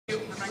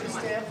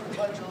stand for the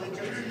Pledge of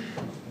Allegiance?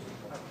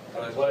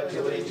 I pledge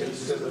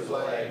allegiance to the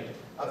flag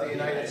of the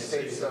United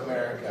States of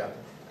America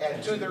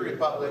and to the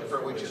republic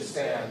for which it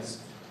stands,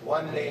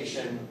 one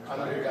nation,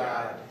 under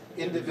God,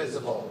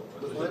 indivisible,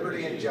 with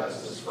liberty and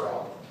justice for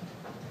all.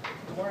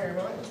 Good morning,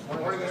 everyone. Good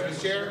morning,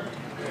 Mr. Chair.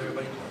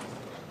 Everybody.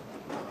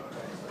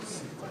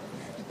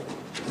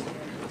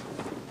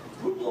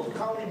 Approval of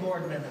county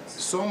board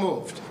minutes. So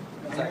moved.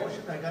 Got a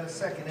motion, I got a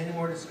second. Any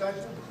more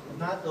discussion? If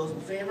not, those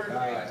in favor?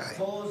 Aye.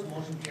 Opposed,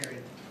 motion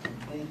carried.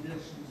 Any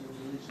additions or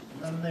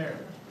deletions? None there.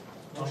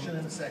 Motion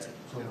and a second.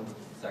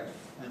 Second.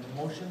 I have a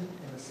motion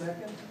and a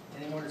second.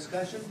 Any more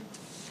discussion?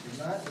 If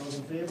not, those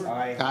in favor?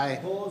 Aye. Aye.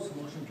 Opposed,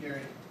 motion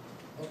carried.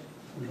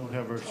 We don't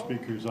have our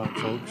speakers on,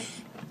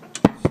 folks.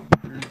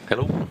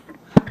 Hello.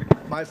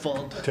 My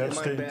fault.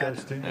 Testing, My bad.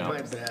 testing.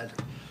 My bad.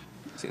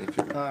 See if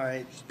you're- All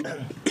right.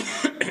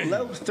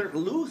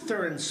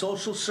 Lutheran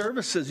Social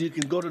Services. You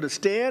can go to the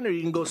stand or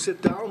you can go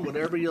sit down,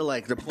 whatever you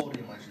like. The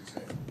podium, I should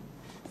say.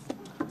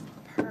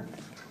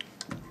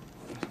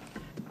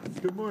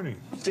 Good morning.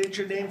 State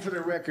your name for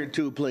the record,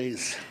 too,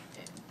 please.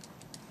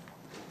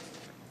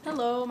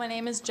 Hello, my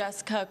name is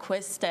Jessica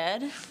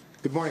Quisted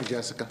Good morning,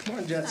 Jessica. Come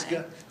on,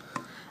 Jessica.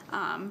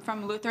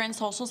 from Lutheran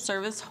Social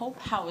Service Hope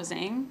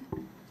Housing.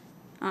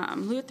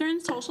 Lutheran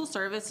Social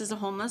Service is a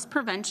homeless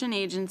prevention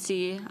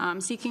agency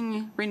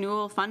seeking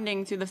renewal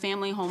funding through the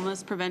Family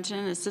Homeless Prevention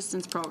and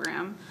Assistance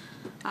Program.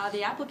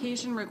 The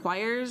application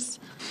requires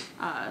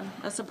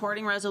a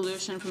supporting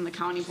resolution from the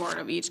county board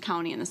of each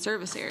county in the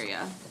service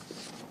area.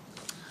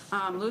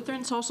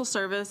 Lutheran Social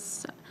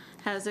Service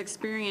has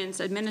experience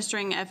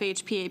administering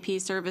FHPAP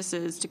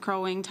services to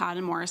Crow Wing, Todd,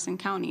 and Morrison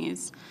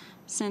counties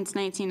since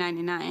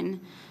 1999.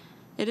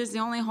 It is the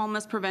only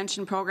homeless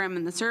prevention program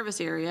in the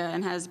service area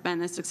and has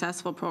been a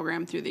successful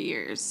program through the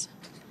years.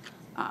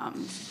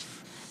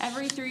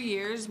 Every 3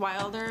 years,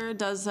 Wilder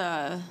does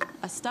a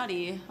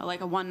study, like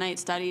a one-night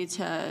study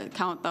to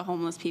count the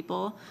homeless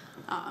people.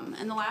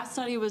 And the last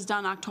study was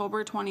done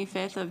October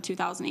 25th of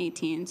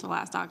 2018, so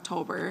last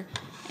October.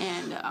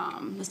 And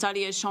the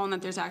study has shown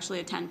that there's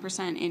actually a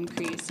 10%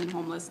 increase in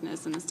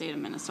homelessness in the state of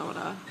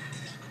Minnesota.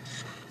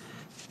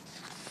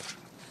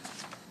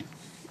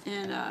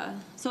 And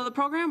so the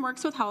program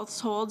works with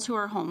households who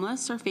are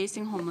homeless or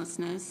facing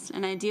homelessness,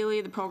 and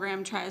ideally the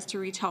program tries to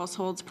reach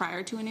households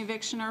prior to an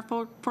eviction or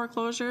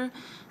foreclosure,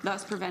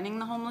 thus preventing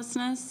the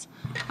homelessness.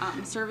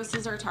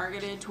 Services are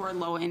targeted toward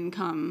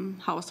low-income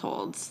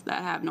households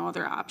that have no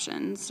other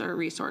options or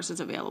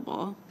resources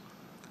available.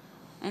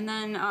 And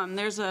then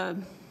there's a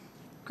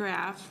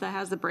graph that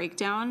has the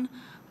breakdown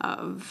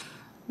of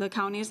the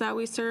counties that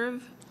we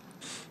serve.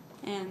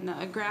 And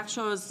the graph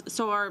shows,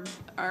 so our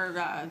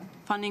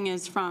funding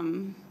is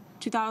from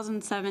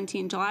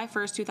 2017, July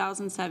 1st,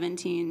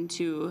 2017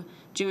 to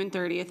June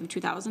 30th of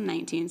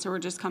 2019. So we're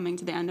just coming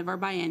to the end of our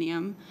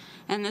biennium.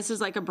 And this is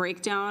like a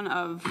breakdown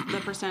of the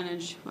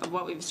percentage of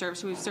what we've served.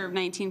 So we've served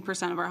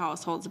 19% of our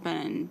households have been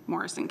in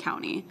Morrison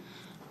County.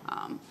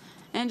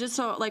 And just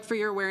so, like, for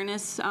your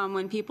awareness,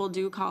 when people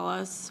do call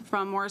us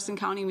from Morrison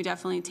County, we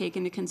definitely take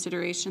into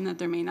consideration that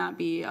there may not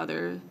be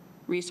other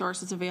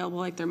resources available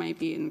like there might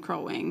be in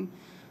Crow Wing.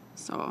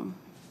 So,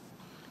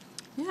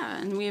 yeah,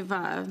 and we've,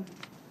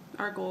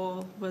 our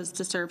goal was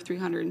to serve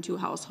 302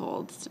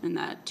 households in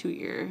that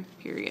 2-year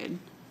period,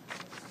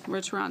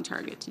 which we're on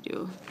target to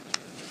do.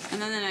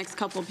 And then the next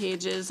couple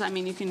pages, I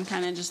mean, you can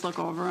kind of just look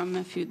over them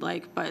if you'd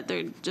like, but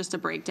they're just a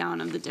breakdown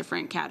of the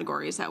different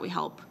categories that we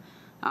help.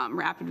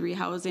 Rapid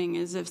rehousing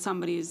is if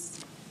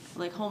somebody's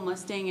like homeless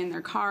staying in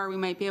their car, we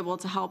might be able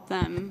to help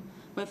them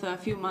with a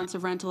few months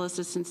of rental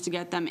assistance to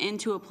get them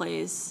into a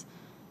place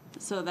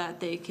so that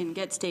they can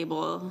get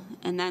stable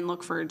and then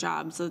look for a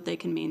job so that they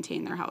can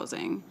maintain their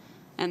housing.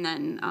 And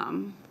then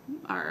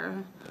our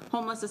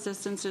homeless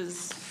assistance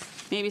is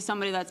maybe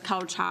somebody that's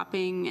couch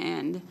hopping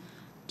and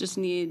just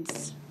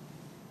needs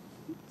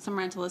some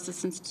rental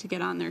assistance to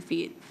get on their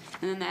feet.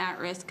 And then the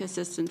at-risk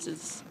assistance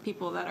is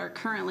people that are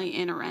currently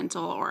in a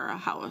rental or a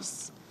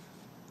house.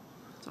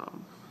 So,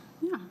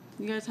 yeah.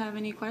 You guys have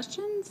any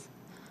questions?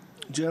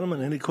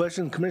 Gentlemen, any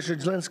questions? Commissioner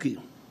Jelinski.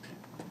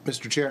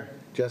 Mr. Chair,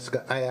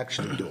 Jessica, I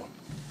actually do.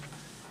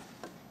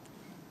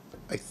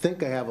 I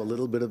think I have a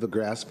little bit of a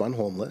grasp on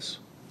homeless,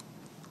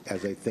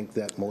 as I think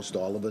that most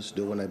all of us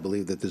do, and I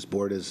believe that this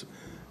board has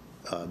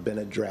been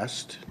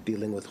addressed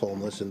dealing with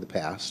homeless in the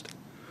past.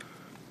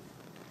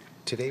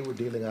 Today we're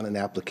dealing on an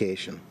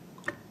application.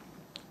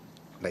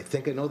 And I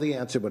think I know the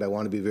answer, but I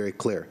want to be very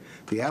clear.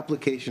 The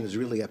application is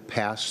really a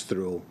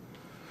pass-through,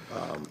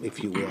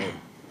 if you will,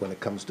 when it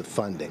comes to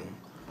funding.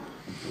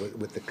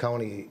 With the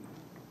county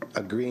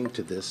agreeing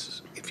to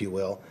this, if you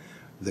will,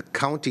 the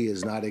county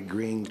is not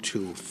agreeing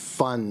to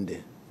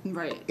fund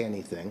Right.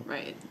 anything.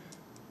 Right.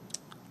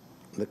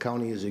 The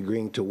county is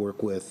agreeing to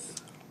work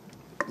with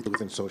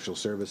Lutheran Social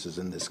Services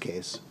in this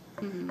case.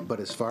 Mm-hmm. But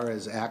as far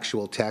as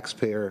actual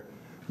taxpayer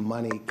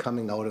money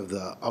coming out of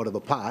a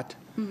pot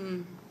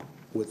mm-hmm.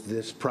 with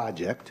this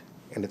project,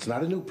 and it's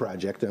not a new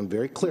project, and I'm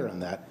very clear on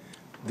that,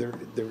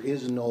 there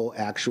is no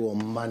actual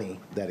money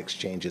that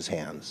exchanges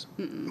hands.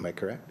 Mm-mm. Am I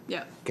correct?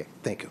 Yeah. Okay,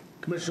 thank you.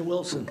 Commissioner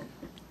Wilson?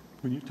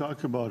 When you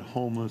talk about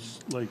homeless,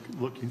 like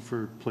looking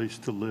for a place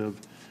to live,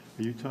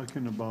 are you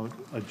talking about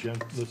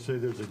let's say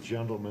there's a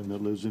gentleman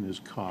that lives in his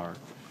car.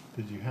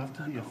 Does you have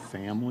to be a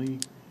family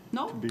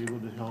No. to be able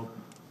to help?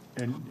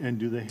 And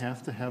do they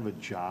have to have a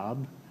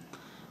job?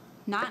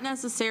 Not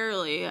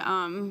necessarily,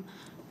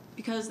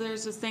 because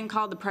there's this thing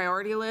called the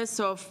priority list.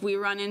 So if we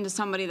run into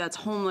somebody that's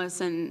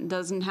homeless and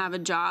doesn't have a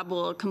job,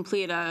 we'll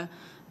complete a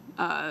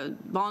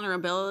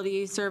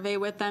vulnerability survey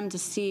with them to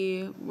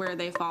see where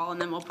they fall, and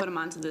then we'll put them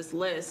onto this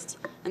list.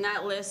 And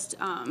that list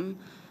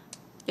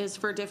is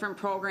for different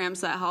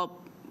programs that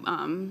help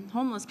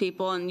homeless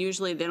people, and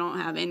usually they don't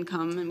have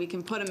income, and we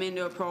can put them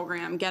into a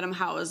program, get them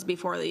housed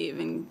before they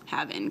even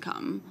have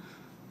income.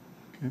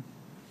 Okay,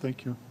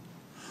 thank you.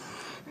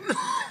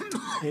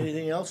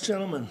 Anything else,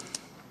 gentlemen?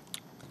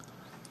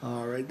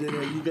 All right, then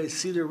you guys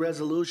see the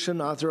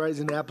resolution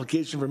authorizing the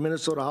application for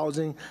Minnesota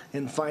Housing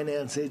and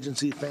Finance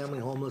Agency Family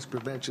Homeless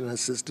Prevention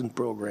Assistance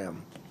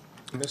Program.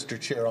 Mr.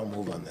 Chair, I'll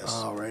move on this.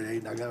 All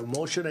right, I got a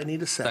motion, I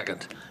need a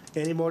second. Second.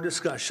 Any more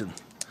discussion?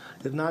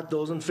 If not,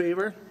 those in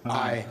favor?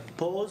 Aye.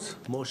 Opposed?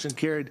 Motion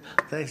carried.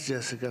 Thanks,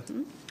 Jessica.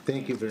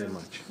 Thank you very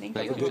much. Thank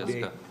Thank you. you,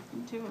 Jessica.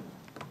 You too.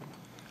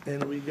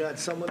 And we got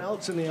someone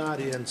else in the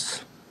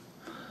audience.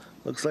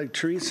 Looks like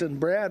Teresa and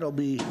Brad will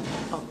be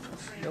up.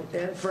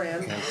 And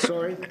Fran,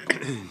 sorry.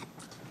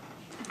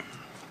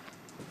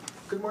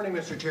 Good morning,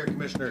 Mr. Chair,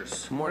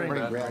 Commissioners. Good morning,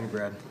 Brad.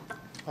 Brad.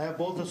 I have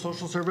both the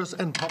social service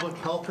and public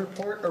health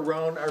report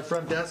around our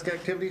front desk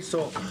activities,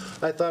 so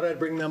I thought I'd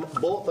bring them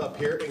both up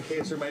here in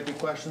case there might be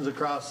questions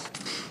across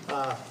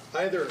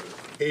either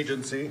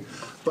agency.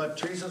 But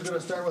Teresa's going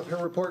to start with her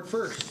report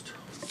first.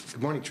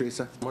 Good morning,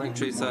 Teresa. Morning,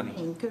 Teresa.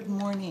 Good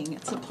morning.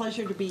 It's a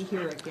pleasure to be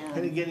here And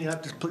again. again, you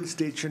have to please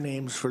state your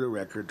names for the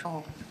record.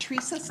 Oh,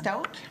 Teresa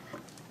Stout.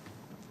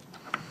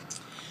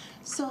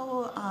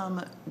 So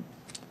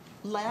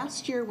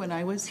last year when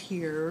I was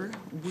here,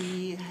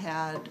 we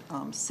had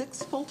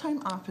 6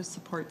 full-time office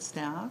support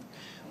staff.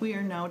 We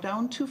are now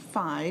down to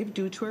 5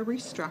 due to a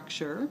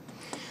restructure.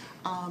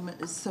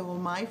 So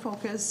my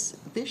focus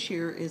this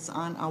year is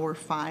on our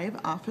 5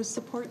 office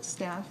support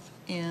staff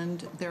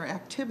and their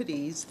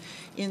activities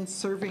in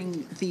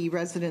serving the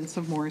residents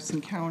of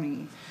Morrison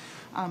County.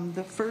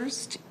 The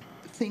first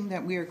thing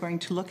that we are going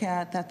to look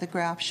at that the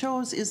graph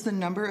shows is the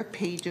number of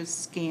pages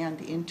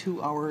scanned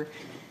into our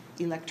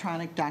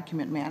electronic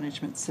document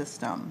management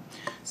system.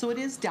 So it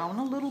is down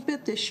a little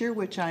bit this year,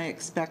 which I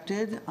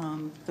expected.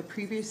 The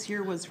previous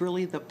year was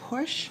really the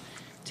push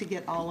to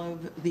get all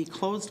of the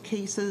closed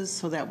cases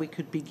so that we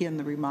could begin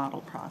the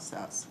remodel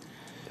process.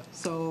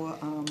 So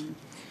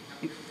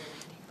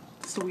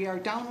we are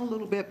down a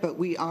little bit, but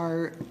we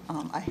are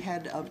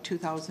ahead of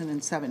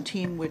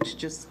 2017, which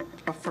just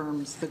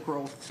affirms the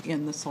growth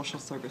in the social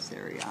service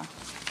area.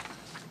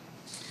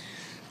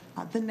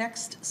 The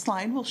next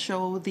slide will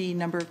show the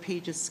number of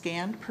pages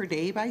scanned per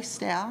day by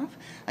staff.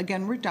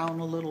 Again, we're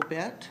down a little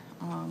bit,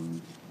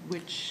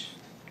 which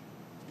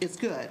is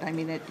good. I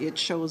mean, it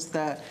shows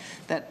that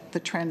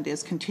the trend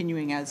is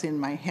continuing as in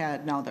my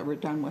head now that we're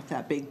done with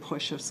that big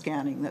push of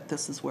scanning, that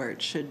this is where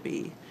it should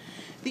be.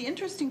 The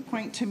interesting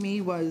point to me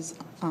was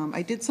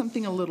I did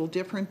something a little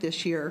different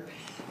this year.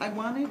 I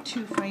wanted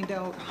to find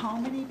out how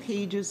many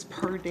pages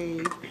per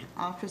day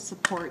office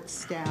support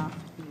staff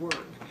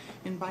work.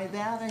 And by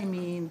that I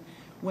mean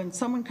when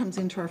someone comes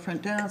into our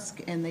front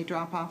desk and they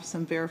drop off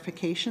some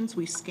verifications,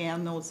 we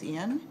scan those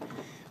in.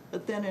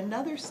 But then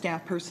another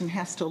staff person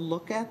has to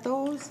look at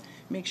those,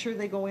 make sure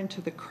they go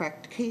into the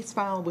correct case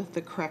file with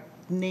the correct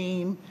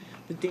name,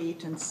 the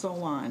date, and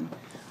so on.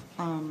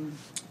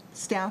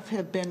 Staff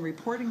have been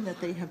reporting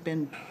that they have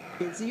been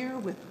busier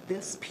with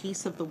this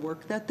piece of the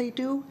work that they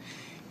do.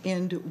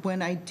 And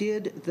when I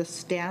did the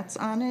stats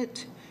on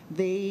it,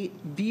 they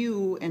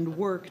view and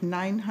work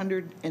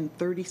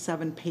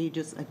 937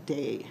 pages a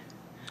day.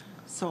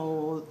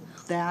 So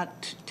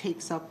that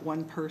takes up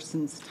one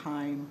person's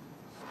time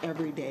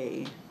every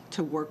day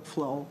to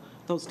workflow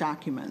those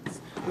documents,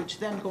 which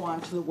then go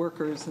on to the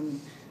workers and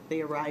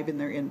they arrive in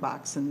their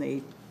inbox and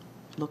they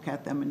look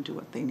at them and do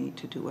what they need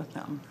to do with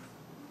them.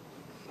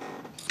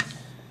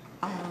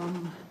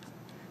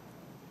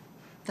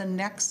 The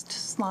next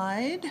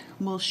slide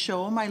will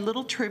show my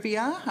little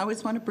trivia. I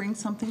always want to bring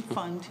something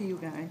fun to you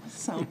guys.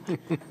 So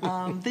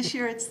this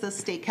year it's the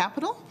state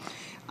capitol.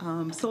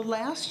 So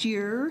last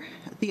year,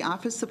 the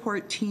office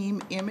support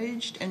team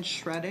imaged and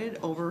shredded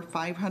over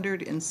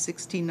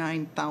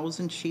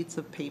 569,000 sheets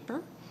of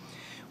paper,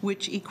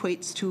 which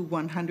equates to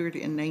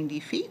 190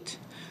 feet.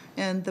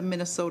 And the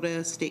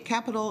Minnesota State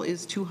Capitol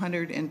is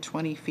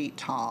 220 feet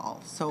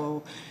tall.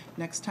 So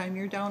next time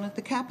you're down at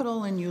the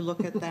Capitol and you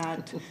look at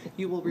that,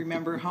 you will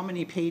remember how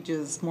many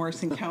pages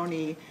Morrison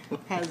County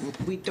has.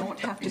 We don't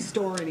have to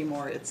store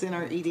anymore. It's in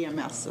our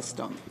EDMS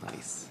system.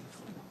 Nice.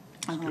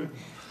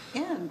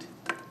 And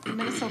the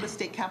Minnesota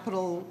State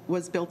Capitol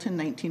was built in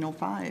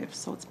 1905,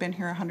 so it's been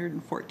here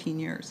 114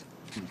 years.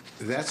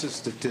 That's a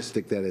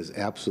statistic that is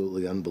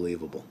absolutely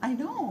unbelievable. I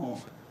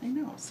know.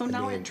 So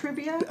now mean, at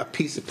trivia, A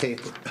piece of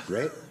paper,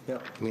 right? Yeah.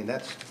 I mean,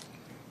 that's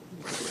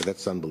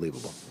That's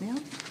unbelievable. Yeah.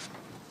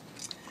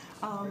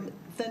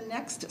 The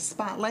next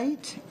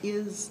spotlight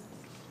is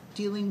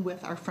dealing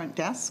with our front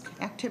desk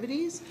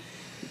activities.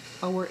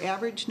 Our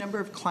average number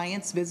of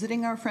clients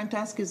visiting our front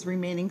desk is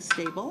remaining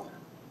stable.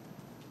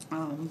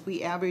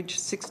 We average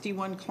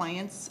 61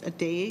 clients a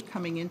day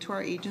coming into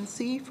our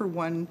agency for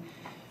one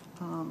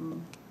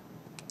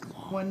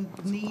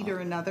need or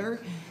another,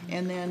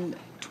 and then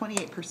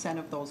 28%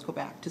 of those go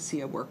back to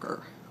see a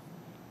worker.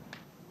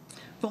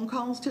 Phone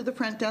calls to the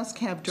front desk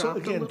have So dropped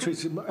a again, little.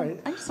 Tracy,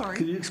 I'm sorry.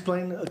 Could you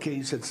explain, okay,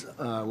 you said,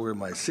 where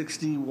am I,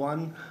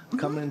 61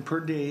 come in per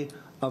day.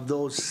 Of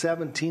those,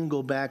 17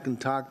 go back and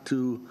talk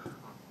to,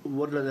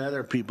 what are the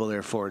other people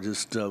there for?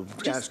 Just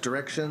ask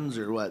directions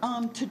or what?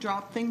 To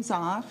drop things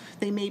off.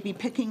 They may be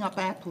picking up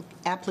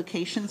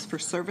applications for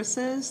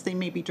services. They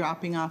may be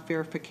dropping off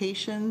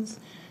verifications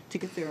to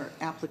get their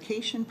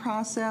application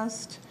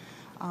processed.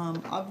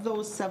 Of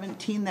those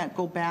 17 that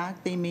go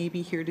back, they may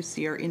be here to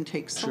see our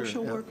intake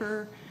social yeah.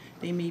 worker.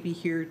 They may be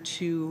here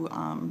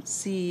to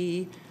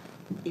see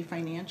a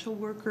financial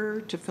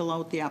worker to fill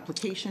out the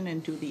application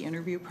and do the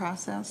interview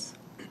process.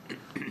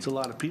 It's a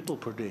lot of people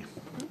per day.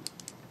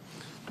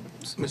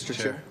 Mr.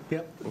 Chair?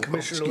 Yep,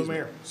 Commissioner Excuse me.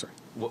 Lemire. Sorry.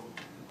 What,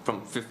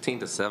 from 15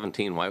 to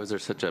 17, why was there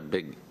such a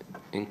big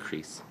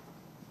increase?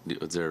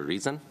 Was there a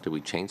reason? Did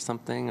we change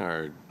something,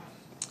 or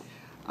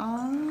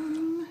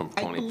from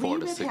I 24 believe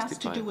to it 65? has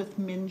to do with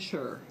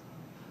MNsure.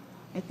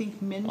 I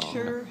think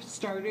MNsure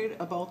started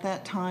about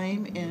that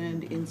time,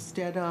 and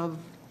instead of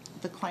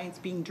the clients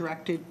being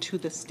directed to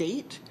the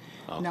state,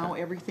 now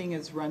Okay. everything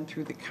is run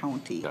through the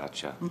county.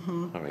 Gotcha.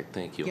 All right,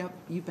 thank you. Yep,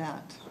 you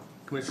bet.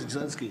 Commissioner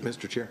Zelinski.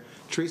 Mr. Chair.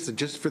 Teresa,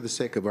 just for the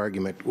sake of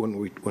argument, when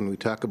we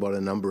talk about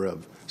a number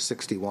of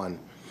 61,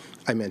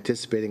 I'm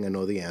anticipating I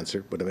know the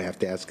answer, but I'm going to have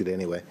to ask it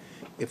anyway.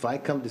 If I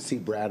come to see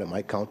Brad, am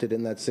I counted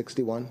in that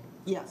 61?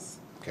 Yes,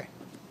 Okay.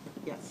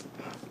 yes.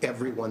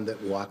 Everyone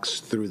that walks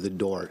through the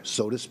door,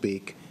 so to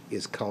speak,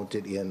 is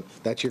counted in,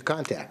 that's your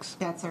contacts.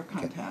 That's our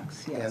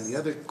contacts, yes. And the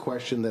other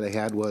question that I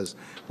had was,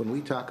 when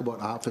we talk about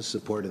office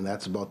support, and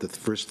that's about the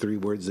first three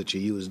words that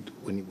you used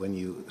when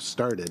you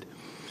started,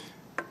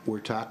 we're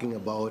talking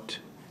about,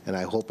 and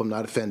I hope I'm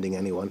not offending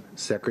anyone,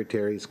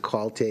 secretaries,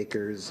 call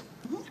takers,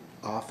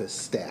 office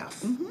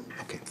staff.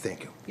 Okay,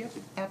 thank you. Yep,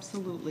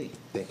 absolutely.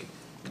 Thank you.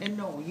 And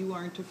no, you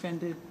aren't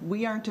offended.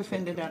 We aren't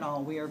offended at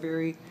all. We are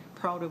very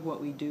proud of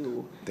what we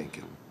do. Thank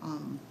you.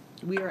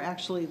 We are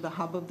actually the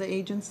hub of the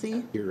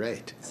agency. You're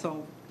right.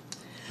 So,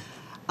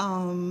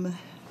 and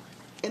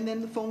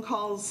then the phone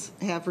calls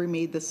have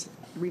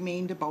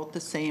remained about the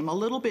same, a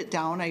little bit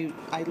down.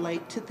 I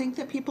like to think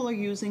that people are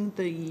using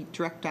the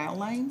direct dial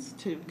lines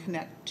to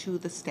connect to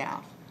the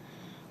staff,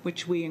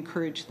 which we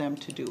encourage them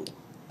to do.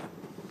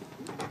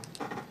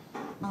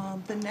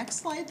 The next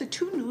slide, the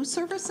two new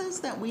services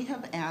that we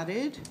have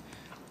added,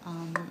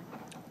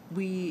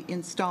 we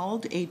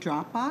installed a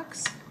drop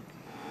box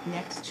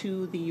next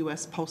to the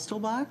U.S. Postal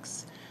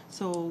Box,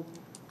 so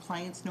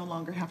clients no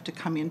longer have to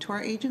come into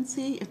our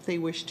agency if they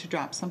wish to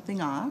drop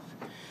something off.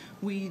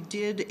 We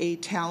did a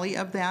tally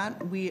of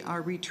that. We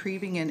are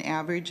retrieving an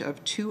average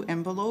of 2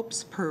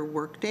 envelopes per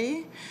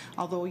workday,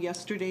 although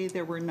yesterday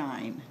there were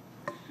 9.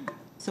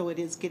 So it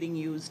is getting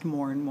used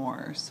more and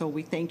more. So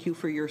we thank you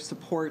for your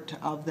support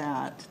of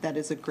that. That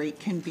is a great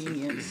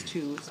convenience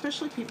to,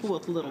 especially people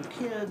with little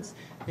kids.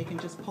 They can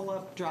just pull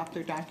up, drop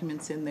their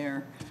documents in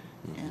there,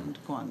 and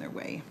go on their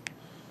way.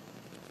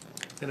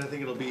 And I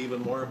think it'll be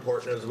even more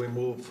important as we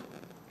move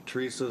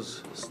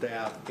Teresa's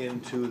staff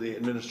into the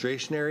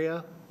administration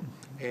area.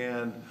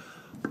 And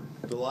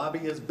the lobby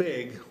is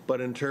big, but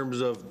in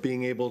terms of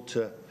being able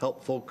to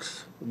help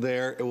folks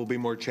there, it will be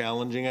more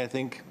challenging, I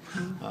think.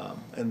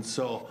 And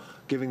so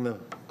giving the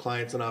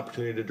clients an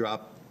opportunity to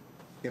drop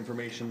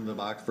information in the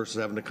box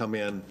versus having to come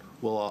in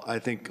will, I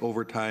think,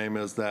 over time,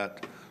 as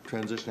that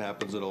transition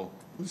happens, it'll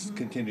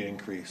continue to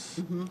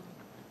increase.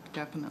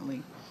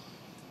 Definitely.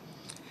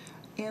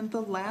 And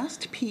the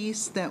last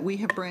piece that we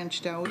have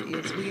branched out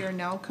is we are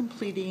now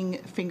completing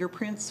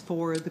fingerprints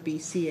for the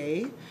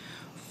BCA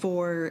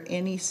for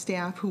any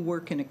staff who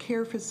work in a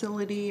care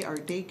facility, our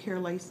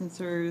daycare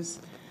licensors.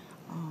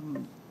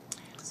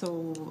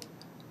 So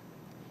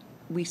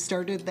we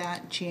started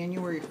that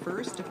January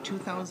 1st of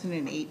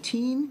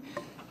 2018.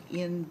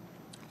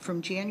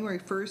 From January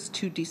 1st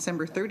to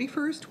December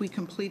 31st, we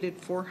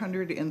completed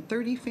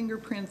 430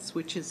 fingerprints,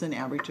 which is an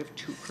average of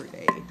 2 per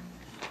day.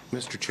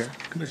 Mr. Chair?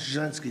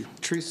 Commissioner Zelinski.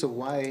 Teresa,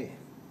 why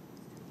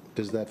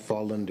does that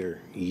fall under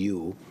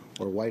you,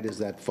 or why does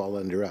that fall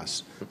under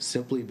us?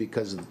 Simply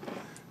because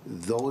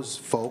those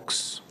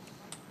folks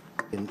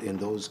in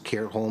those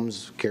care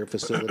homes, care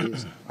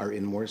facilities are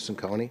in Morrison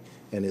County?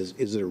 And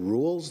is there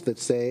rules that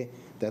say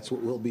that's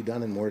what will be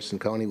done in Morrison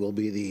County, will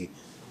be the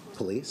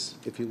police,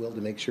 if you will,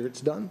 to make sure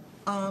it's done?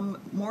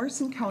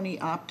 Morrison County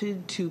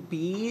opted to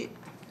be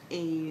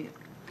a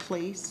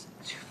place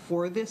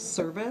for this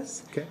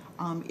service. Okay.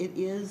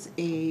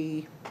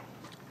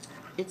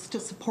 It's to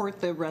support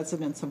the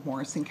residents of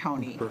Morrison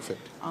County.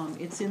 Perfect.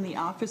 It's in the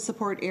office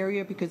support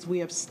area because we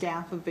have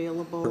staff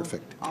available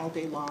Perfect. all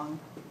day long.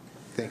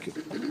 Thank you.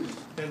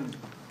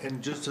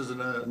 And just as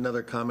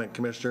another comment,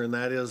 Commissioner, and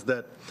that is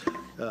that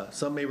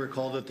some may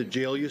recall that the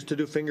jail used to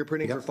do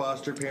fingerprinting for Yep.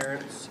 foster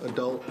parents,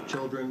 adult,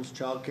 children's,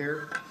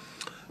 childcare.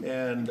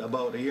 And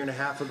about a year and a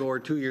half ago or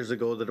 2 years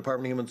ago, the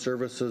Department of Human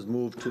Services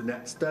moved to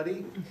net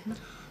study.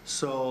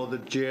 So the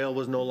jail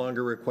was no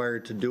longer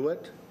required to do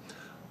it.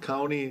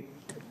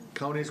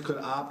 Counties could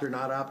opt or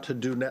not opt to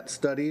do net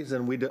studies,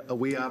 and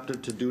we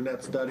opted to do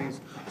net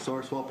studies.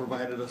 Sourcewell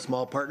provided a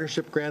small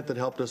partnership grant that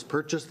helped us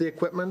purchase the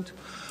equipment.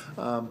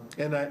 And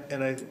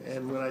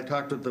when I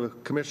talked with the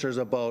commissioners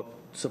about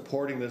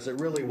supporting this, it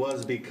really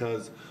was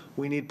because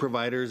we need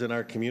providers in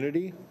our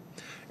community.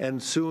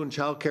 And soon,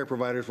 child care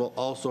providers will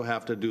also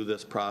have to do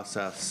this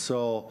process.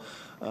 So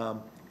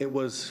it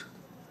was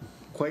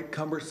quite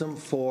cumbersome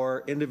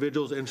for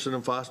individuals interested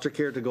in foster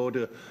care to go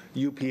to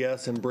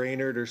UPS in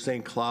Brainerd or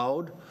St.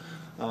 Cloud.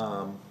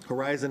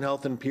 Horizon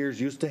Health and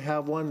Peers used to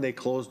have one. They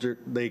closed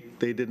it. They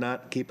did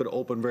not keep it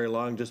open very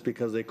long just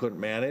because they couldn't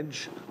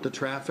manage the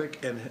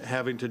traffic and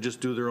having to just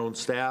do their own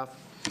staff.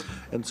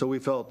 And so we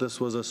felt this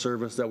was a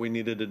service that we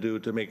needed to do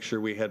to make sure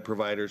we had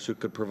providers who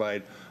could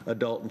provide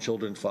adult and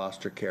children's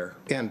foster care.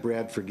 And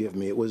Brad, forgive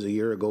me, it was a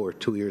year ago or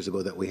 2 years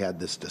ago that we had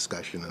this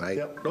discussion, and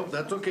Yep, nope,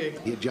 that's okay.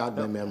 you jogged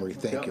my memory.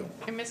 Thank Yep. you.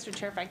 And Mr.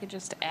 Chair, if I could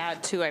just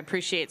add too, I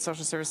appreciate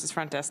Social Services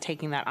Front Desk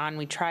taking that on.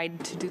 We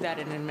tried to do that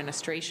in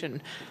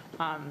administration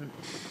and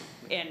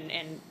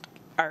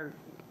are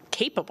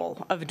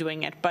capable of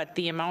doing it, but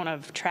the amount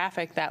of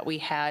traffic that we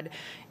had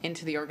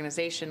into the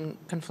organization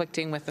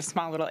conflicting with the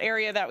small little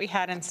area that we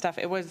had and stuff,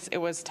 it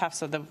was tough.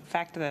 So the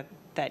fact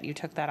that you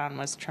took that on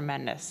was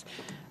tremendous.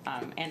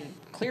 And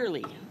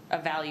clearly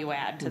a value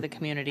add to the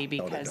community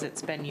because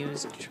it's been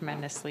used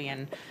tremendously.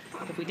 And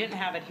if we didn't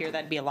have it here,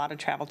 that'd be a lot of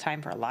travel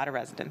time for a lot of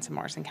residents in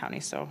Morrison County.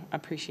 So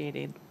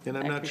appreciated. And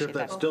I'm not sure if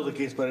that's still the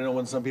case, but I know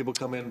when some people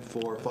come in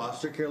for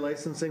foster care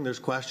licensing, there's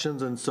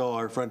questions, and so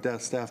our front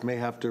desk staff may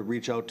have to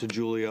reach out to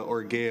Julia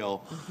or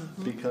Gail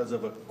because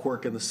of a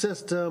quirk in the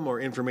system or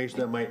information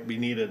that might be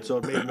needed. So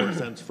it made more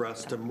sense for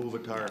us to move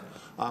it to our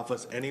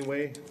office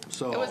anyway.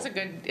 So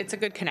It's a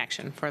good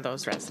connection for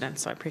those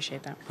residents, so I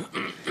appreciate that.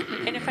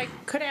 And if I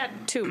could add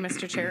too,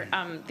 Mr. Chair,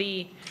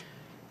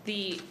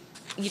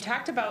 you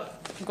talked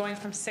about going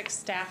from 6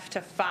 staff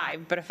to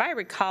 5, but if I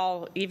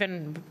recall,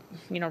 even,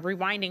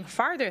 rewinding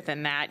farther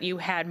than that, you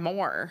had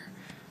more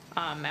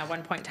at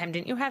one point in time.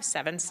 Didn't you have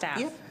 7 staff?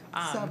 Yep,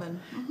 7.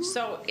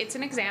 So it's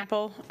an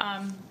example,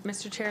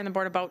 Mr. Chair and the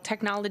board, about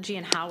technology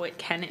and how it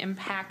can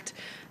impact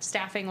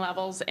staffing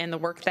levels and the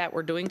work that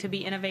we're doing to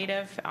be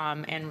innovative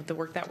and the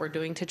work that we're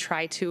doing to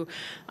try to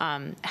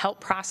help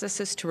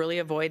processes to really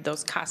avoid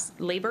those costs.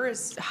 Labor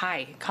is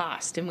high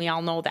cost, and we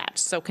all know that.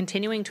 So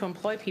continuing to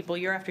employ people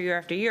year after year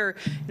after year,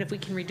 and if we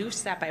can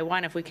reduce that by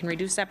 1, if we can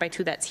reduce that by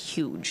 2, that's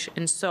huge.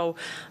 And so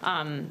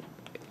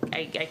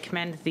I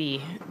commend the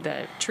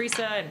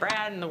Teresa and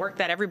Brad and the work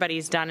that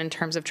everybody's done in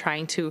terms of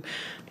trying to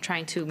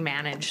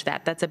manage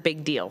that. That's a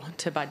big deal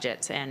to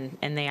budgets, and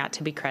they ought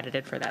to be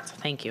credited for that. So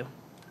thank you.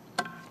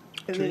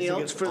 Anything Teresa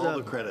else gets for all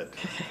the, the credit.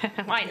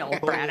 I know,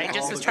 Brad. I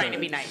just was trying to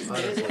be nice.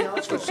 anything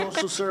else for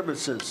social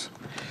services?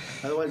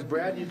 Otherwise,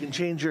 Brad, you can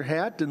change your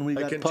hat, and we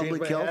I got can change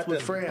public my health hat with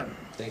and- Fran.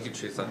 Thank you,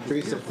 Teresa.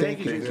 Teresa, thank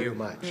you Thank you. very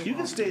much. You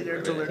can stay there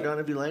until they're done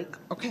if you like.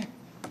 Okay.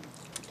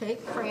 Okay,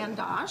 Fran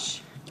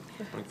Dosh.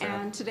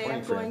 And today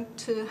Morning,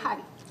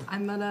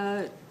 I'm going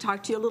to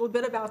talk to you a little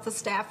bit about the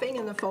staffing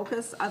and the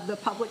focus of the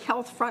public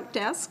health front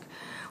desk.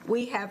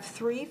 We have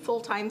 3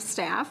 full-time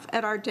staff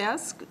at our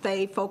desk.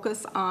 They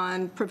focus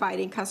on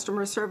providing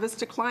customer service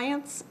to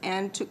clients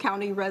and to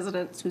county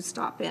residents who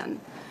stop in.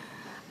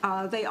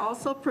 They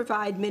also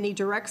provide many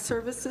direct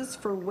services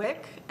for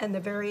WIC and the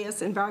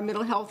various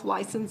environmental health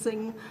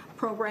licensing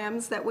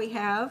programs that we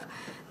have.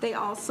 They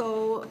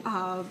also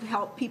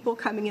help people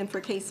coming in for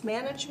case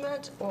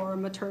management or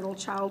maternal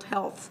child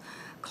health.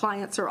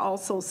 Clients are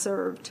also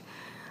served.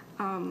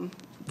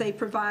 They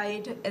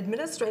provide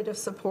administrative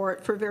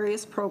support for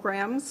various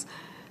programs.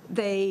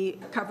 They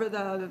cover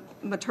the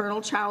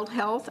maternal child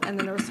health and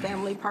the nurse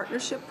family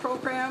partnership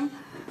program,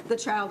 the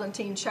child and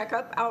teen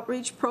checkup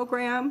outreach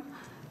program,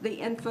 the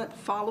infant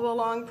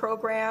follow-along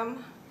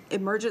program,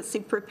 emergency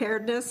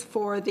preparedness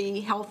for the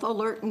Health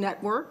Alert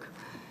Network,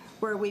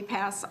 where we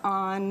pass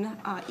on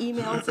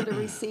emails that are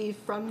received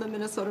from the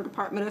Minnesota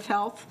Department of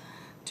Health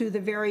to the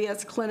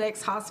various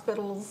clinics,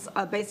 hospitals,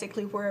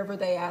 basically wherever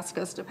they ask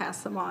us to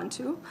pass them on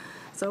to.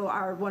 So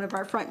one of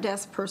our front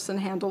desk person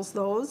handles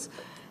those.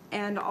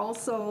 And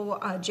also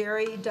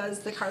Jerry does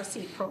the car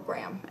seat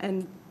program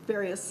and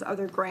various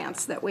other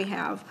grants that we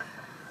have.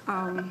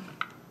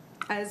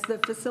 As the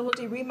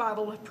facility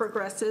remodel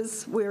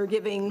progresses, we're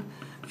giving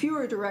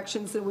fewer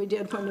directions than we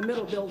did when the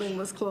middle building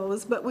was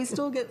closed, but we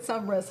still get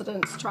some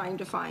residents trying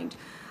to find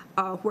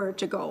where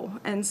to go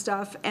and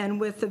stuff. And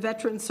with the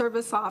Veteran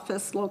Service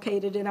Office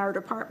located in our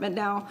department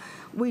now,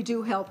 we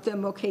do help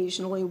them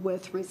occasionally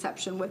with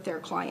reception with their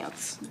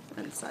clients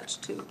and such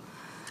too.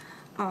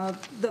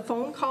 The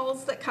phone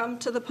calls that come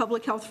to the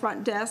public health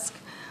front desk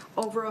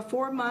over a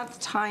 4-month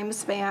time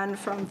span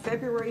from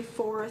February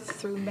 4th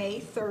through May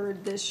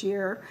 3rd this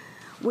year,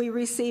 We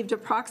received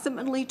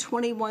approximately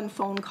 21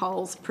 phone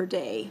calls per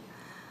day.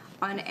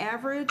 On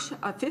average,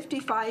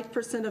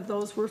 55% of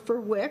those were for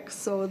WIC,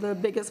 so the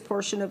biggest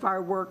portion of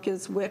our work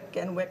is WIC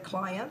and WIC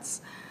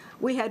clients.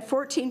 We had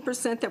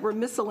 14% that were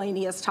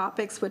miscellaneous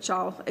topics, which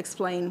I'll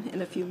explain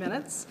in a few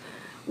minutes.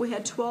 We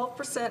had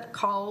 12%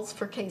 calls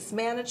for case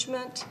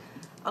management,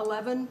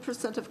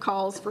 11% of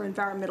calls for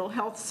environmental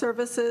health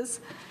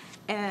services,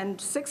 and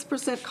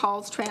 6%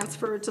 calls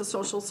transferred to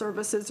social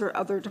services or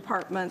other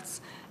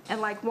departments, and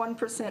like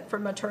 1% for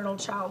maternal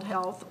child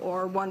health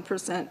or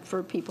 1%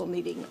 for people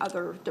needing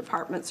other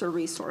departments or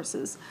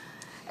resources.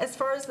 As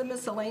far as the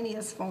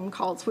miscellaneous phone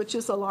calls, which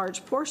is a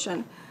large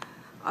portion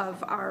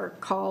of our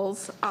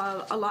calls,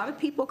 a lot of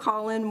people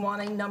call in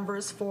wanting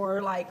numbers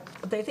for,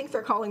 like, they think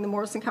they're calling the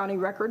Morrison County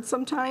record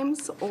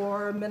sometimes,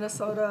 or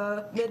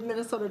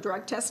mid-Minnesota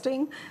drug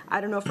testing.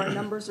 I don't know if our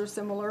numbers are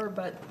similar,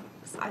 but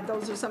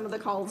those are some of the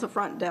calls the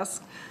front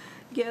desk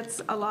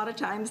gets. A lot of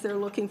times they're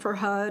looking for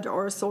HUD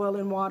or soil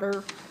and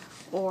water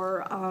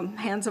or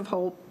Hands of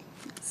Hope.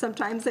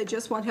 Sometimes they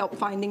just want help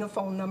finding a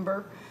phone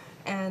number,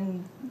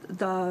 and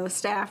the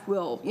staff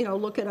will,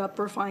 look it up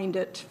or find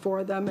it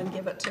for them and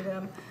give it to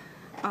them,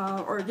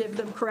 or give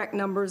them correct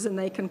numbers and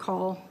they can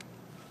call.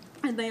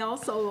 And they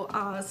also,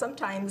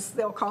 sometimes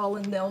they'll call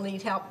and they'll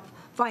need help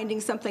finding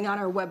something on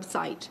our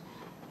website.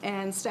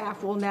 And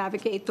staff will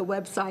navigate the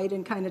website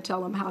and kind of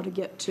tell them how to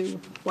get to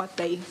what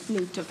they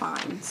need to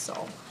find.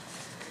 So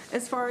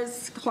as far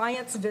as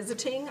clients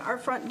visiting our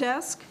front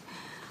desk,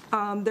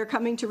 they're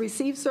coming to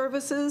receive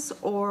services,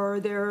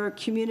 or they're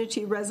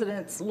community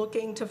residents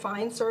looking to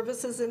find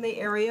services in the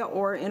area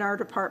or in our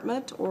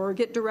department, or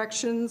get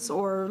directions,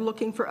 or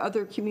looking for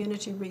other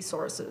community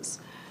resources.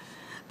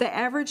 The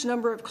average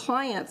number of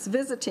clients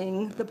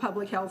visiting the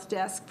public health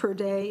desk per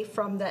day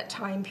from that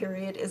time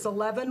period is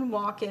 11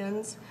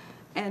 walk-ins,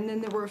 and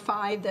then there were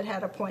 5 that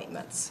had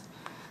appointments.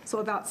 So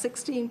about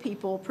 16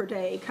 people per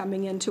day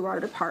coming into our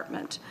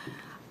department.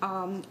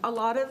 A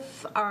lot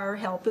of our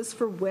help is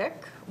for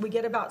WIC. We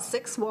get about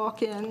 6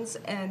 walk-ins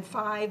and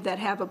 5 that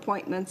have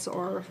appointments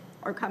or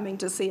are coming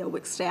to see a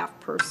WIC staff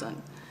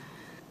person.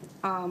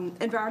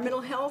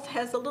 Environmental health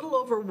has a little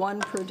over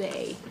 1 per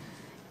day.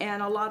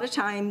 And a lot of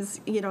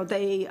times,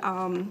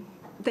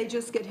 they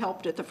just get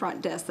helped at the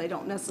front desk. They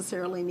don't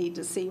necessarily need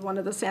to see one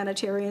of the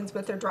sanitarians,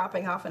 but they're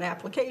dropping off an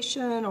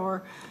application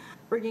or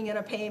bringing in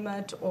a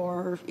payment,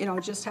 or,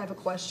 just have a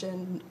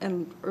question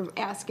or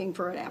asking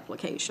for an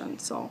application.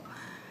 So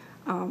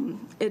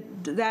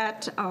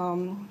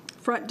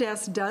front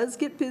desk does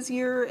get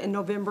busier in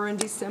November and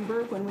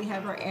December when we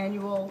have our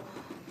annual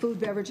food,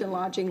 beverage, and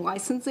lodging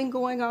licensing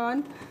going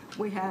on.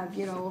 We have,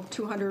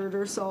 200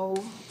 or so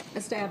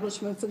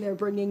establishments, and they're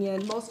bringing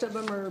in, most of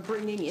them are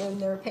bringing in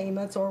their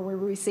payments, or we're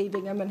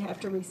receiving them and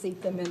have to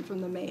receipt them in from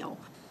the mail.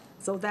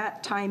 So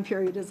that time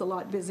period is a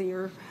lot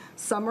busier.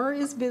 Summer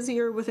is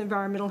busier with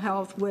environmental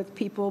health, with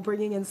people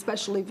bringing in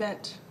special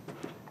event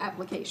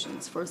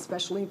applications for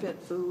special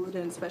event food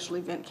and special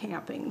event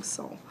camping.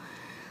 So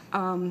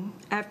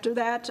after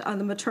that,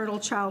 the maternal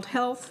child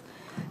health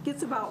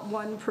gets about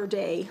 1 per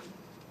day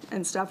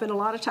and stuff, and a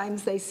lot of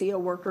times they see a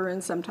worker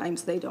and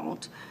sometimes they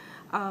don't.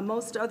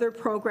 Most other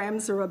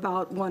programs are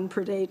about 1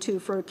 per day too,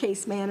 for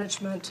case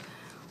management,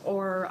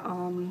 or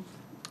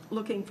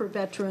looking for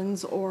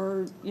veterans,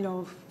 or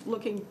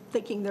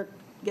thinking they're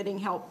getting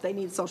help, they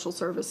need social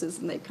services,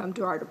 and they come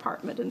to our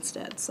department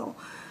instead. So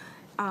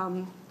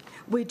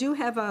we do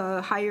have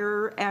a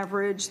higher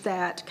average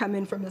that come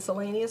in for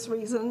miscellaneous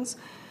reasons,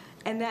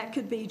 and that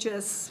could be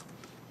just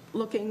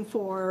looking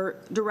for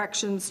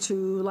directions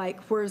to, like,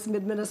 where's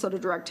mid-Minnesota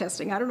drug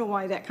testing? I don't know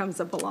why that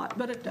comes up a lot,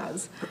 but it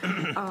does.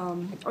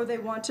 Or they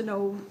want to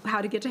know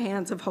how to get to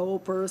Hands of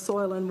Hope or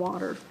soil and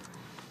water,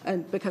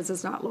 and because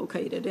it's not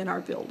located in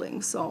our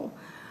building. So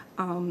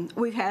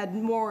we've had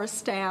more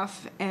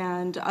staff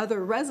and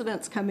other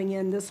residents coming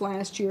in this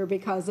last year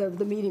because of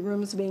the meeting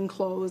rooms being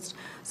closed.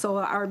 So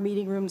our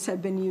meeting rooms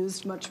have been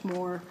used much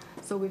more.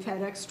 So we've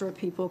had extra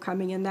people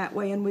coming in that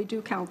way, and we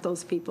do count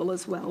those people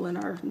as well in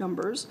our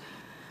numbers.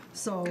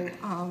 So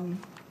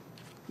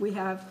we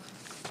have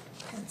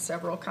had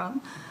several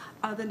come.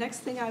 The next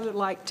thing I would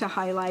like to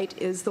highlight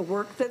is the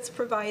work that's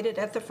provided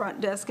at the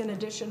front desk. In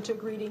addition to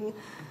greeting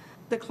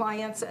the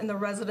clients and the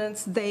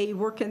residents, they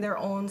work in their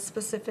own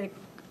specific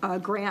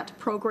grant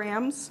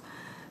programs.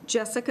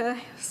 Jessica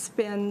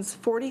spends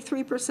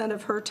 43%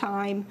 of her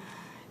time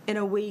in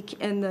a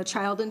week in the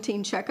Child and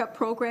Teen Checkup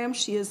Program.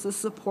 She is the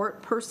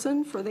support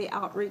person for the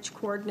outreach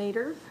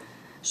coordinator.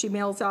 She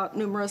mails out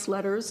numerous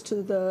letters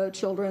to the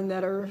children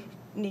that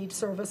need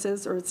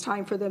services, or it's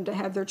time for them to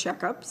have their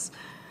checkups.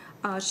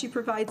 She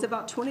provides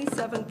about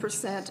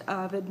 27%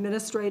 of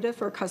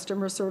administrative or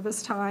customer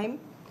service time.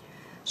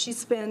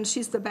 She's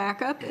the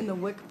backup in the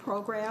WIC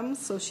program,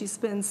 so she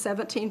spends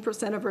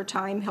 17% of her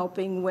time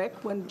helping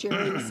WIC when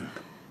Jerry's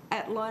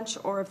at lunch,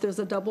 or if there's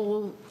a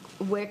double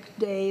WIC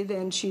day,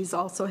 then she's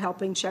also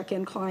helping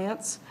check-in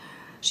clients.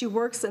 She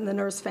works in the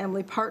Nurse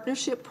Family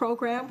Partnership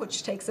Program,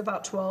 which takes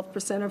about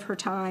 12% of her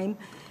time,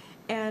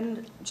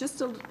 And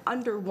just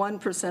under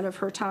 1% of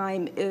her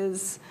time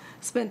is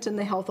spent in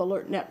the Health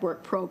Alert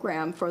Network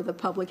program for the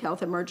public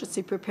health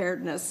emergency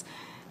preparedness.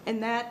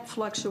 And that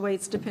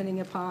fluctuates depending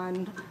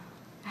upon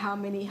how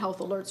many health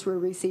alerts we're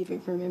receiving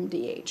from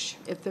MDH.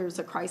 If there's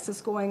a crisis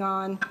going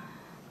on,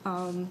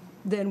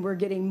 then we're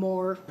getting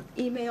more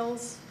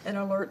emails and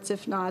alerts.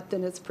 If not,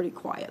 then it's pretty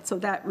quiet. So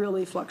that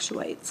really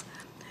fluctuates.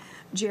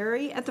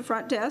 Jerry at the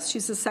front desk,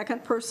 she's the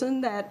second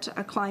person that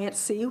clients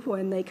see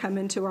when they come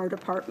into our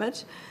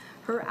department.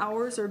 Her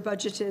hours are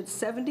budgeted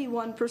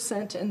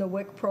 71% in the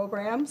WIC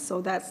program,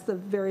 so that's the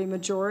very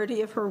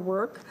majority of her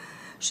work.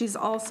 She's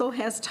also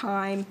has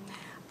time,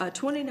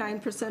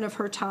 29% of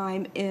her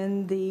time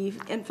in the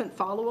infant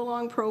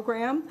follow-along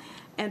program,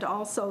 and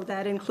also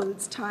that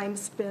includes time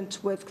spent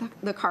with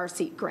the car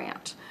seat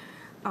grant.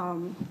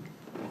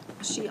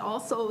 She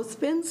also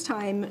spends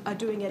time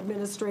doing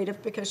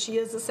administrative because she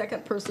is the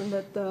second person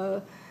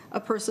that a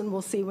person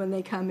will see when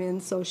they come in,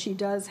 so she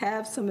does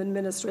have some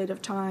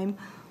administrative time,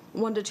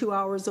 1 to 2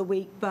 hours a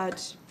week,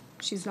 but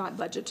she's not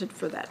budgeted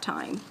for that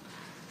time.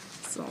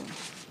 So,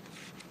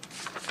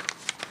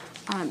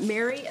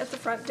 Mary at the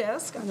front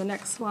desk on the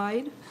next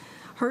slide.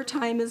 Her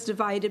time is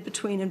divided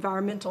between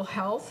environmental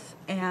health,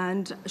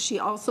 and she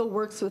also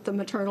works with the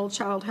maternal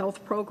child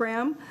health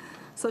program.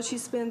 So she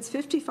spends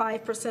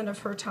 55% of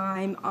her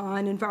time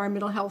on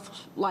environmental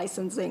health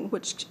licensing,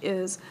 which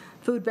is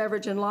food,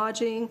 beverage, and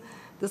lodging,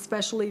 the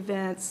special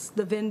events,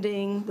 the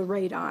vending, the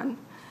radon.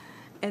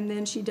 And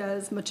then she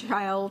does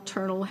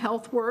maternal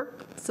health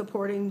work,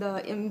 supporting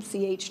the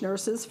MCH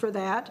nurses for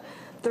that.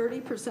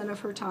 30% of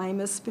her time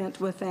is spent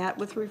with that,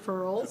 with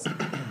referrals.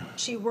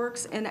 She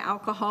works in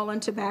alcohol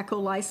and tobacco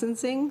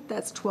licensing.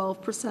 That's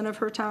 12% of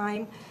her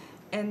time.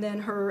 And then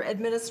her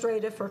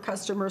administrative or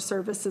customer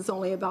service is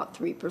only about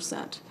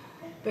 3%,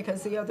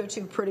 because the other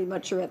two pretty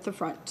much are at the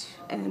front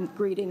and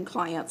greeting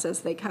clients as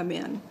they come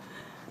in.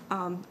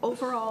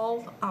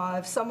 Overall,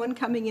 if someone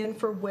coming in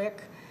for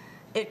WIC,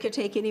 it could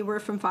take anywhere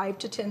from 5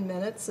 to 10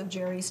 minutes of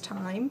Jerry's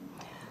time.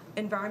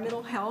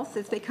 Environmental health,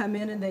 if they come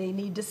in and they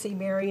need to see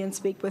Mary and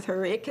speak with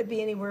her, it could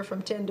be anywhere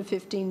from 10 to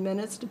 15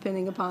 minutes,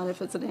 depending upon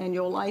if it's an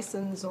annual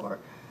license or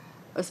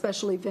a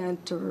special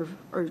event, or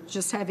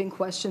just having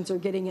questions or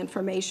getting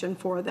information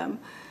for them.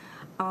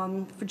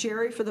 For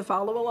Jerry, for the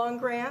follow-along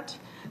grant,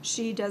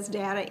 she does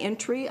data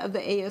entry of the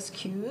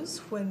ASQs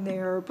when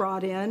they're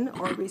brought in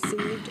or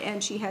received,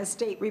 and she has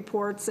state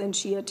reports, and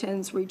she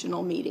attends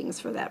regional meetings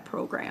for that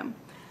program.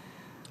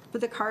 For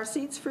the car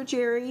seats for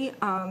Jerry,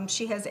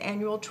 she has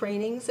annual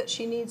trainings that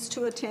she needs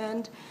to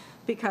attend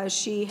because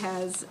she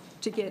has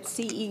to get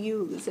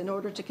CEUs in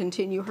order to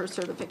continue her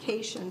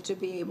certification to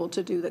be able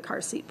to do the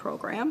car seat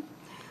program.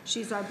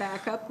 She's our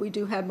backup. We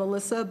do have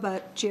Melissa,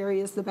 but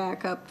Jerry is the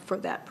backup for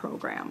that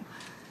program.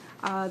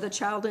 The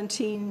Child and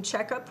Teen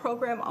Checkup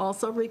Program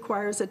also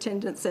requires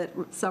attendance at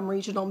some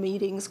regional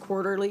meetings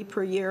quarterly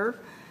per year.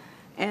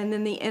 And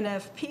then the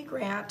NFP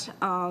grant,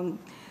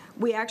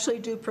 we actually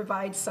do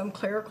provide some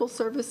clerical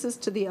services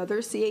to the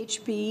other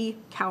CHB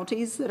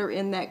counties that are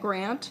in that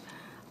grant.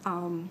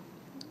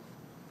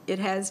 It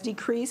has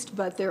decreased,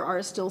 but there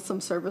are still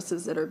some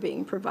services that are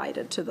being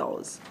provided to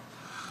those.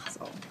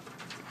 So.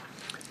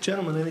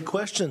 Gentlemen, any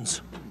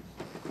questions,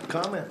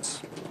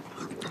 comments?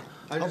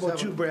 I How just about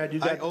have you, Brad?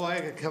 You got?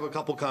 I have a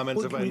couple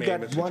comments, if I may. We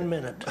got Mr. 1 Chair.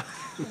 minute.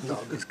 No,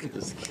 just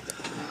kidding.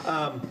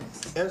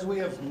 As we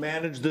have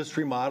managed this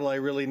remodel, I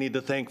really need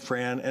to thank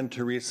Fran and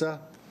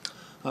Teresa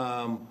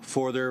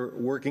for their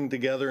working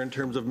together in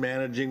terms of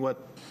managing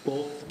what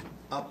both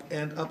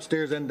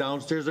upstairs and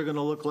downstairs are going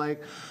to look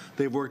like.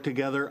 They've worked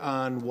together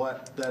on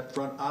what that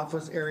front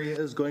office area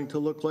is going to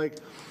look like.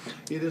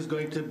 It is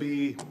going to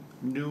be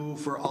new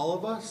for all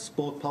of us,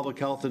 both public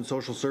health and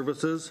social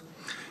services.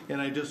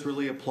 And I just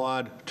really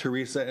applaud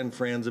Teresa and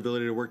Fran's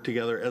ability to work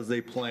together as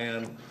they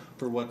plan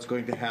for what's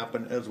going to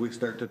happen as we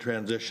start to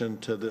transition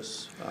to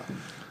this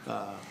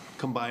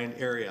combined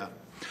area.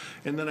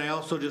 And then I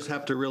also just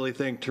have to really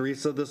thank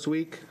Teresa this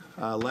week,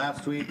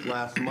 last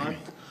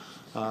month.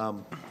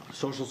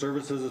 Social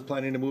Services is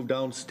planning to move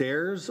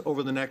downstairs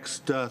over the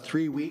next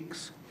 3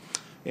 weeks,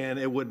 and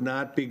it would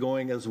not be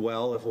going as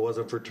well if it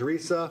wasn't for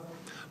Teresa.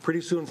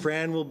 Pretty soon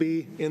Fran will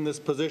be in this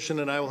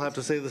position, and I will have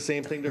to say the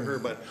same thing to her,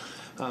 but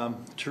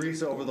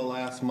Teresa, over the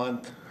last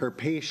month, her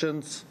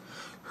patience,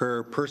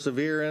 her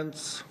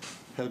perseverance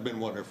has been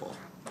wonderful.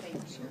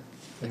 Thank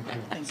you.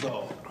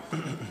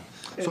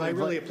 So I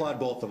really applaud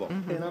both of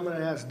them. And I'm going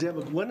to ask Deb,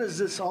 when is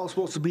this all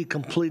supposed to be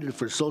completed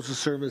for social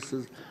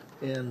services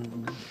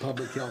and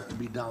public health to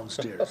be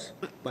downstairs?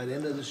 By the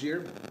end of this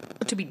year?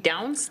 To be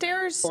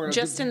downstairs, Or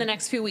just in the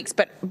next few weeks,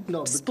 but No,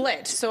 but-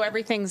 split, so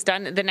everything's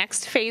done. The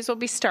next phase will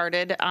be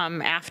started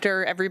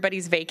after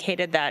everybody's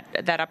vacated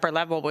that upper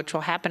level, which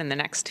will happen in the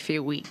next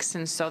few weeks.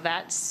 And so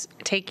that's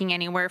taking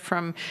anywhere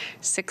from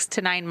 6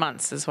 to 9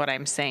 months is what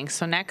I'm saying.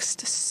 So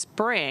next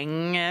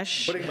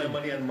spring-ish. Putting my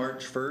money on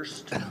March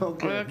 1st.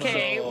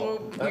 Okay, So, well,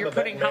 I'm you're a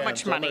putting bet how man,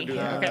 much so I'm money?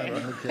 gonna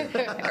do that.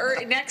 Okay.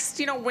 Or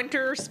next,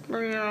 winter,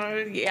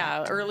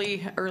 early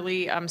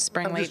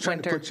spring, I'm late just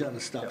trying to winter. put you on the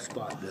stop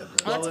spot, Deb.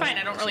 Well, that's fine.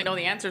 I don't really know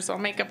the answer, so I'll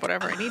make up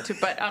whatever I need to,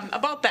 but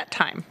about that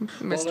time, Well,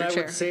 Mr. I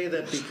Chair. would say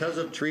that because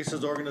of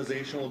Teresa's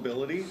organizational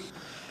ability,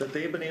 that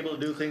they've been able to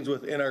do things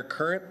within our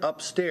current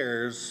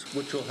upstairs,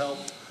 which will help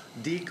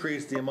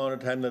decrease the amount of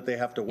time that they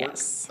have to work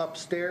Yes.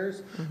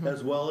 upstairs,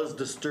 as well as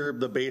disturb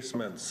the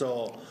basement.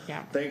 So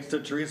Yeah. thanks to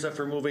Teresa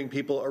for moving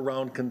people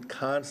around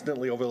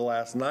constantly over the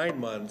last 9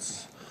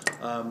 months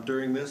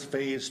during this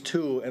phase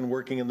 2 and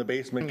working in the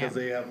basement because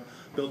Yeah. they have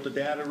built the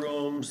data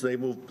rooms, they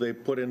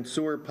put in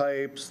sewer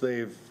pipes,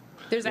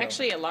 There's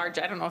actually a large,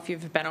 I don't know if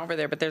you've been over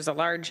there, but there's a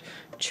large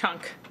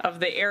chunk of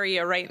the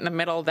area right in the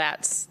middle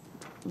that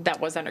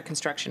was under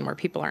construction where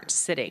people aren't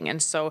sitting.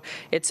 And so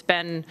it's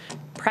been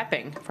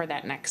prepping for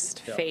that next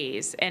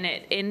phase. And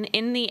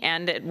in the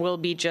end, it will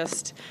be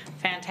just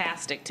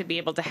fantastic to be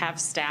able to have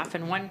staff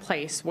in one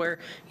place where,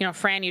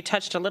 Fran, you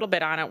touched a little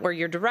bit on it, where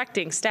you're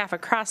directing staff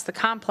across the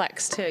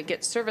complex to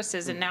get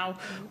services, and now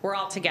we're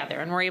all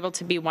together and we're able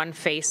to be one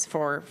face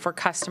for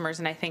customers.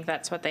 And I think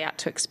that's what they ought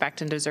to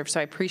expect and deserve. So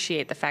I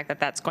appreciate the fact that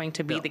that's going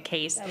to be the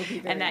case,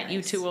 and that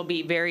you two will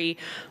be very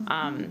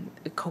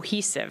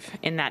cohesive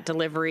in that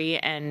delivery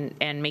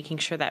and making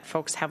sure that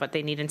folks have what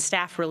they need, and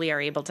staff really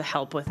are able to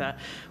help with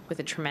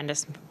a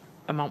tremendous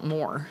amount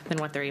more than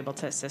what they're able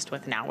to assist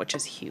with now, which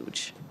is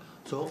huge.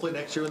 So hopefully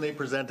next year when they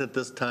present at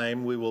this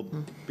time, we will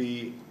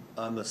be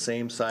on the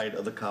same side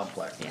of the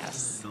complex.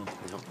 Yes.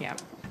 Yeah.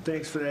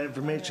 Thanks for that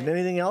information.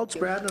 Anything else,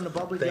 Brad, on the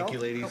public health? Thank you,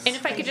 ladies. And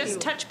if I could just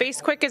touch base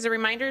quick as a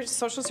reminder,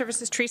 Social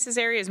Services Teresa's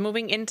area is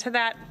moving into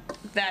that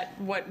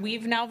what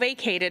we've now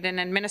vacated in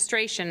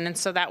administration. And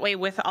so that way,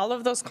 with all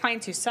of those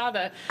clients, you saw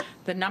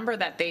the number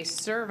that they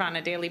serve on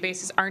a daily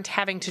basis aren't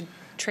having to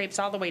traipse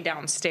all the way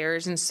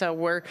downstairs. And so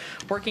we're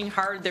working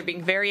hard. They're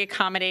being very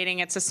accommodating.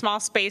 It's a small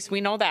space. We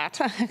know that.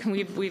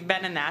 We've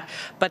been in that.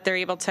 But they're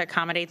able to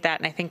accommodate that.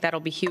 And I think that'll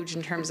be huge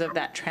in terms of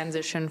that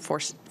transition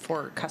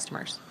for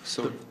customers.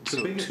 So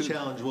the biggest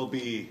challenge will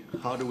be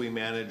how do we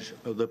manage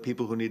the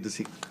people who need to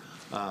see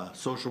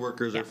social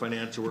workers or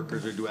financial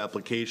workers or do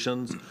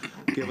applications,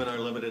 given our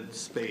limited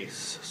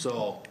space.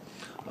 So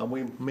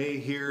we may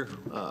hear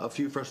a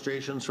few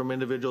frustrations from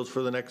individuals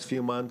for the next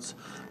few months,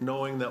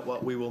 knowing that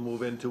what we will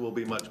move into will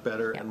be much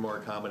better and more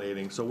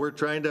accommodating. So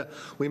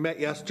we met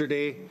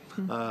yesterday,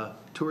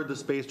 toured the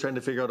space, trying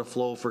to figure out a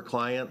flow for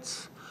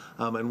clients.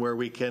 And where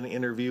we can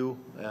interview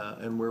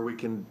and where we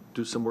can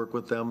do some work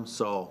with them.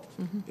 So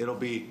it'll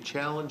be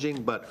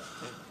challenging, but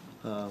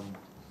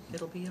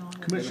It'll be all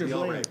right. Commissioner it'll be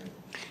all Blaine. right.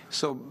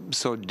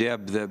 So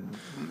Deb,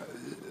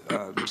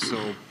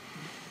 so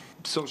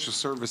social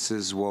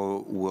services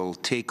will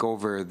take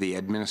over the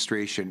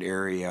administration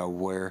area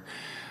where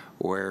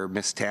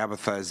Miss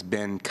Tabitha has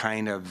been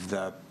kind of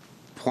the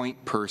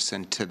point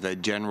person to the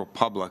general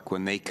public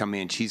when they come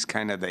in. She's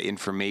kind of the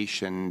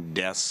information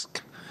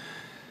desk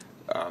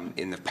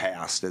in the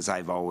past, as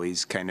I've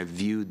always kind of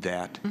viewed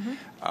that.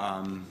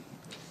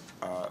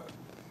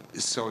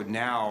 So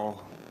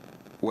now,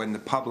 when the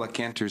public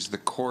enters the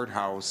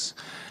courthouse,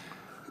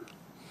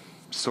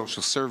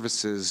 social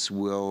services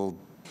will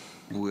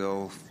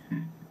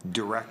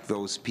direct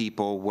those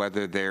people,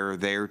 whether they're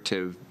there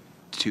to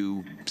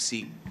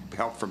seek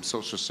help from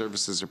social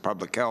services or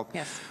public health.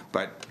 Yes.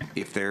 But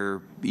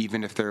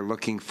even if they're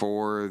looking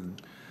for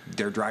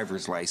their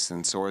driver's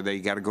license, or they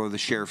got to go to the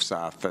sheriff's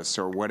office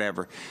or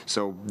whatever.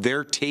 So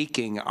they're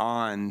taking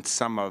on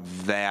some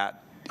of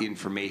that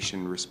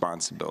information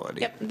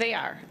responsibility. Yep, they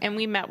are. And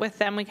we met with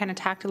them. We kind of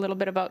talked a little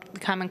bit about the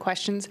common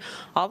questions.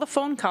 All the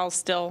phone calls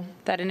still,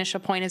 that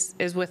initial point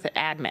is with the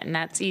admin, and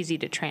that's easy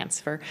to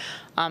transfer.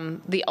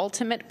 The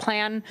ultimate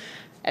plan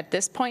at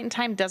this point in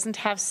time doesn't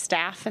have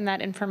staff in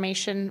that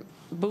information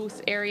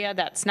booth area.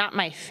 That's not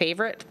my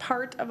favorite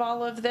part of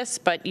all of this,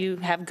 but you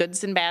have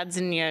goods and bads,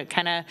 and you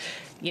kind of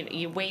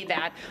you weigh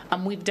that.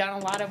 We've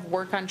done a lot of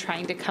work on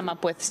trying to come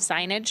up with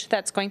signage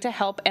that's going to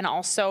help, and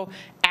also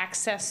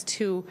access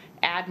to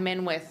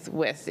admin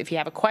with if you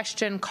have a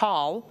question,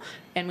 call,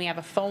 and we have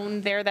a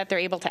phone there that they're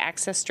able to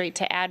access straight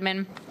to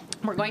admin.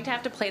 We're going to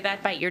have to play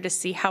that by ear to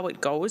see how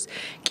it goes,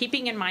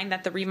 keeping in mind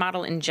that the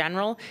remodel in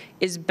general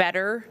is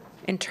better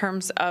in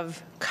terms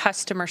of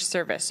customer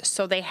service.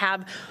 So they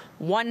have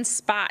one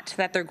spot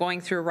that they're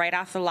going through right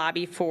off the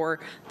lobby for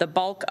the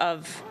bulk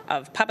of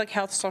public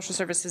health, social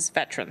services,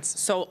 veterans.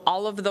 So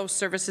all of those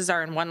services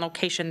are in one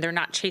location. They're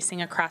not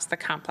chasing across the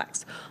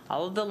complex.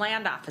 All of the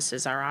land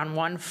offices are on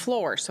one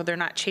floor, so they're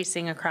not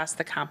chasing across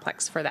the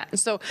complex for that. And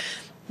so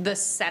the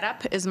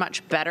setup is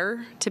much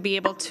better to be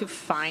able to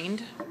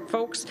find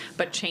folks,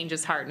 but change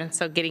is hard. And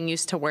so getting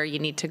used to where you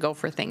need to go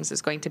for things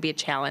is going to be a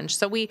challenge.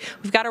 So we've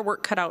got our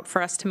work cut out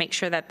for us to make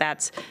sure that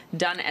that's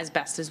done as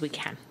best as we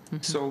can.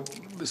 So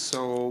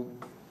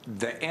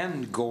the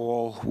end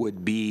goal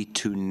would be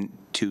to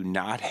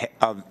not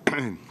have,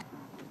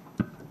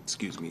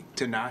 excuse me,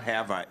 to not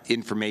have an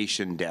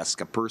information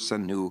desk, a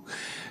person who,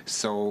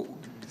 so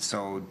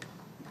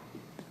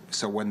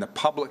when the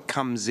public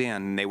comes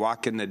in, they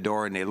walk in the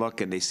door and they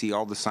look and they see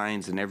all the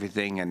signs and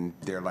everything, and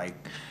they're like,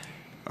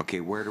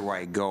 okay, where do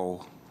I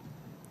go?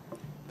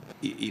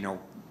 You know,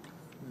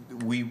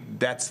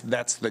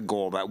 that's the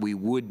goal, that we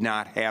would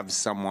not have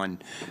someone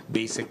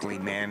basically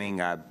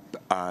manning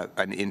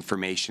an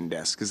information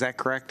desk. Is that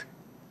correct?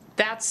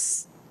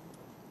 That's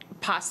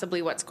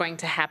possibly what's going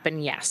to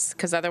happen, yes,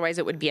 because otherwise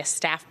it would be a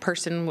staff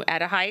person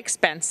at a high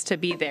expense to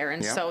be there.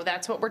 And Yeah. so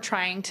that's what we're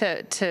trying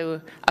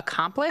to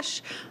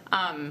accomplish.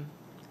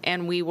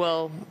 And we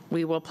will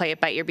play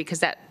it by ear because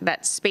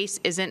that space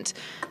isn't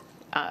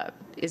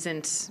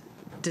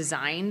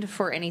designed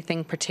for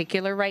anything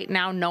particular right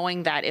now,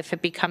 knowing that if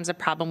it becomes a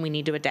problem, we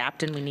need to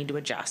adapt and we need to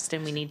adjust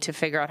and we need to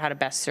figure out how to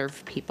best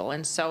serve people.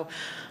 And so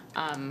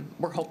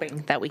we're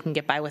hoping that we can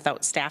get by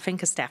without staffing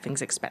because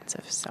staffing's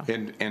expensive, so.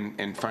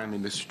 And finally,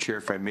 Mr. Chair,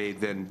 if I may,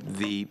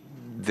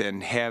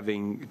 then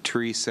having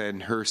Teresa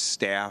and her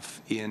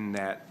staff in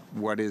that,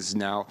 what is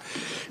now,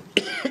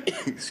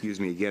 excuse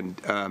me again,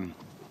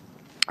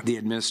 the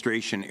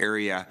administration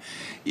area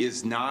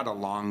is not a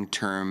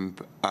long-term,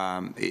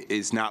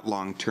 is not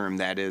long-term.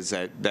 That is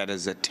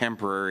a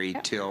temporary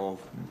till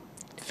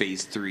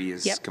phase 3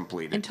 is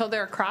completed. Until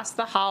they're across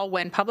the hall,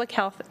 when public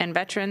health and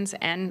veterans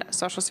and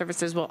social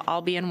services will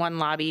all be in one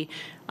lobby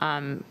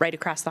right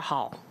across the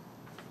hall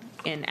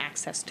and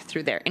accessed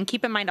through there. And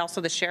keep in mind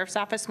also the sheriff's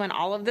office, when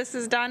all of this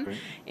is done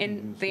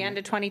in the end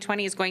of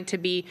 2020, is going to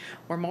be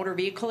where motor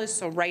vehicle is,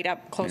 so right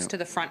up close to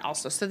the front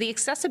also. So the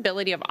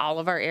accessibility of all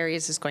of our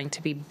areas is going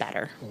to be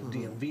better. Well,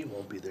 DMV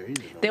won't be there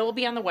either. They will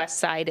be on the west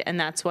side, and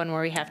that's one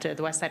where we have to,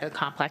 the west side of the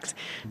complex.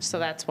 So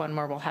that's one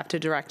where we'll have to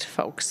direct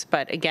folks.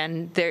 But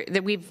again,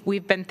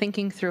 we've been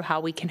thinking through how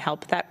we can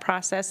help that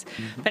process.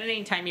 But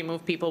anytime you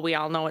move people, we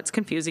all know it's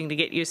confusing to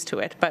get used to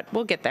it, but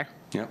we'll get there.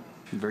 Yep,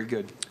 very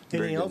good.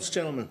 Very Anything good. else,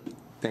 gentlemen?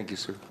 Thank you,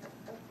 sir.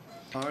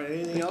 All right,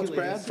 anything else,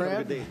 Brad? ladies. Have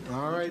a good day.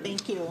 All right.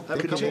 Thank you.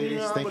 Continuing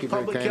on Thank with you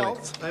very public kindly.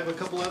 health. I have a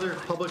couple other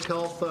public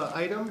health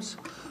items.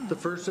 The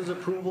first is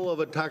approval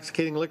of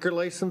intoxicating liquor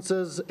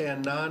licenses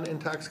and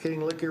non-intoxicating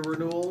liquor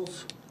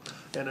renewals,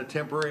 and a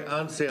temporary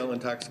on-sale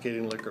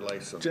intoxicating liquor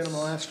license. Gentlemen,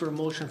 I'll ask for a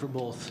motion for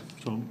both.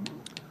 So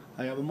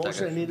I have a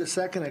motion, I need a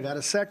second, I got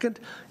a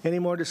second. Any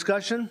more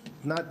discussion?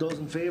 Not those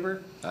in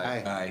favor?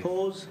 Aye.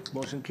 Opposed?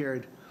 Motion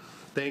carried.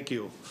 Thank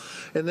you.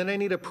 And then I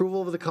need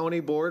approval of the county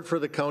board for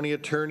the county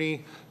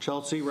attorney,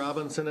 Chelsea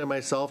Robinson, and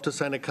myself to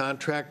sign a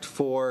contract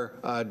for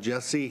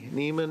Jesse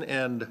Neiman,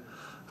 and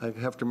I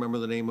have to remember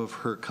the name of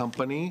her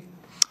company,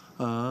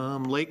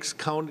 Lakes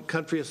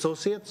Country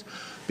Associates.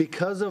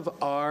 Because of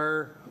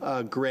our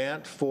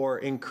grant for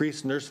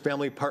increased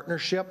nurse-family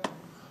partnership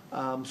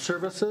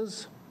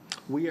services,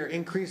 we are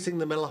increasing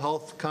the mental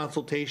health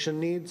consultation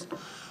needs.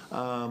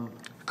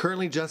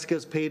 Currently, Jessica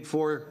is paid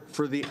for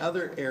the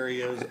other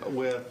areas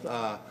with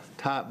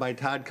by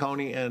Todd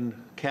County and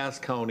Cass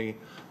County.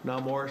 Now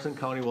Morrison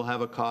County will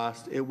have a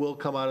cost. It will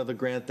come out of the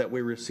grant that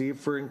we received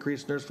for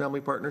increased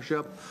nurse-family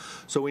partnership.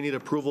 So we need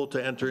approval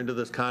to enter into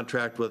this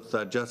contract with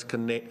Jessica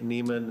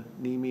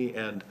Nemi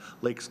and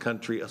Lakes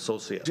Country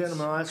Associates.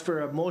 Gentlemen, I'll ask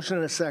for a motion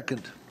and a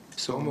second.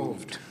 So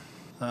moved.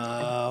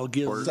 I'll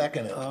give.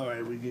 Second it. All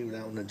right, we gave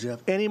that one to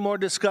Jeff. Any more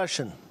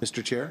discussion?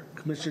 Mr. Chair?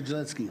 Commissioner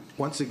Jelinski.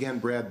 Once again,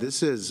 Brad,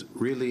 this is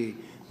really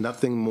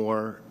nothing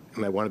more,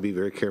 and I want to be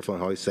very careful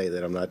on how I say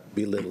that, I'm not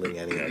belittling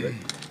any of it,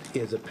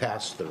 is a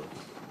pass-through.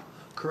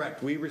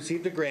 Correct. We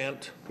received a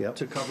grant Yep.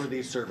 to cover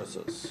these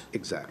services.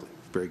 Exactly.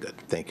 Very good.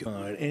 Thank you.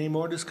 All right, any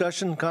more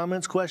discussion,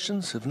 comments,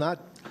 questions? If not,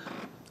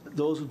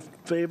 those in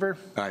favor?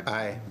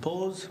 Aye.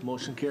 Opposed?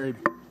 Motion carried.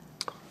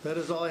 That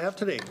is all I have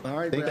today. All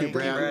right, Thank you,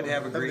 Brad. Brad,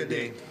 have a great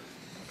day.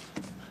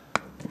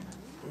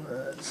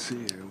 Let's see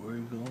here, where are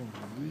we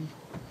going?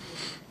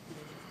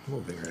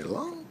 Moving right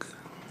along.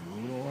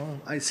 Moving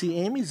along. I see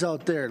Amy's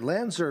out there,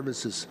 Land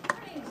Services.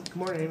 Good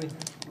morning, Amy.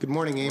 Good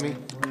morning, Amy.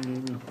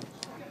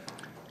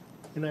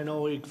 And I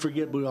know we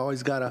forget, we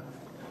always gotta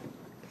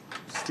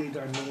state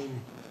our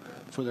name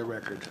for the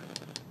record,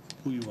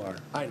 who you are.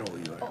 I know who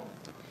you are.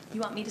 You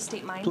want me to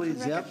state mine? for the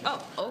Please, record?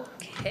 yep. Oh,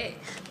 okay.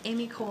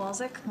 Amy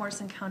Kowalczyk,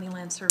 Morrison County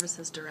Land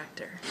Services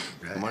Director.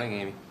 Good morning,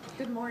 Amy.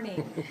 Good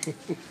morning.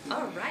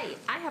 All right,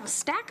 I have a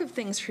stack of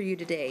things for you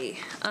today.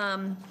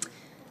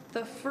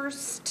 The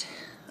first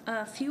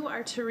few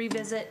are to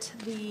revisit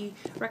the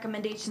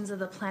recommendations of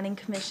the Planning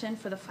Commission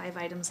for the 5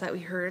 items that we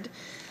heard.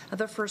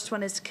 The first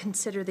one is to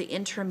consider the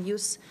interim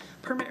use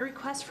permit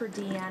request for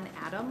Deanne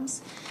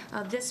Adams.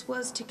 This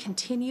was to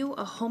continue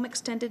a home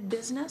extended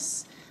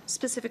business,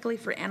 specifically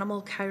for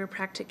animal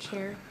chiropractic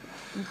care,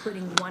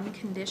 including one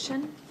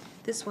condition.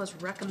 This was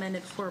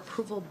recommended for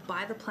approval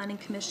by the Planning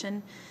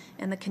Commission,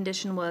 and the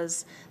condition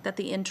was that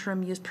the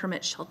interim use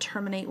permit shall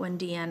terminate when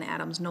Deanne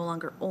Adams no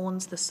longer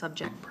owns the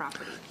subject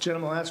property.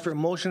 Gentlemen, I'll ask for a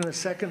motion and a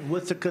second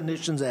with the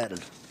conditions added.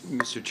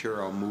 Mr.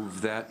 Chair, I'll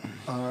move that.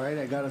 All right,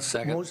 I got a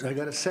Second. motion, I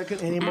got a second.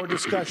 Any more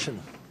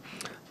discussion?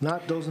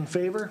 Not those in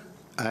favor?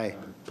 Aye.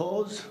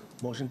 Opposed?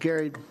 Motion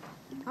carried.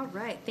 All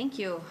right, thank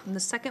you. And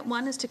the second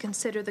one is to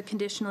consider the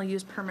conditional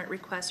use permit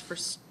request for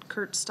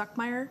Kurt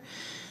Stuckmeyer.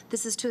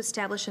 This is to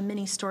establish a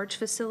mini storage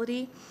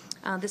facility.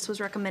 This was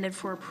recommended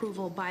for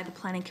approval by the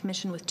Planning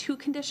Commission with 2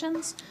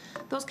 conditions.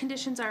 Those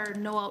conditions are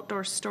no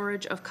outdoor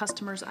storage of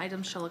customers'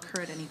 items shall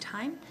occur at any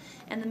time,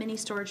 and the mini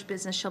storage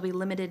business shall be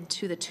limited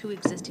to the 2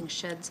 existing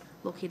sheds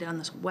located on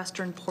the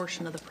western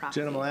portion of the property.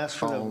 Gentlemen, I'll ask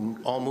for the,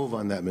 I'll move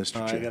on that,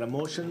 Mr. I Chair. got a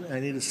motion, I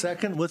need a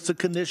second with the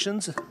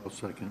conditions. I'll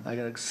second. I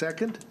got a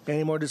second.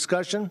 Any more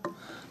discussion?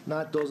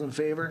 Not those in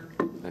favor?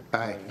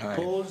 Aye.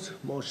 Opposed?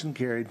 Motion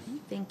carried.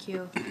 Thank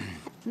you.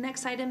 The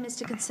next item is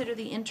to consider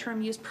the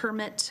interim use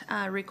permit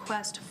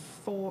request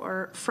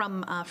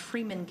from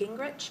Freeman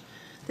Gingrich.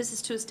 This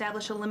is to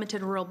establish a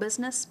limited rural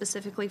business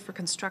specifically for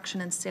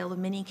construction and sale of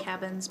mini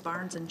cabins,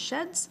 barns, and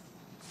sheds.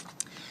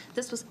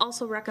 This was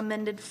also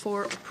recommended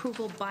for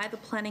approval by the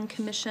Planning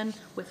Commission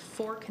with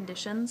 4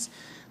 conditions.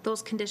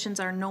 Those conditions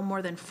are no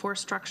more than 4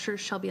 structures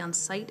shall be on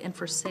site and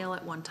for sale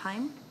at one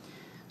time.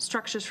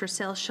 Structures for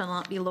sale shall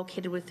not be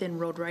located within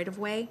road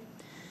right-of-way.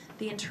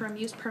 The interim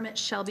use permit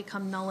shall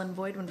become null and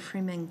void when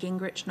Freeman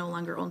Gingrich no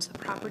longer owns the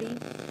property.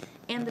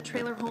 And the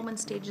trailer home and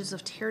stages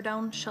of tear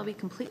down shall be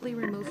completely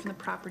removed from the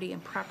property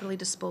and properly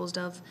disposed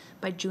of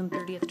by June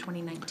 30th,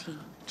 2019.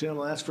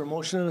 Gentlemen, I'll ask for a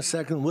motion and a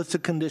second with the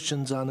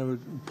conditions on the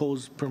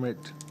proposed permit.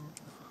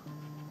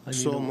 I need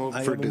So a- moved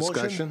I for have a motion.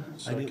 discussion.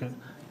 I need-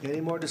 Second.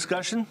 Any more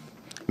discussion?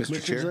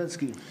 Mr. Chair?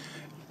 Commissioner Zelinski.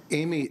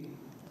 Amy,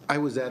 I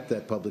was at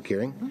that public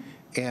hearing,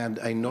 and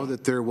I know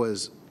that there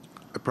was,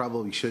 I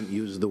probably shouldn't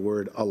use the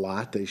word a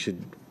lot, I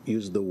should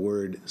use the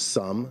word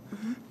some,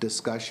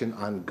 discussion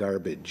on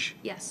garbage.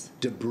 Yes.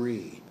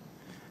 Debris,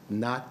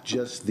 not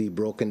just the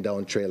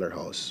broken-down trailer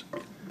house.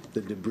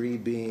 The debris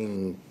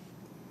being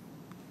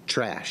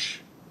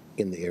trash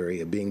in the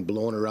area, being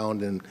blown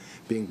around and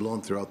being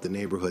blown throughout the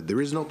neighborhood.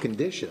 There is no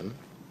condition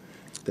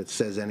that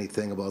says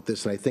anything about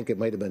this, and I think it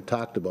might have been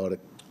talked about,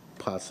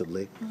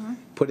 possibly,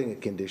 putting a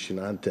condition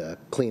on to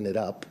clean it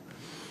up.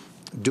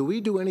 Do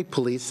we do any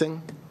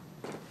policing,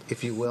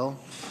 if you will?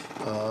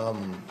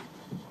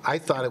 I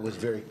thought it was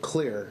very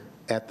clear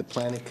at the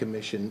Planning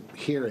Commission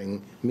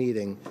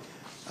meeting,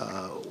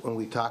 when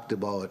we talked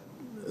about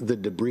the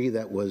debris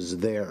that was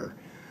there.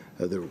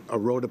 A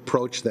road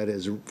approach that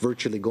is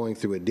virtually going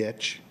through a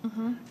ditch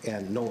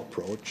and no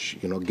approach,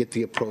 get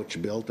the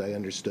approach built. I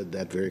understood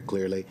that very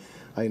clearly.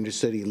 I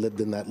understood he lived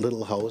in that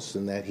little house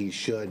and that he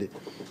should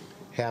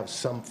have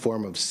some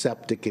form of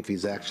septic if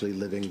he's actually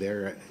living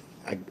there.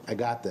 I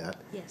got that.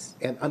 Yes.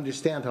 And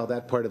understand how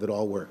that part of it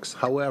all works.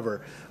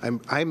 However,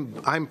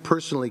 I'm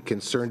personally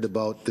concerned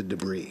about the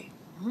debris.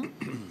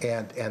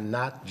 And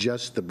not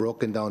just the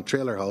broken down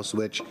trailer house,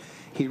 which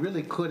he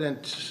really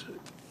couldn't,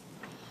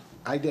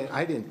 I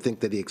didn't think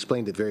that he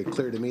explained it very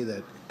clear to me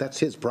that that's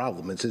his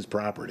problem, it's his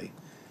property.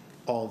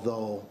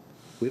 Although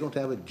we don't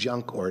have a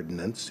junk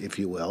ordinance, if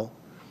you will,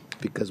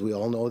 because we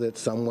all know that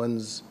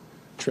someone's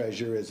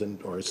treasure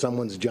isn't, or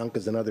someone's junk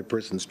is another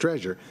person's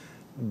treasure.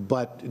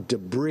 But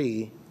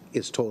debris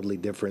is totally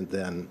different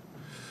than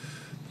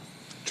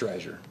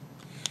treasure,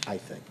 I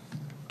think.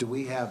 Do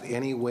we have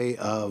any way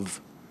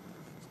of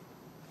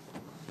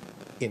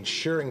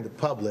ensuring the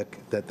public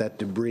that that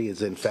debris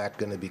is in fact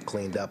going to be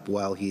cleaned up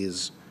while he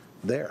is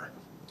there?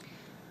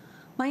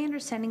 My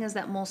understanding is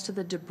that most of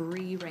the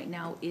debris right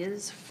now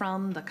is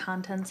from the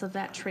contents of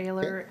that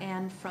trailer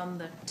and from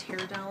the tear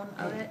down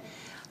of it.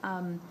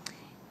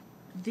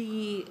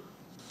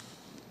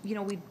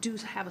 We do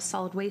have a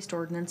solid waste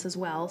ordinance as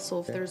well, so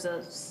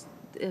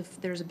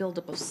if there's a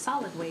buildup of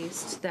solid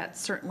waste, that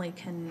certainly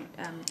can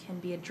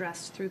be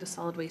addressed through the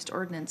solid waste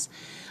ordinance.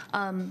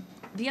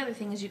 The other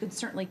thing is you could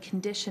certainly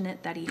condition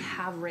it that he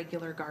have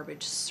regular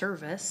garbage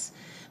service,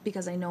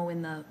 because I know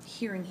in the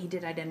hearing he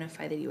did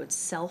identify that he would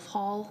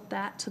self-haul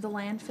that to the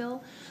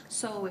landfill.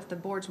 So if the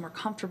board's more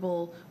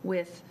comfortable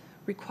with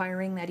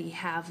requiring that he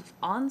have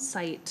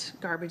on-site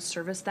garbage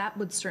service, that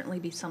would certainly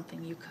be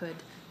something you could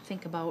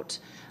think about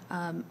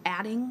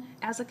adding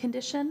as a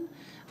condition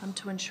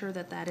to ensure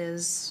that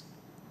is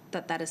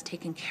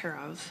taken care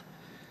of.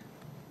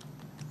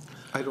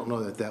 I don't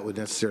know that that would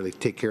necessarily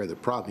take care of the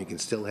problem. You can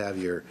still have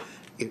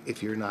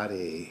if you're not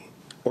a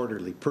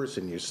orderly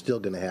person, you're still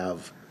going to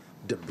have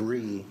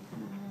debris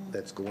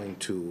that's going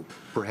to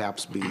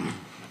perhaps be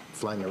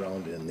flying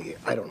around in the air.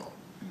 I don't know.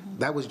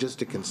 That was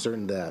just a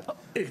concern that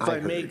If I I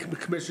may, heard.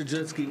 Commissioner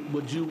Zelinski,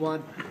 would you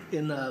want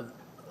in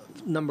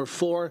number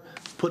 4,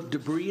 put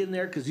debris in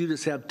there, because you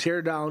just have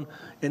tear down,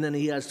 and then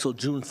he has till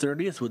June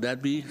 30th? Would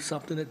that be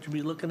something that you'd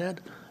be looking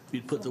at?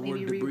 You'd put the word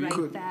Maybe debris?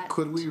 rewrite that.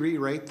 Could we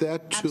rewrite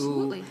that to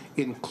Absolutely.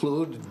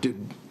 include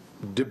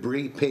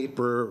debris,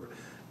 paper,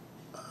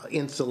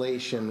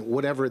 insulation,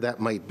 whatever that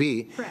might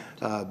be? Correct.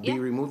 Be Yeah.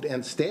 removed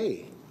and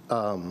stay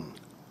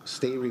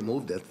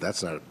removed.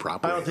 That's not a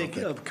proper. I don't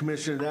think,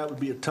 Commissioner, that would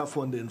be a tough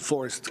one to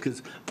enforce,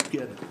 because,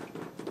 again,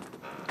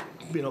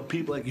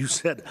 people, like you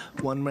said,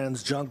 one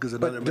man's junk is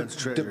another But man's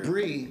treasure.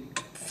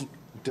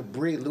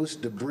 loose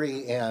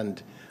debris,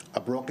 and a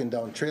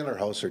broken-down trailer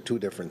house are two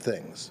different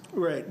things.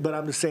 Right, but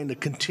I'm just saying to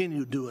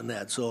continue doing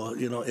that, so,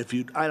 if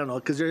you, I don't know,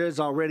 because there is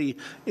already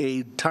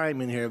a time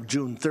in here of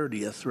June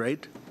 30th,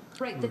 right?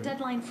 Right, the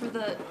deadline for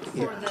the,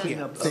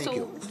 Thank so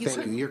you,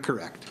 thank you, you're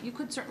correct. you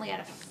could certainly add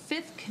a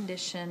fifth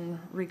condition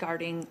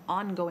regarding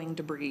ongoing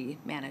debris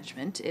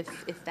management, if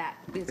that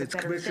is a It's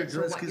better Commissioner fit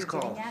for what Zelinski's you're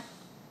call. getting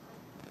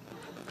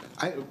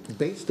at.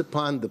 Based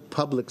upon the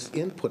public's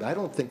input, I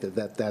don't think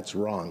that's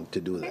wrong to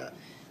do that.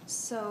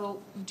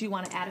 So, do you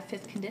want to add a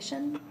fifth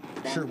condition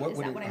then? Sure, Is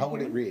that I'm how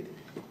would it hearing?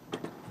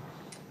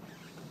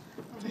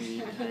 read?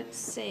 You could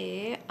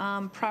say,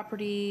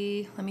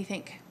 property, let me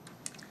think.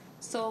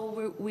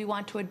 So we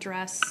want to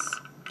address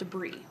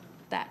debris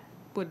that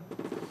would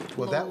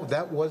Well, blow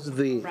that was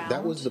the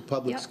around.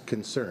 public's Yep.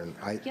 concern,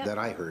 Yep. that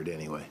I heard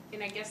anyway.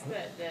 And I guess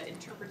the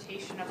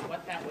interpretation of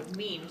what that would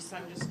mean, so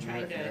I'm just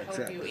trying to help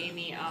you, exactly.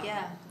 Amy,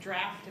 Yeah.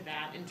 draft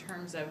that in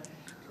terms of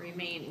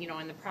remain,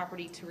 in the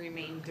property to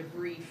remain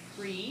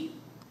debris-free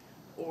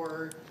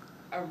or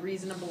a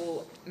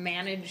reasonable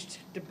managed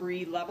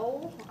debris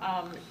level.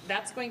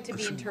 That's going to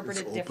be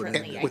interpreted open.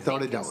 differently, I Without a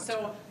think. And doubt.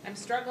 so I'm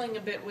struggling a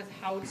bit with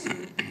how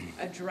to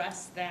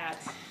address that.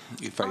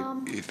 If I what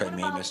may,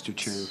 about- Mr.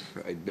 Chair,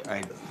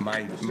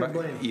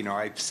 Blaine.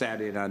 I've sat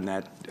in on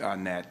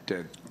that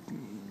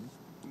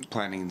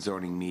planning and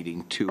zoning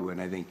meeting too, and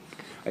I think,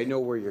 I know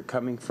where you're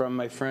coming from,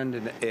 my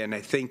friend, and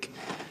I think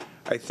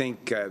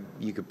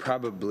you could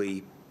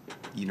probably,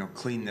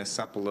 clean this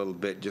up a little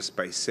bit just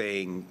by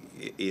saying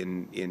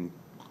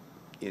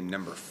in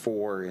number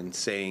 4, and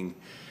saying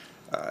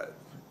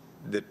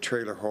the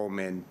trailer home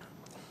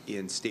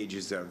in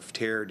stages of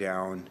tear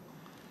down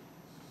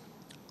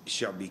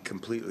shall be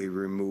completely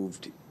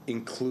removed,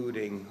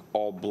 including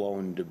all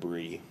blown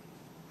debris,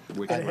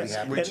 which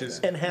is.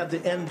 And have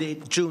the end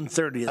date June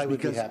 30th. I would be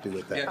because- happy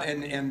with that. Yeah,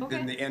 and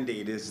the end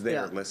date is there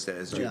Yeah. listed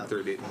as June Yeah.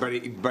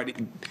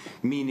 30th,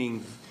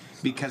 meaning,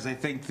 because I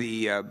think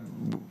the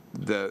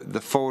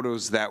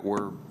photos that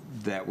were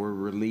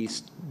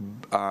released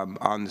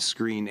on the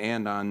screen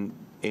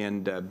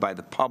and by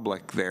the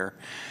public there,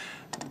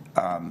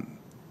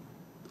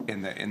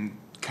 and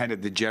kind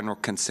of the general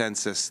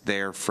consensus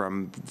there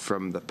from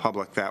the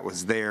public that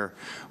was there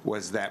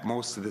was that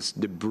most of this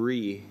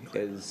debris,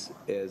 as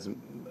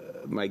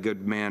my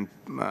good man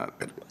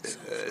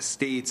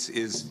states,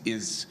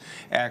 is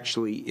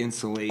actually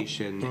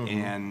insulation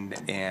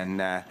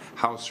and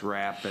house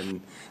wrap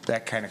and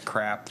that kind of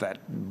crap that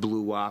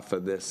blew off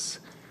of this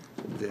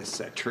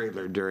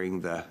trailer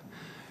during the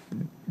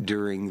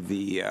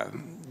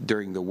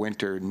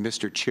winter. And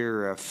Mr.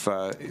 Chair, if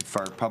our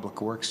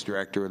Public Works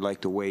Director would like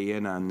to weigh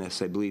in on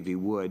this, I believe he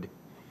would.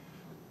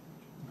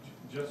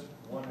 Just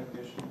one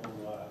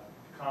additional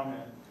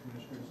comment,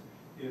 Commissioners,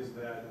 is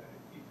that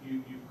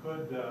you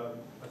could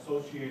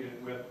associate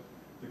it with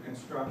the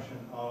construction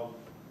of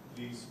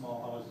these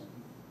small houses.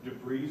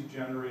 Debris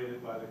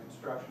generated by the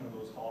construction of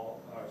those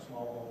small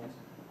homes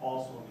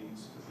also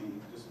needs to be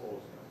disposed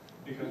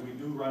of. Because we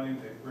do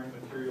they bring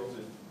materials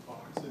in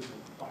boxes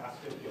and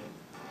plastic,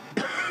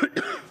 and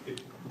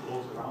it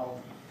goes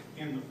around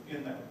in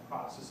that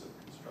process of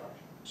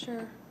construction.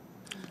 Sure.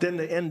 Then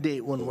the end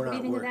date when we're What do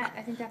you not think of working. that?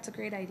 I think that's a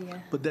great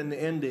idea. But then the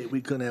end date,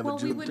 we couldn't have a Well,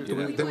 we June would, 30th.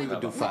 Then we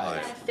would do add 5.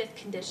 a fifth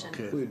condition.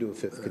 Okay. We would do a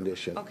 5th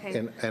condition.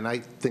 Okay. And I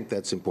think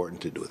that's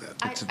important to do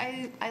that.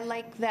 I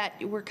like that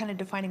we're kind of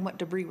defining what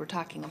debris we're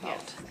talking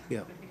about.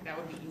 Yeah. I think that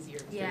would be easier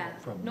to do. Yeah,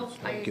 nope,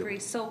 I Thank you. agree.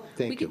 So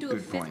Thank we could you. do a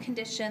Good fifth point.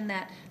 condition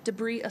that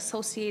debris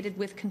associated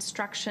with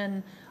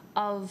construction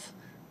of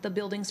the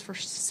buildings for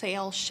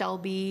sale shall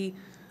be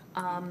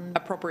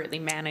Appropriately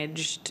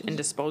managed and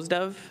disposed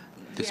of.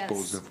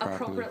 Disposed of properly.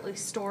 appropriately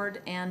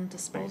stored and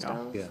disposed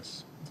of.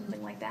 Yes.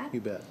 Something like that?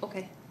 You bet.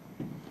 Okay.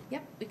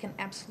 Yep, we can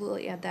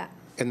absolutely add that.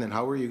 And then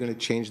how are you going to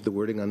change the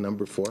wording on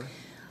number 4?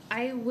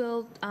 I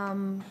will,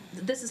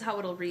 this is how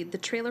it'll read. The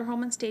trailer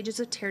home and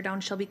stages of tear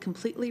down shall be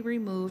completely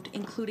removed,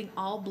 including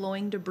all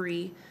blowing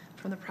debris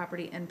from the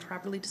property and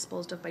properly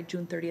disposed of by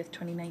June 30th,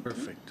 2019.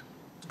 Perfect.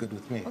 It's good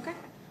with me. Okay.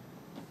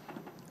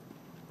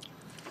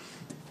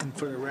 And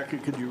for the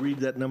record, could you read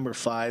that number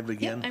 5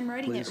 again? Yep, I'm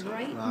writing it please?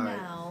 right All right.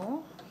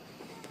 now.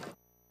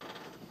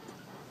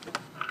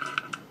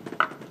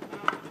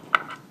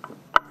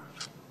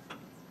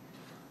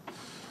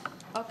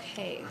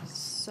 Okay,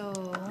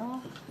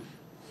 so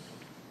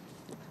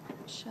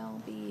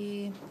shall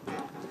be.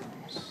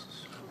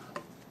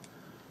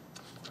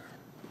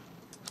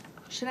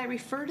 Should I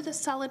refer to the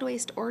solid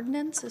waste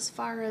ordinance as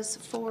far as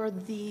for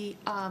the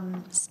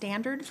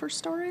standard for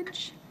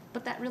storage?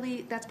 But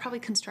that's probably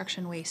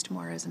construction waste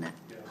more, isn't it?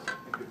 Yes, I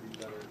think it'd be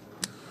better.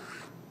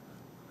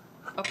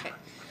 Okay,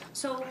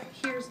 so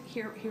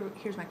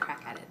here's my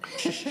crack at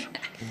it.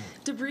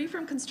 Debris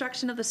from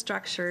construction of the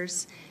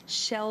structures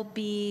shall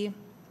be,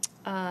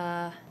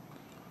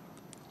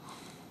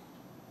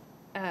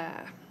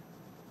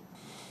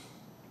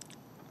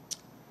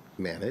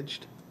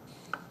 Managed.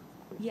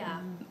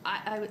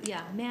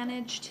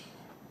 managed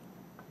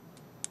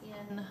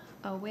in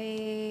a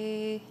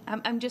way,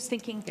 I'm just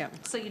thinking, Yeah.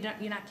 so you're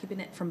not keeping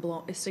it from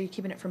you're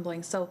keeping it from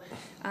blowing. So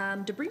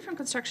debris from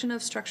construction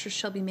of structures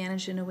shall be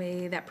managed in a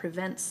way that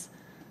prevents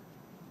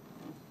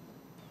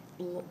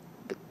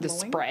the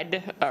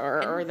spread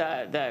or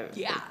the.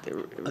 Yeah.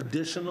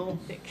 Additional?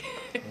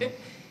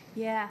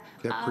 Yeah.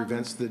 That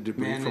prevents the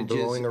debris from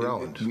blowing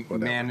around.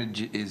 whatever.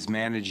 Is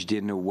managed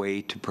in a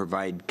way to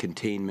provide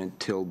containment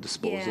till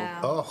disposal.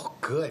 Yeah. Oh,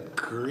 good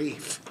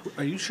grief.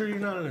 Are you sure you're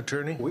not an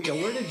attorney? Where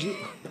did you,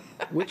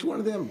 which one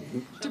of them?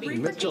 Debris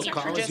Mitchell from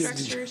College did you-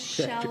 structures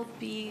shall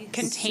be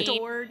Contained.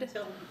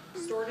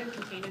 stored And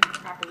contained and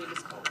properly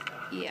disposed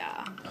of.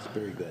 Yeah. That's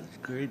very good.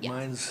 Great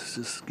minds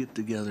just get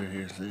together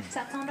here. See? Does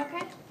that sound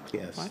okay?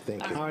 Yes,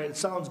 thank you. All right, it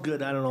sounds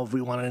good. I don't know if we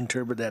want to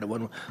interpret that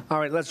one. All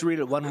right, let's read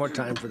it one more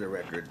time for the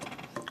record,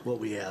 what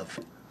we have.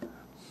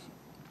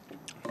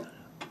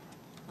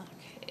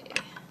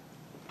 Okay.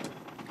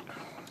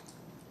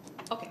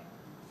 Okay.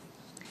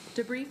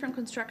 Debris from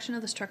construction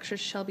of the structures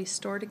shall be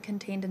stored and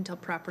contained until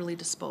properly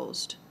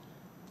disposed.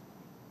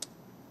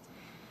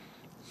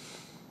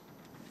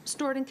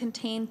 Stored and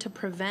contained to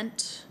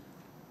prevent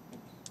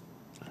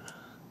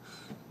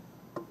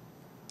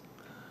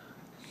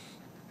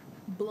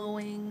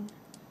blowing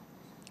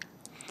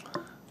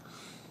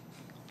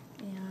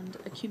and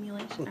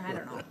accumulation. I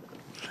don't know.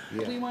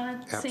 Do we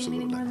want to say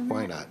anything more than that?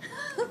 Why not?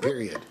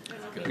 Period.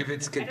 If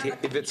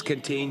it's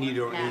contained, you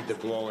don't need the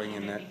blowing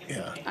in that.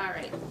 Yeah. All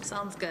right,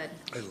 sounds good.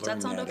 Does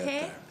that sound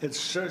okay? It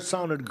sure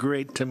sounded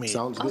great to me.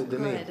 Sounds Oh, good to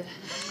me. good.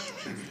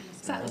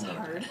 That was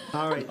hard.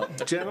 All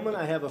right, gentlemen,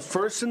 I have a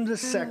first and a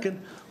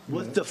second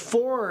with the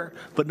 4,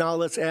 but now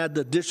let's add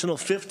the additional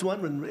 5th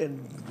one,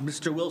 and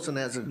Mr. Wilson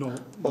has it. No,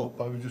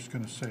 I was just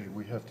going to say,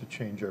 we have to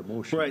change our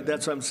motion. Right,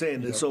 that's what I'm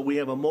saying. And so we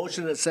have a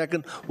motion and a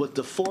second with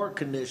the 4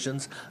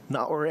 conditions.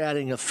 Now we're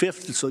adding a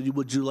 5th, so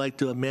would you like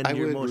to amend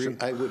your motion?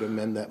 I would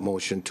amend that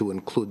motion to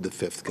include the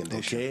 5th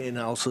condition. Okay, and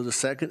also the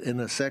second, and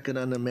a second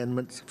on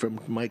amendments from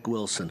Mike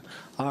Wilson.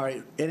 All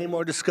right, any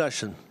more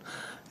discussion?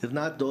 If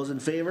not, those in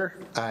favor?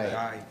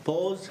 Aye.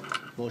 Opposed?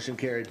 Motion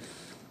carried.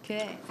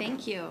 Okay,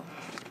 thank you.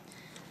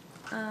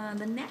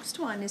 The next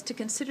one is to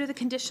consider the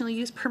conditional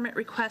use permit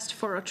request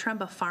for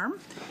Otremba Farm.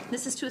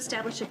 This is to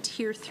establish a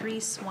Tier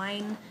 3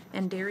 swine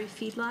and dairy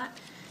feedlot.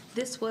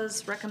 This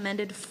was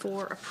recommended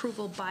for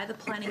approval by the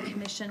Planning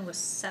Commission with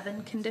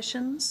 7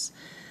 conditions.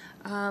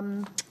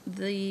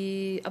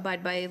 The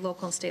abide by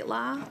local and state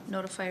law,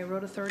 notify a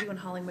road authority when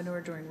hauling manure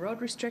during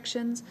road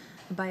restrictions,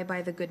 abide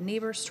by the good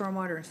neighbor,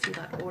 stormwater, and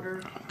feedlot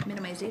odor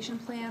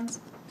minimization plans,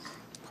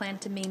 plan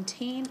to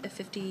maintain a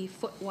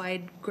 50-foot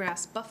wide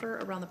grass buffer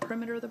around the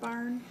perimeter of the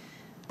barn.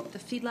 The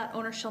feedlot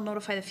owner shall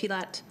notify the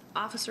feedlot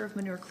officer of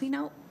manure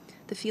cleanout.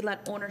 The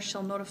feedlot owner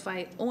shall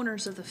notify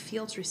owners of the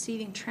fields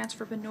receiving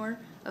transfer manure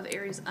of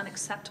areas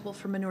unacceptable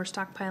for manure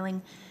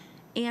stockpiling.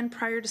 And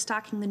prior to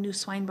stocking the new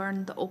swine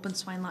barn, the open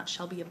swine lot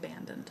shall be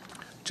abandoned.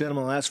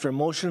 Gentlemen, I'll ask for a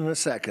motion and a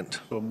second.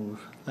 So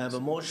move. I have a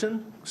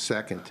motion.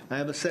 Second. I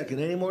have a second.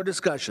 Any more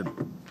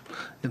discussion?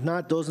 If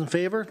not, those in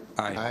favor?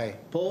 Aye.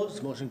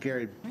 Opposed? Motion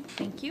carried. All right,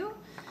 thank you.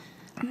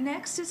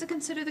 Next is to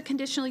consider the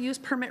conditional use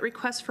permit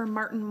request for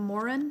Martin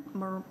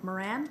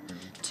Moran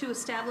to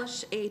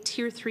establish a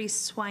Tier 3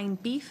 swine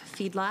beef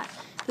feedlot.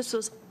 This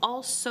was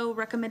also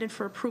recommended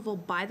for approval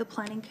by the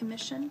Planning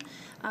Commission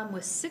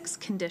with 6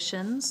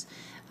 conditions.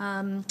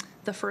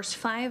 The first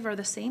 5 are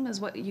the same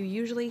as what you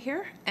usually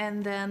hear,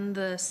 and then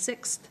the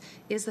 6th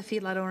is the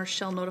feedlot owner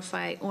shall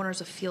notify owners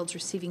of fields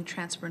receiving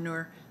transfer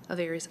manure of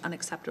areas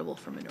unacceptable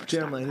for manure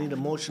Gentlemen, I need a stockpiling.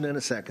 motion and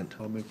a second.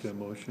 I'll make that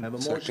motion. I have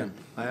a motion.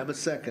 I have a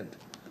second.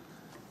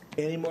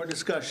 Any more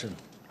discussion?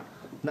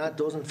 Not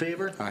those in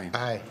favor?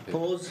 Aye.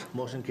 Opposed?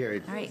 Motion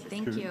carried. All right,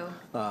 thank you.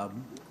 I'd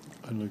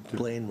like to.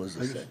 Blaine was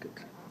the second.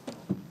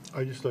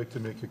 I'd just like to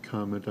make a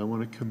comment. I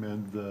want to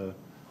commend the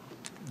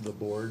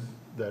board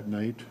that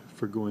night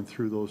for going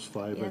through those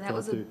 5. Yeah, that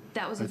was a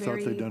I thought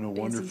very they'd done a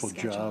busy wonderful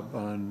schedule. job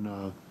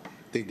on,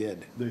 They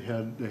did. they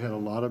had a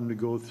lot of them to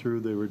go through.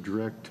 They were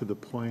direct to the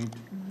point.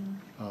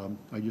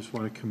 Mm-hmm. I just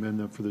want to commend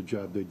them for the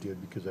job they did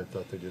because I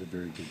thought they did a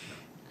very good job.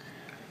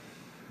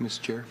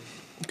 Mr. Chair,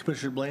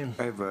 Commissioner Blaine?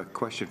 I have a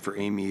question for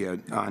Amy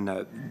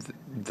on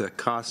the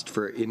cost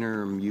for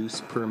interim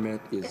use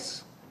permit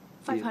is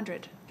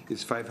 500.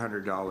 is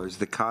 $500.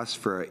 The cost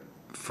for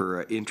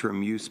an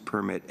interim use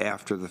permit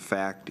after the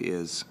fact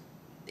is,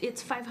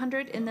 It's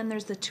 500, and then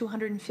there's the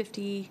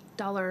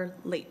 $250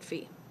 late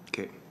fee.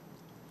 okay,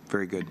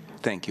 very good.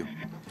 Thank you.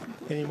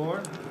 Any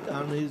more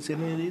on these,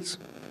 any of these?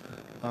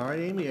 All right,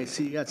 Amy, I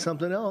see you got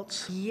something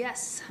else.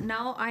 Yes,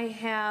 now I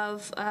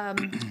have,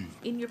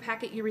 in your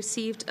packet, you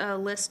received a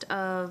list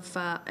of,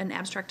 an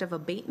abstract of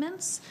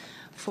abatements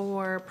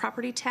for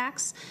property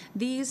tax.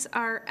 These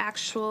are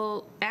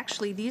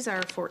actually, these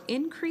are for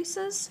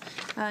increases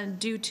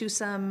due to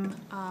some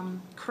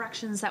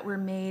corrections that were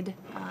made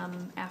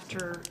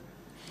after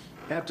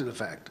After the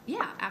fact.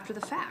 after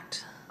the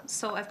fact.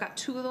 So I've got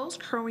 2 of those,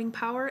 Crowing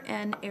Power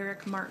and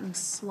Eric Martin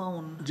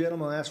Sloan.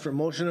 Gentlemen, I'll ask for a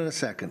motion and a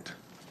second.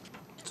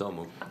 So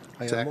moved. I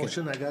got a Second.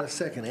 motion, I got a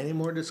second. Any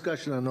more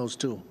discussion on those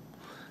 2?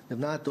 If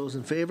not, those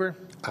in favor?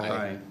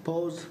 Aye.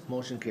 Opposed?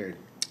 Motion carried.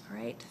 All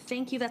right,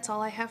 thank you, that's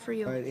all I have for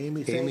you. All right,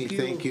 Amy, thank you. Amy,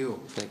 thank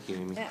you. Thank you,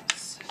 Amy.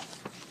 Yes.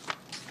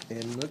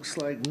 And looks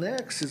like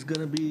next is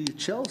gonna be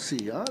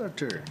Chelsea,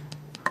 auditor.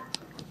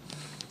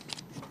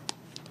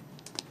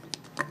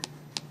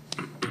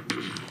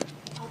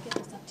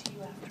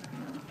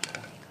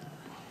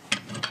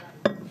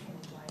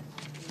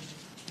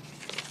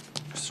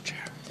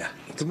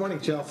 Good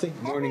morning, Chelsea.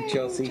 Morning,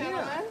 Chelsea.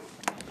 Gentlemen.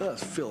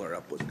 Let's fill her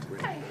up with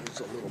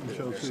just a little bit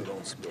there so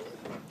don't spill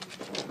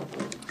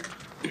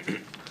it.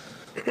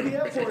 What do you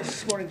have for us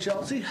this morning,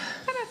 Chelsea?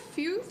 Got a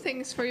few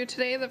things for you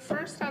today. The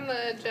first on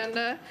the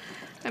agenda,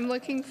 I'm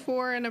looking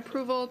for an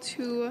approval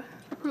to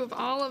approve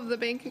all of the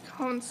bank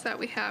accounts that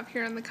we have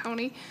here in the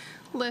county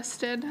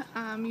listed.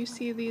 You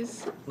see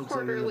these Looks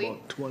like there's quarterly.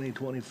 about 20,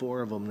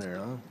 24 of them there,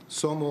 huh?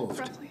 So moved.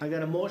 Roughly. I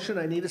got a motion,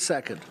 I need a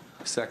second.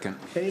 Second.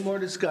 Any more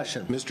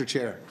discussion? Mr.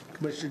 Chair,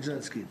 Commissioner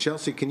Jazinski.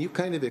 Chelsea, can you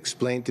kind of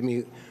explain to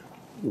me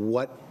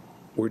what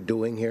we're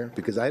doing here?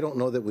 Because I don't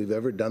know that we've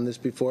ever done this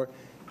before,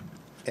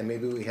 and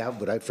maybe we have,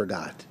 but I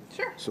forgot.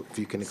 Sure. So if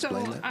you can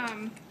explain So,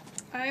 that.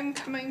 I'm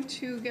coming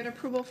to get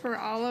approval for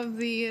all of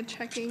the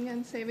checking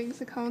and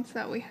savings accounts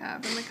that we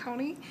have in the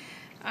county.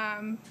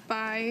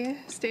 By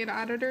state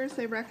auditors,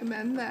 they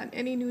recommend that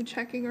any new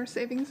checking or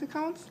savings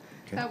accounts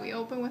that we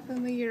open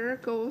within the year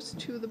goes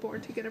to the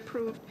board to get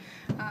approved.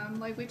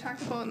 Like we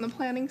talked about in the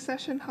planning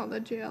session, how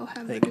the jail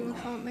had the new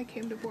account and they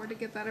came to board to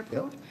get that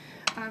approved.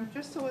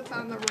 Just so it's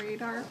on the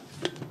radar.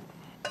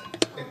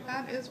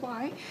 That is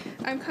why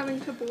I'm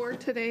coming to board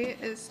today,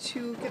 is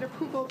to get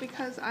approval,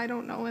 because I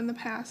don't know in the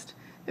past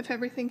if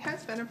everything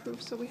has been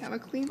approved, so we have a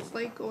clean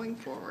slate going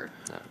forward.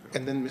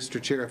 And then,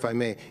 Mr. Chair, if I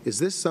may, is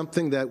this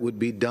something that would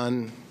be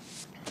done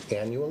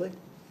annually?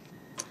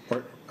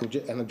 Or,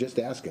 I'm just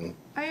asking.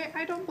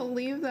 I don't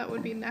believe that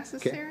would be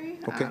necessary.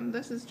 Okay.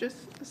 This is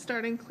just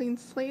starting clean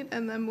slate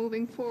and then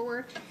moving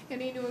forward.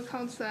 Any new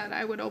accounts that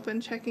I would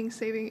open, checking,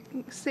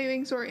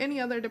 savings, or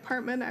any other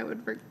department, I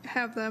would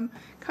have them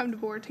come to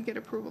board to get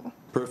approval.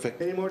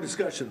 Perfect. Any more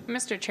discussion?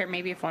 Mr. Chair,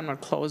 maybe if one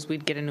would close,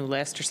 we'd get a new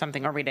list or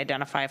something, or we'd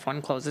identify if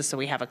one closes so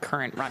we have a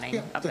current running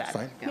Yeah, of that's that.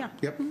 fine. Yeah.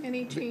 Yep.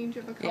 Any change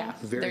of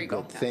accounts. There Very you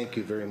go. good. Thank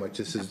you very much.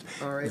 This is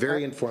All right.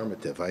 very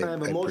informative. I I have a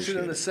motion appreciate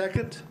and a it.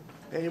 second.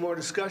 Any more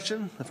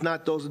discussion? If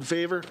not, those in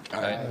favor?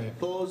 Aye.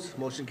 Opposed?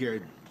 Motion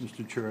carried.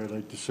 Mr. Chair, I'd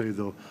like to say,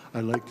 though,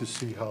 I'd like to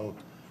see how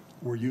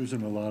we're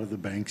using a lot of the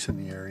banks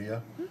in the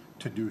area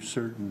to do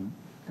certain,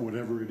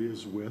 whatever it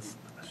is with,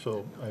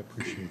 so I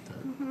appreciate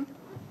that.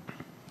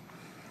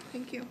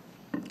 Thank you.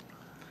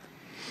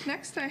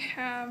 Next, I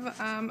have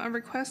a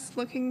request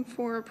looking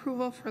for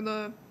approval for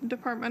the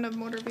Department of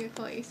Motor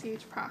Vehicle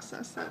ACH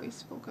process that we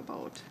spoke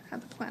about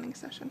at the planning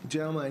session.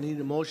 Gentlemen, I need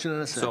a motion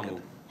and a second.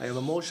 moved. I have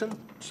a motion.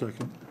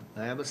 Second.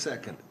 I have a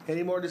second.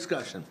 Any more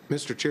discussion?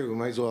 Mr. Chair, we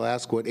might as well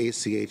ask what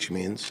ACH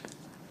means.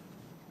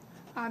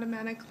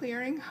 Automatic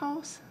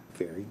clearinghouse.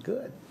 Very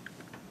good.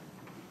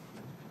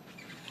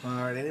 All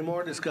right, any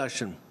more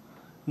discussion?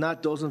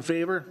 Not those in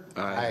favor?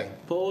 Aye.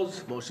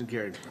 Opposed? Motion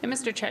carried. And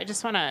Mr. Chair, I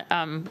just want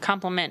to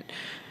compliment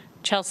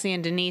Chelsea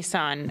and Denise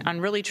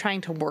on really trying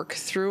to work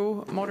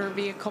through motor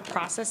vehicle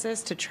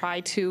processes to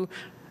try to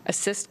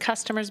assist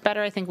customers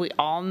better. I think we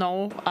all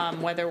know,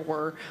 whether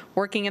we're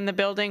working in the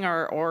building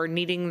or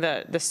needing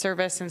the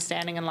service and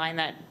standing in line,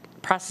 that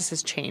process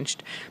has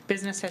changed.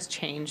 Business has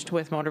changed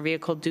with motor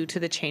vehicle due to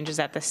the changes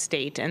at the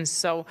state. And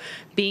so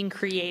being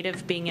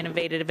creative, being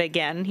innovative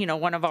again,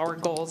 one of our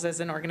goals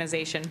as an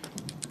organization,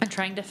 and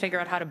trying to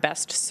figure out how to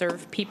best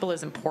serve people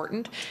is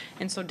important.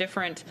 And so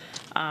different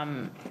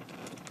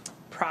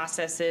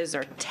processes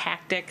or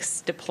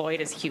tactics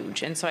deployed is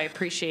huge. And so I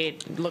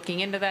appreciate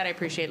looking into that. I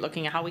appreciate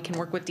looking at how we can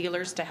work with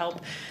dealers to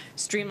help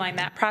streamline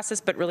that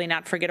process, but really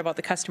not forget about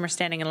the customer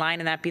standing in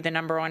line and that be the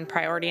number one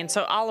priority. And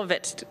so all of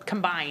it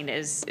combined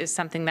is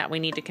something that we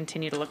need to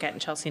continue to look at.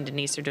 And Chelsea and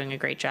Denise are doing a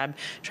great job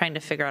trying to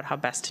figure out how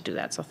best to do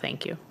that. So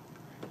thank you.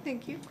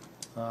 Thank you.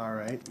 All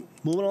right,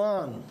 moving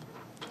along.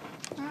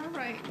 All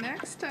right,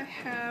 next I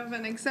have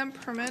an exempt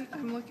permit.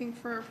 I'm looking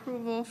for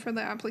approval for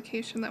the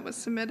application that was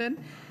submitted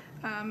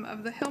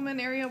of the Hillman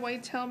Area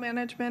Whitetail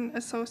Management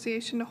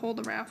Association to hold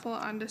a raffle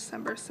on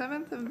December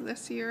 7th of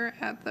this year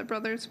at the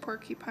Brothers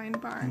Porcupine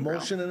Bar and Grill.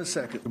 Motion and a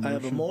second. I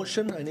have a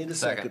motion, I need a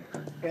second.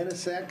 And a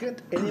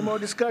second. Any more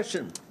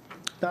discussion?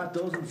 Not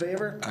those in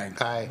favor?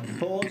 Aye.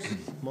 Opposed?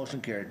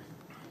 Motion carried.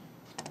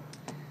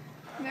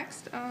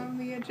 Next on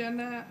the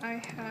agenda,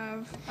 I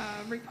have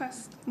a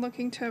request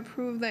looking to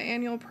approve the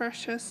annual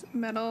precious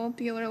metal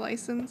dealer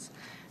license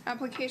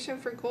application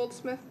for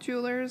Goldsmith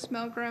Jewelers,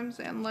 Milgrams,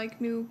 and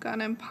Like New Gun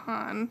and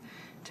Pawn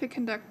to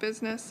conduct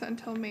business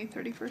until May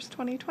 31st,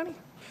 2020.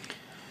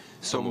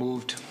 So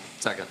moved.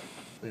 Second.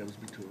 That was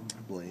between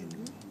Blaine.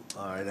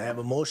 All right, I have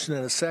a motion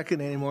and a second.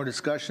 Any more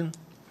discussion?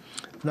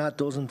 If not,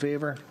 those in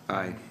favor?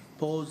 Aye.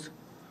 Opposed?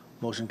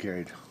 Motion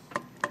carried.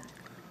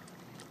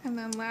 And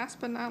then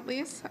last but not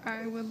least,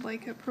 I would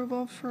like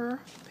approval for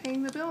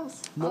paying the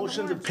bills. all the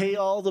Motion to warrants. pay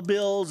all the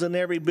bills, and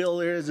every bill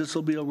there is, this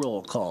will be a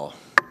roll call.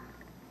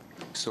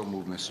 So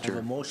moved, Mr. I have a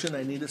Chair. motion,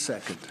 I need a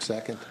second.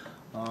 Second.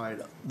 All right,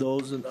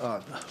 those,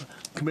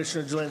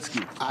 Commissioner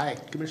Jelinski. Aye.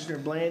 Commissioner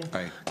Blaine.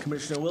 Aye.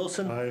 Commissioner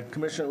Wilson. Aye.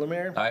 Commissioner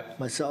Lemire. Aye.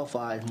 Myself,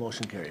 aye.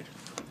 Motion carried.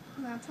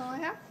 And that's all I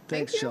have.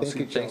 Thanks, Thank you. Chelsea.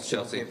 Thank you, Thanks,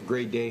 Chelsea.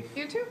 Great day.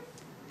 You too.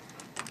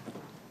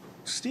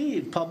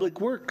 Steve,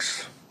 Public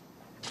Works.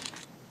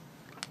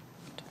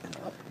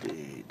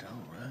 Update, all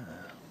right.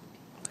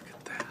 Look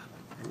at that.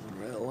 Moving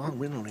right along,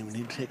 we don't even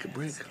need to take a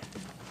break.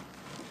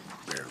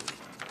 Barely.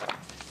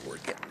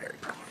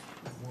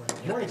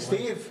 Morning,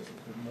 Steve.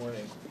 Good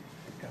morning.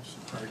 Got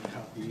some hard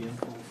copy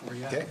info for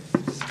you. Okay.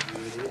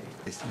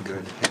 It's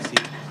good.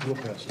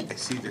 I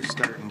see they're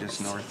starting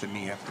just north of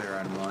me up there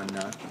on one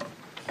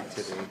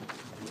today.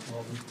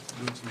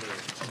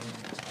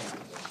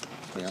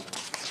 Yeah,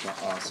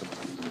 awesome.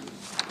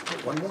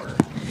 One more.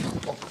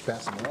 Oh,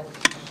 pass them all.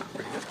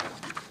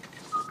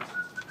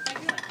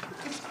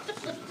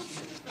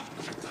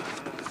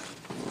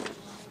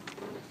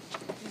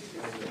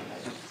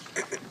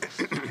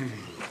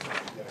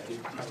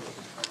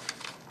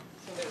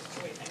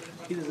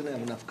 He doesn't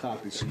have enough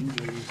copies, so you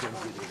use them.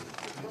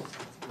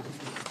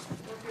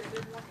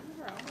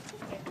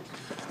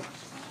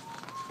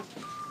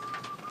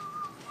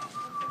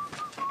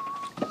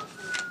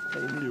 He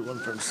needed one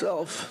for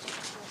himself.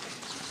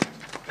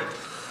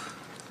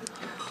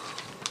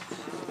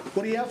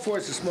 What do you have for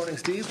us this morning,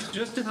 Steve?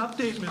 Just an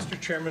update, Mr.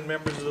 Chairman,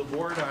 members of the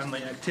board, on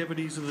the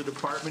activities of the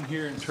department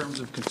here in terms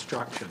of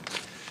construction.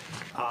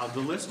 The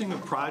listing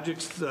of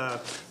projects,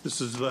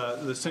 this is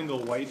the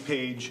single white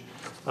page,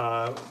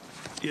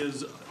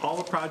 is all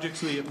the projects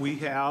that we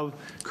have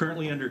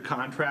currently under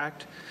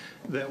contract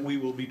that we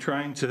will be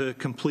trying to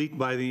complete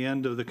by the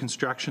end of the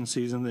construction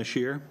season this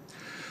year.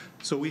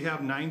 So we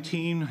have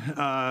 19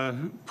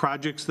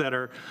 projects that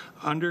are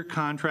under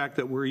contract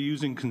that we're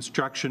using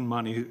construction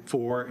money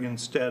for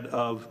instead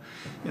of,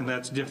 and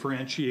that's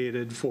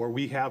differentiated for,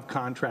 we have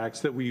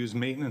contracts that we use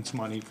maintenance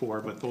money for,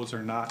 but those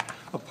are not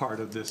a part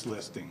of this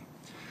listing.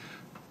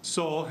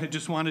 So I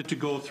just wanted to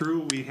go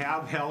through, we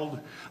have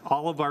held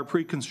all of our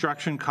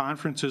pre-construction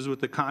conferences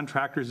with the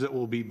contractors that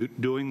will be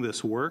doing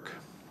this work.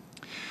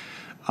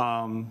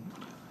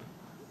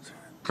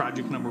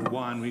 Project number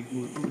one, we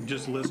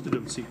just listed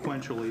them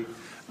sequentially,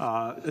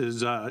 is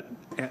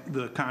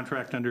the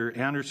contract under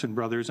Anderson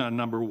Brothers on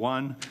number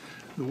one.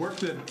 The work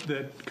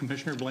that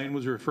Commissioner Blaine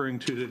was referring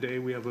to today,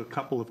 we have a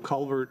couple of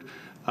culvert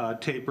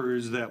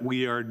tapers that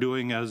we are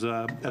doing as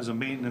a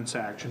maintenance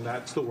action.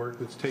 That's the work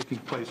that's taking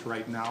place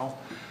right now.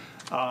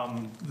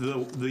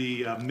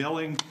 The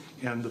milling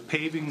and the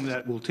paving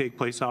that will take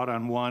place out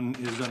on one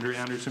is under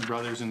Anderson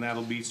Brothers, and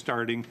that'll be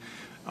starting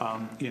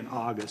in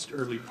August.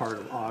 Early part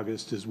of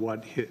August is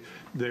what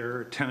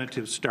their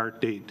tentative start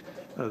date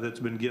that's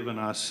been given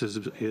us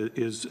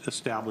is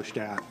established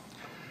at.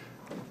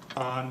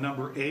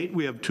 Number 8,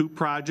 we have 2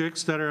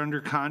 projects that are under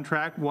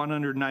contract, one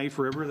under Knife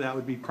River, that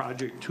would be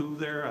project 2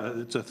 there.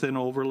 It's a thin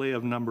overlay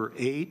of number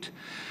 8.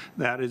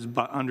 That is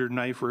under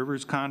Knife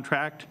River's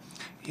contract.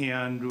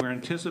 And we're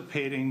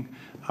anticipating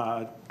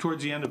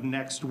towards the end of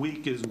next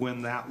week is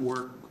when that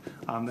work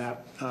on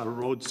that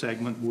road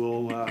segment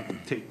will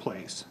take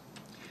place.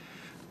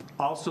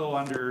 Also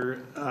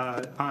under,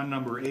 on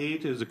number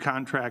 8 is a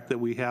contract that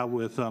we have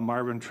with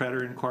Marvin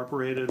Treader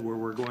Incorporated, where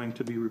we're going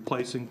to be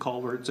replacing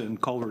culverts,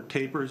 and culvert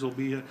tapers will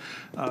be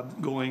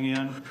going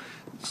in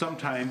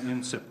sometime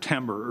in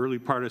September, early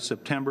part of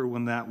September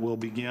when that will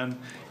begin.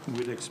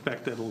 We'd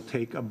expect that it'll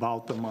take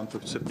about the month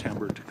of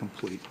September to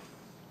complete.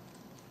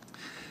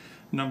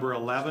 Number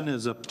 11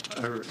 is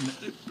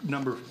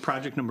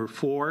project number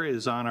 4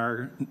 is on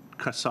our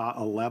CASA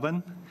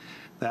 11.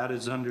 That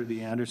is under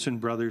the Anderson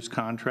Brothers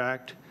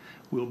contract.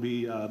 We'll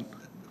be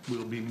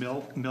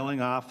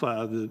milling off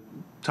the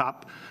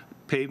top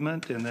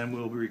pavement, and then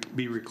we'll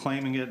be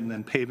reclaiming it and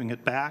then paving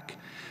it back.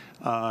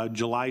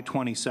 July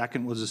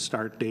 22nd was the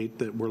start date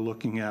that we're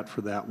looking at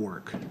for that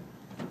work.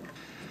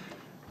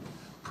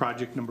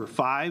 Project number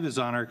 5 is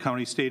on our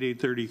County State Aid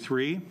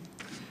 33.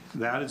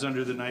 That is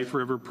under the Knife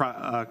River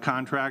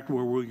contract,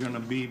 where we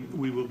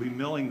will be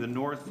milling the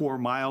north 4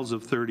 miles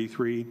of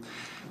 33.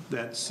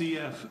 That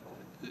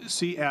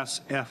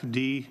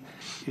CSFD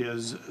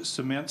is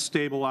cement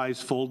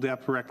stabilized full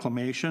depth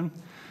reclamation.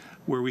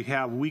 Where we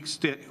have weak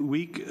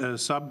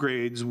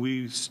subgrades,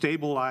 we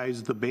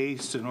stabilize the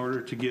base in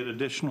order to get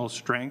additional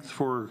strength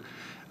for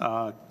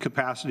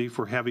capacity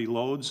for heavy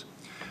loads.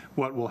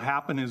 What will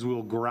happen is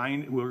we're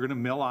going to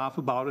mill off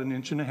about 1.5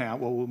 inches. Well,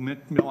 we'll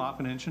mill off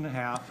 1.5 inches.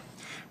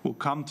 We'll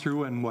come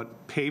through, and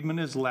what pavement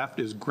is left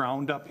is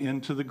ground up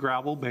into the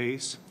gravel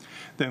base.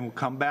 Then we'll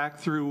come back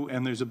through,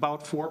 and there's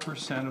about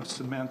 4% of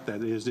cement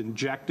that is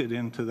injected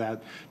into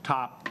that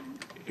top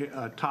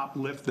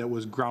lift that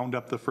was ground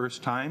up the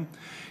first time.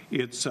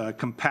 It's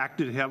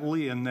compacted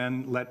heavily and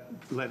then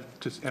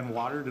and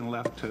watered and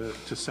left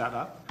to set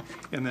up,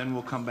 and then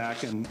we'll come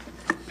back and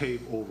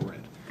pave over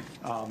it.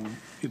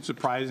 It's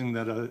surprising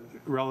that a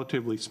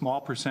relatively small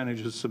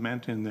percentage of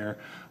cement in there,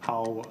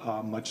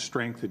 how much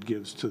strength it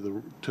gives to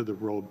the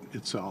road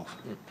itself.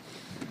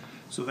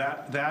 So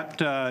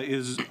that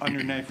is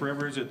under Knife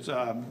Rivers. It's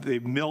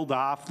they've milled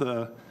off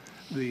the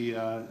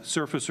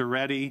surface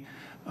already.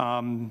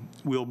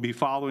 We'll be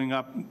following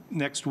up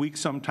next week,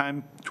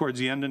 sometime towards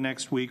the end of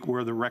next week,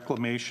 where the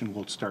reclamation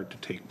will start to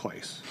take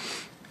place.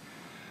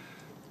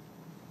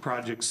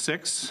 Project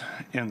 6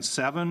 and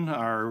 7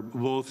 are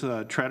both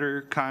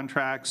Treader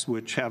contracts,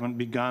 which haven't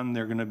begun.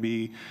 They're going to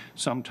be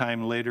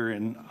sometime later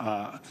in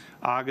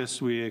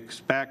August, we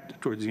expect,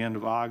 towards the end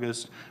of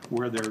August,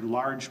 where they're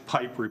large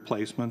pipe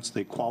replacements.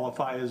 They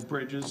qualify as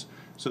bridges,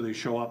 so they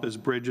show up as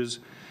bridges.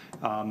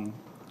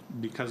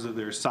 because of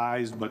their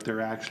size, but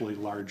they're actually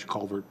large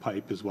culvert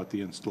pipe is what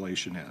the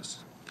installation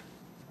is.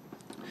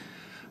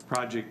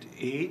 Project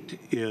 8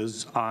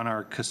 is on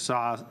our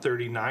CASA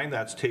 39.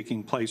 That's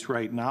taking place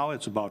right now.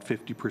 It's about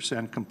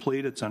 50%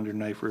 complete. It's under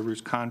Knife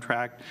River's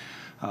contract.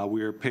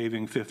 We are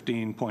paving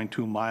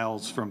 15.2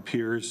 miles from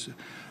Piers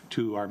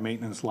to our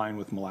maintenance line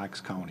with Mille Lacs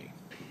County.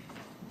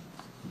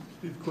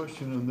 Steve,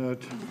 question on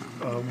that.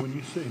 When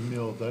you say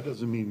mill, that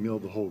doesn't mean mill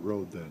the whole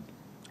road then?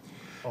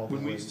 All the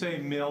When we way? say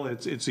mill,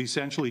 it's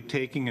essentially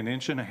taking 1.5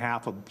 inches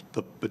of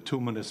the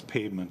bituminous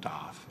pavement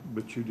off.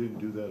 But you didn't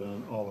do that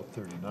on all of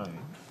 39,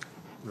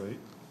 right?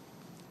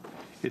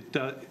 It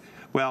does,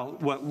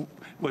 well,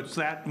 what's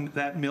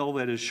that mill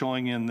that is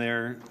showing in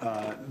there,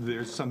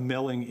 there's some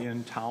milling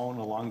in town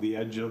along the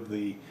edge of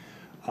the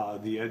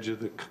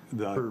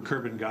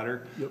curb and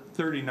gutter. Yep.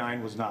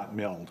 39 was not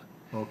milled.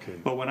 Okay.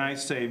 But when I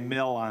say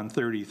mill on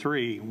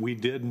 33, we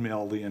did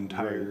mill the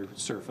entire Right.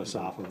 surface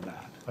off of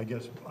that. I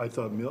guess, I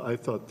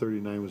thought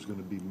 39 was going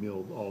to be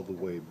milled all the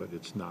way, but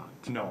it's not.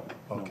 No.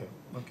 no. Okay,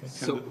 okay.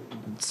 So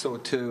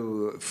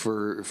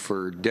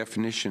for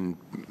definition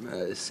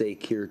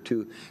sake here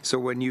too, so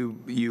when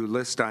you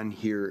list on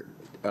here,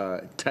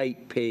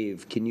 tight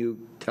pave, can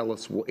you tell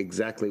us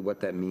exactly what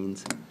that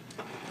means?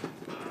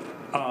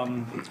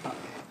 On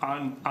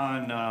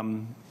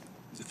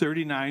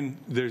 39,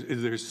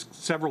 there's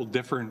several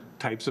different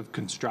types of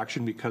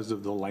construction because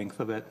of the length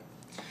of it.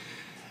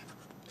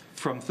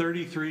 From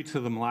 33 to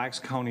the Mille Lacs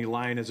County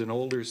line is an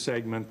older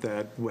segment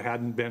that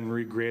hadn't been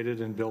regraded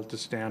and built to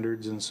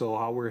standards, and so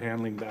how we're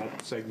handling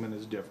that segment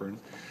is different.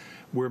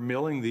 We're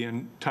milling the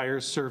entire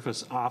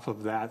surface off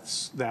of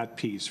that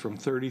piece, from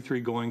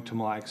 33 going to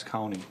Mille Lacs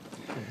County.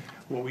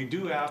 What we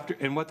do after,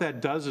 and what that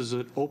does is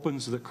it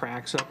opens the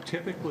cracks up.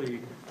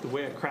 Typically, the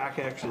way a crack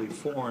actually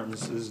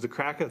forms is the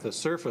crack at the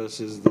surface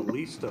is the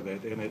least of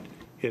it, and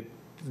it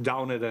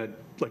down at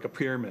like a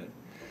pyramid.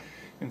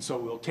 And so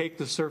we'll take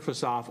the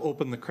surface off,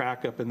 open the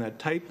crack up, and that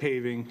tight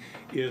paving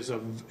is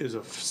a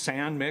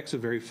sand mix, a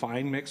very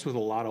fine mix with a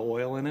lot of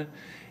oil in it.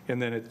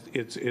 And then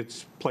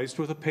it's placed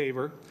with a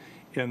paver,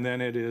 and then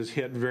it is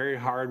hit very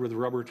hard with a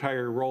rubber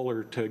tire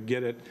roller to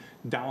get it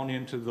down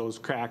into those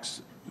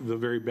cracks the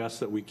very best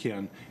that we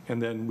can.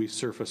 And then we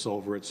surface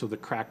over it so the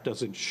crack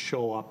doesn't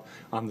show up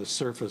on the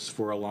surface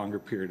for a longer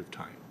period of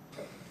time.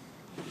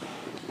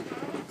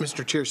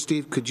 Mr. Chair,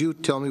 Steve, could you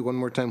tell me one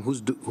more time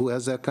who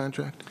has that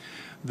contract?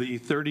 The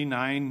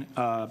 39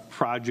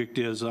 project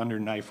is under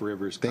Knife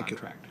River's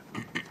contract.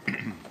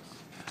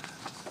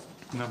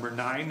 Number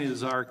 9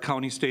 is our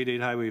County State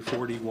Aid Highway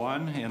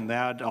 41, and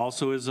that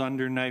also is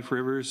under Knife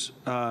River's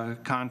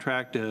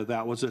contract.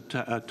 That was a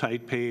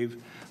tight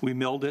pave. We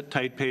milled it,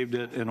 tight paved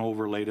it, and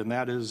overlaid, and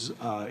that is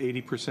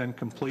 80%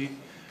 complete.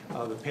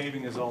 The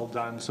paving is all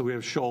done, so we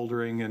have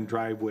shouldering and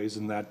driveways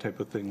and that type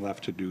of thing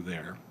left to do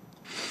there.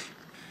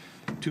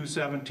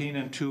 217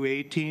 and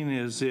 218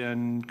 is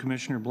in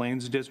Commissioner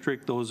Blaine's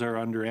district. Those are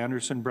under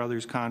Anderson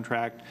Brothers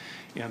contract,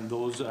 and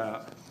those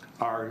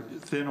are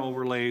thin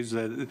overlays.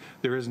 That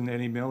there isn't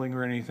any milling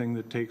or anything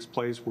that takes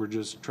place. We're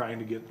just trying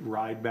to get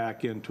ride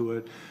back into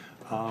it.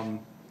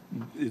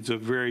 It's a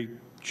very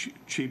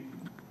cheap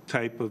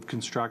type of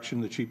construction,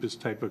 the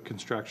cheapest type of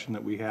construction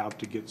that we have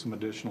to get some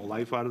additional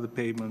life out of the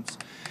pavements,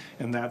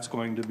 and that's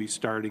going to be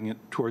starting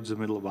towards the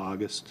middle of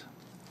August.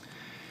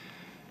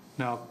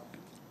 Now,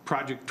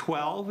 Project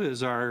 12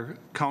 is our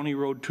County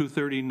Road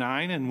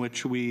 239, in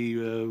which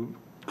we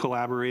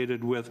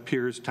collaborated with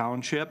Piers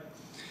Township.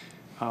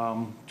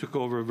 Took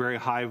over a very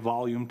high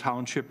volume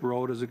township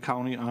road as a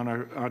county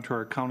onto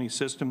our county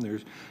system.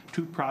 There's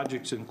 2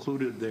 projects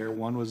included there.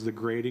 One was the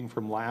grading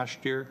from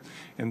last year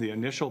and the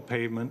initial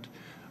pavement.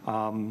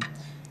 And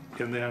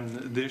then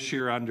this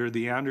year under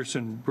the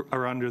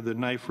under the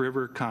Knife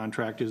River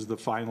contract is the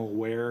final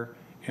wear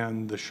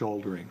and the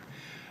shouldering.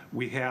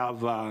 We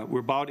have,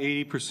 we're about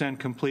 80%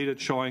 completed,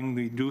 showing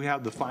we do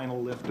have the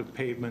final lift of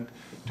pavement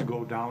to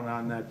go down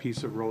on that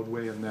piece of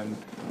roadway, and then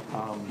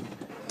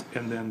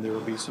there will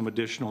be some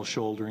additional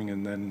shouldering,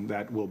 and then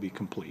that will be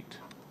complete.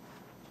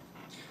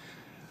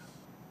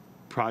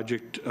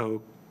 Project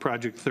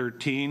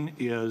 13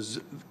 is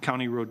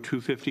County Road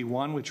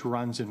 251, which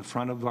runs in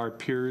front of our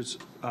Piers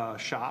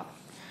shop.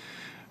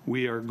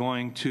 We are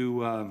going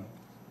to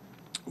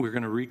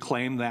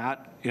reclaim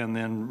that and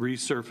then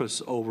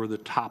resurface over the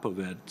top of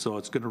it. So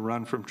it's going to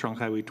run from Trunk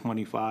Highway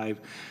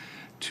 25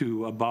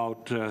 to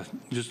about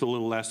just a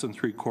little less than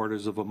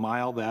 3/4 of a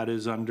mile. That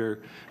is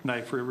under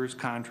Knife River's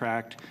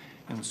contract.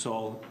 And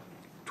so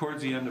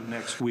towards the end of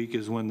next week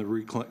is when the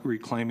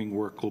reclaiming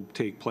work will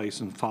take place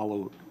and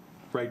follow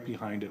right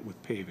behind it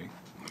with paving.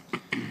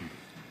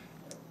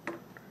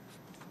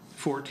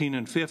 14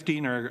 and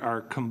 15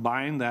 are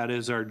combined. That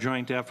is our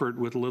joint effort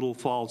with Little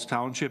Falls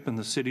Township and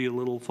the city of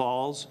Little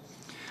Falls.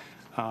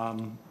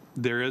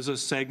 There is a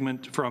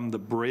segment from the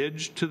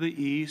bridge to the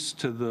east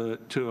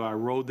to our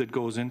road that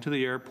goes into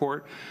the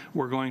airport.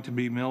 We're going to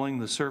be milling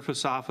the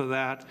surface off of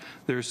that.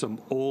 There's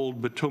some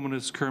old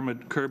bituminous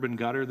curb and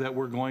gutter that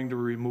we're going to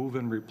remove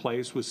and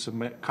replace with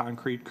cement,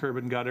 concrete curb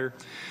and gutter,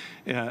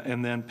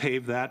 and then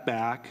pave that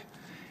back.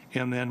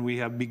 And then we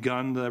have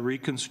begun the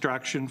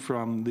reconstruction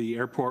from the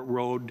airport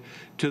road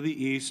to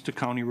the east to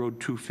County Road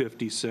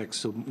 256,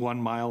 so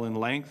 1 mile in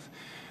length.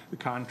 The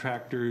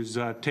contractor's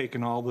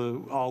taken all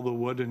the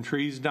wood and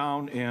trees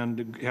down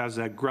and has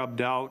that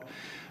grubbed out.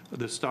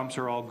 The stumps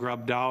are all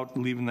grubbed out,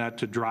 leaving that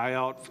to dry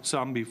out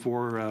some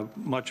before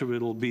much of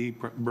it will be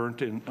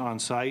burnt on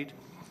site.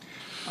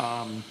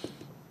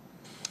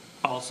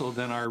 Also,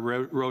 then our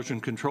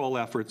erosion control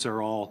efforts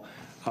are all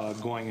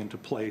going into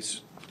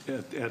place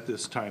at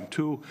this time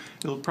too.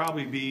 It'll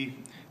probably be,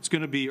 it's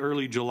going to be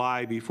early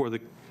July before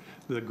the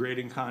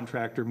grading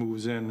contractor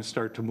moves in and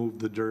start to move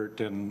the dirt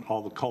and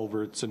all the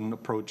culverts and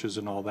approaches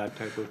and all that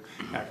type of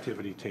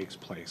activity takes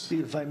place.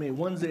 Steve, if I may,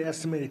 when's the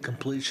estimated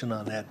completion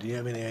on that? Do you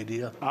have any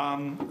idea?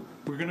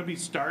 We're going to be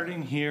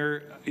starting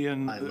here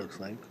in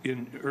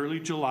early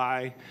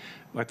July.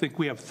 I think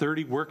we have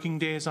 30 working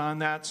days on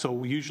that,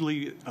 so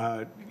usually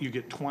you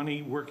get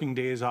 20 working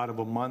days out of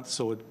a month,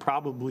 so it's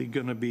probably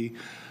going to be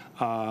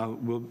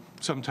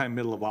sometime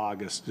middle of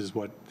August is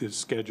what is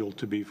scheduled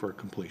to be for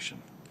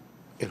completion.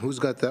 And who's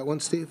got that one,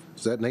 Steve?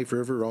 Is that Knife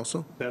River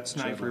also? That's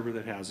Knife River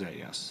that has that,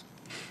 yes.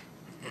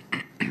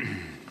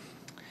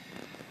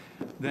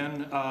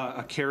 Then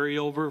a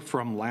carryover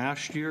from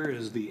last year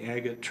is the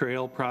Agate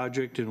Trail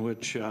project, in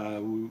which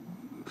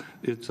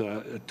it's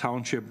a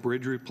township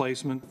bridge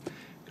replacement.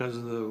 Because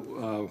of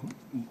the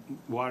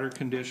water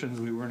conditions,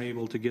 we weren't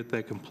able to get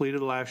that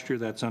completed last year.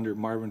 That's under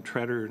Marvin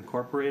Treader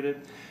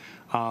Incorporated.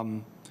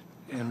 And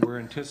we're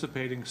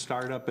anticipating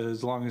startup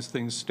as long as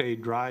things stay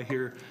dry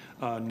here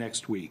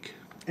next week.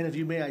 And if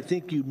you may, I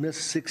think you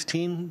missed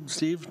 16,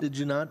 Steve, did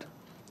you not?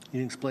 You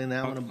didn't explain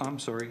that one? I'm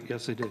sorry,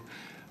 yes, I did.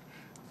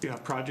 Yeah,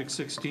 Project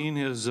 16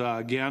 is,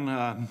 again,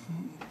 a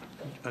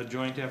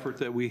joint effort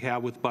that we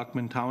have with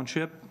Buckman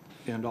Township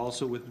and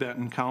also with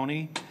Benton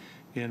County,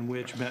 in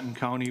which Benton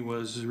County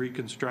was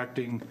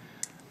reconstructing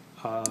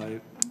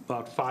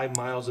about 5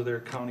 miles of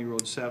their County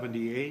Road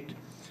 78.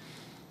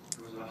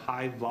 A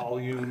high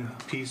volume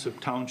piece of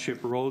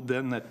township road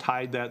then that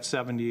tied that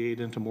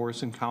 78 into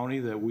Morrison County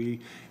that we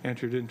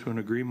entered into an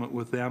agreement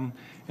with them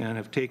and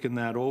have taken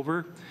that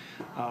over.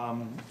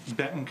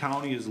 Benton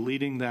County is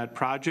leading that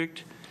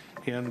project,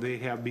 and they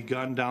have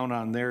begun down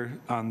on their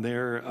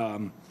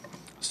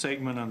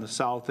segment on the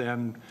south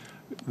end,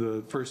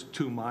 the first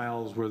 2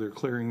 miles where they're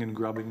clearing and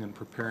grubbing and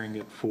preparing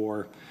it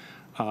for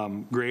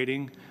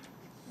grading.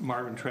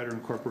 Marvin Treader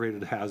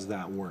Incorporated has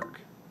that work.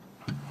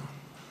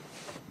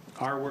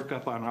 Our work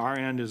up on our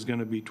end is going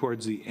to be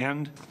towards the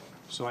end,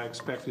 so I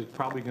expect it's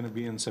probably going to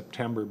be in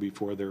September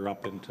before they're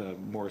up into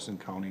Morrison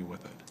County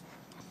with it.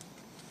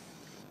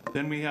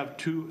 Then we have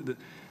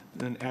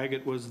then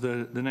Agate was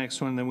the next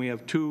one. Then we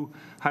have 2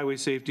 highway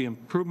safety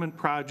improvement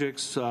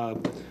projects,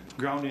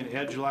 ground in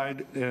edge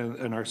line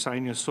and our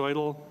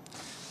sinusoidal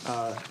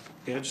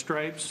edge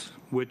stripes,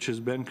 which has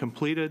been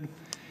completed.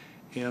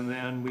 And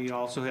then we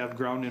also have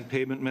ground in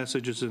pavement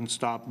messages and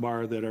stop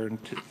bar that are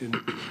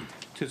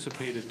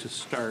anticipated to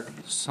start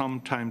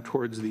sometime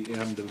towards the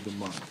end of the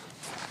month.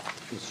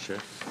 Mr. Chair.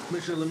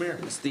 Commissioner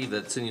Lemire. Steve,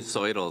 that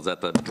sinusoidal, is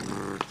that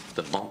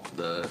the bump,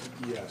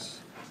 Yes.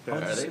 Are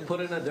they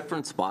put in a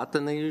different spot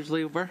than they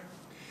usually were?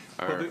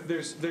 Well,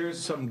 there's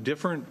some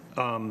different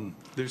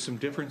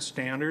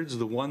standards.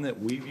 The one that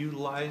we've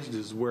utilized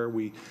is where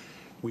we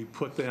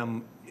put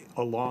them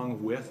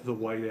along with the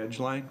white edge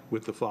line,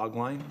 with the fog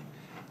line,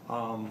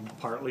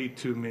 partly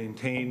to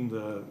maintain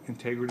the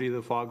integrity of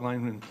the fog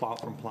line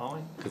from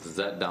plowing. Because is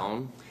that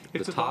down?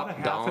 It's about a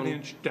half an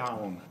inch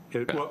down.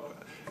 Well,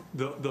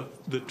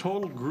 the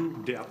total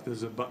groove depth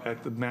is about,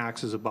 at the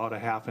max, is about a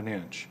half an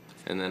inch.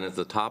 And then is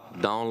the top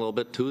down a little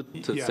bit too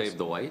to Yes. save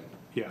the white?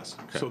 Yes.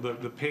 Okay. So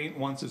the paint,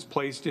 once it's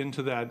placed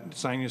into that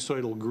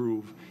sinusoidal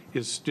groove,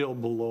 is still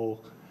below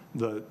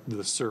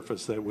the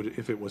surface that would,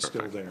 if it was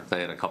still there. I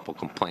had a couple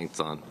complaints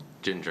on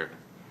Ginger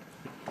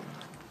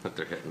that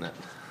they're hitting it.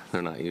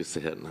 They're not used to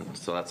hitting it.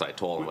 So that's what I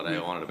told them, but I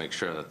wanted to make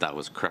sure that that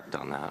was correct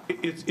on that.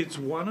 It's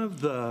one of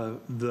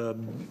the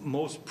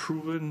most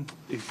proven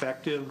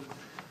effective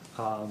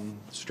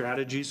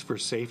strategies for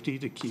safety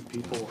to keep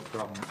people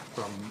from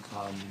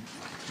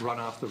run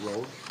off the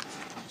road.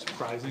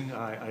 Surprising.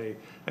 I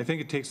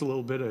think it takes a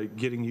little bit of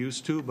getting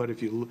used to, but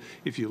if you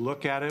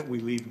look at it, we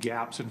leave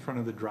gaps in front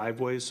of the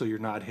driveways so you're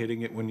not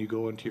hitting it when you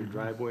go into your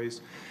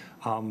driveways.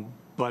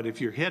 But if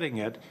you're hitting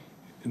it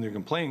and they're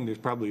complaining, there's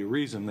probably a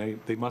reason.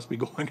 They must be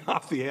going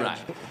off the edge.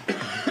 Right.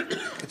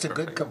 It's a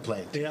good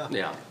complaint. Yeah.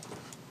 Yeah.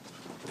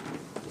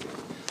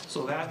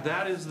 So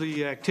that is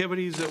the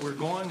activities that we're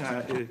going.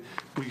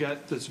 We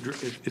got this.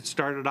 It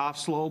started off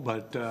slow,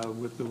 but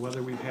with the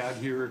weather we've had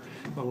here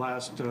the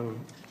last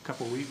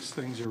couple of weeks,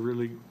 things are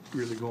really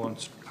going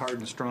hard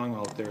and strong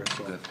out there.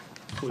 So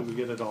hopefully we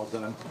get it all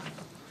done.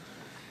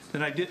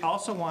 Then I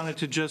also wanted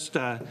to just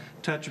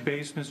touch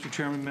base, Mr.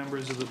 Chairman,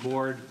 members of the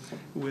board,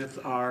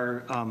 with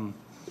our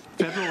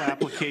federal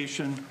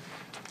application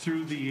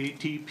through the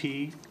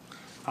ATP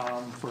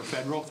for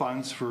federal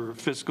funds for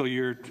fiscal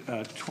year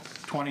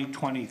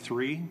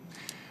 2023.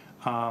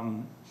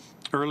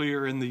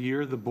 Earlier in the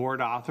year, the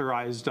board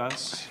authorized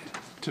us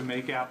to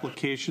make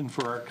application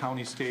for our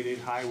County State Aid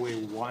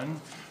Highway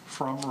 1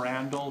 from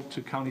Randall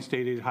to County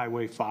State Aid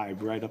Highway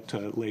 5, right up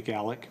to Lake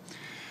Alec.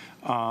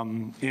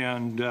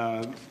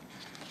 The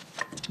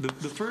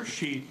first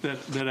sheet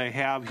that I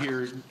have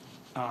here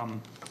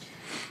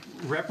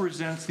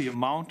represents the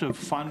amount of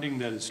funding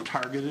that is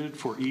targeted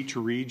for each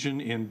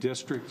region in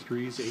District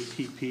 3's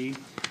ATP.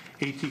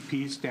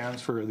 ATP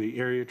stands for the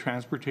Area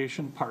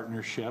Transportation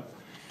Partnership.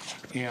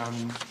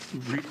 And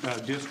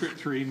District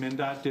 3,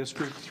 MnDOT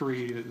District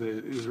 3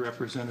 is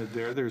represented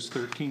there. There's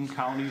 13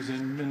 counties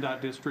in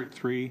MnDOT District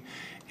 3.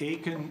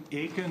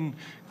 Aiken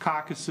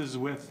caucuses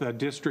with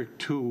District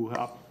 2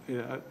 up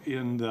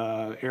in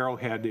the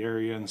Arrowhead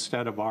area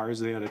instead of ours.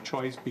 They had a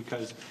choice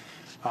because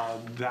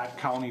that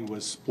county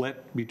was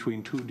split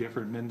between two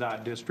different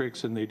MnDOT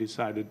districts, and they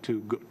decided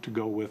to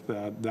go with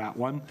that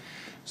one.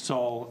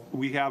 So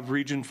we have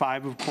Region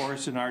 5, of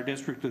course, in our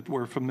district that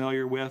we're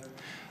familiar with.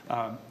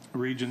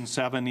 Region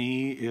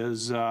 7E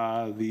is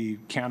the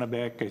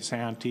Kennebec,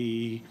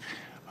 Isanti,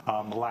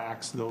 Mille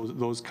Lacs,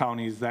 those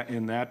counties that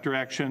in that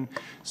direction.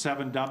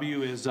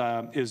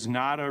 7W is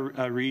not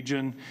a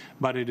region,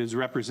 but it is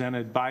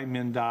represented by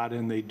MnDOT,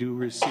 and they do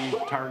receive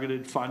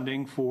targeted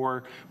funding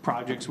for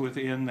projects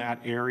within that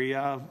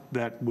area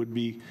that would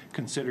be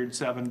considered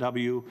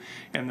 7W.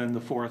 And then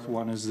the fourth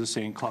one is the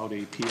St. Cloud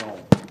APO.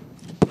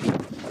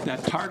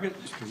 That target,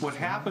 what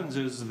happens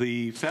is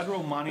the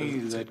federal money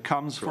that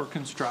comes for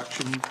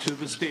construction to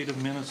the state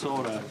of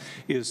Minnesota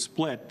is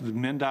split. The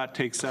MnDOT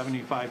takes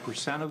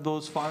 75% of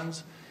those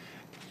funds,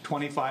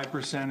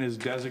 25% is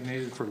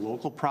designated for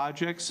local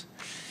projects,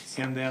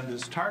 and then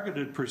this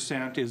targeted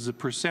percent is the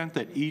percent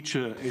that each,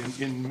 in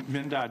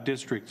MnDOT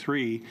District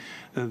 3,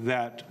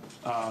 that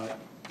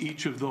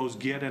each of those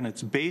get, and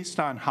it's based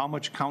on how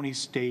much county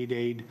state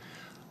aid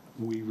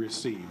we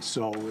receive.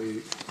 So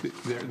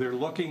they're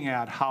looking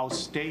at how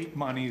state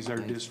monies are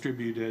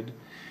distributed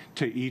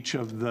to each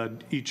of the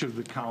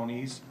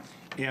counties,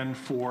 and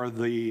for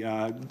the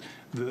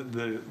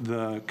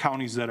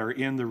counties that are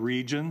in the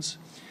regions,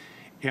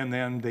 and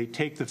then they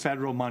take the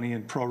federal money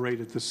and prorate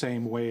it the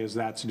same way as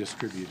that's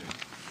distributed.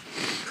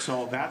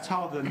 So that's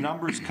how the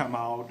numbers come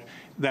out.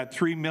 That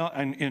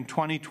in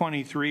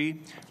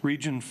 2023,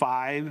 Region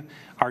 5,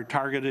 our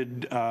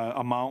targeted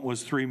amount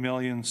was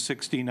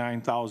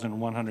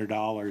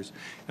 $3,069,100,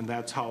 and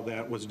that's how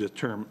that was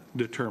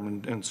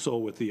determined, and so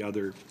with the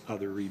other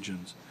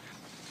regions.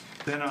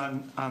 Then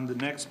on the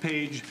next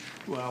page,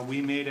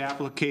 we made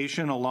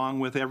application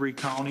along with every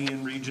county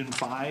in Region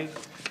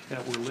 5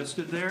 that were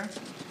listed there.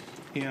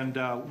 And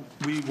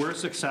we were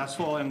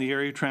successful, and the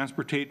Area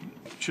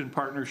Transportation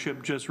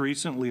Partnership just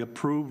recently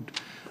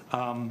approved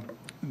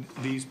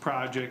these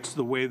projects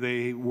the way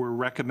they were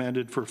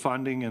recommended for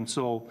funding, and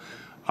so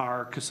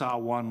our CASA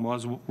 1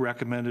 was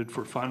recommended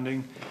for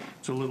funding.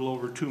 It's a little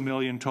over $2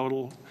 million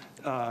total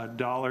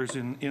dollars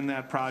in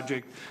that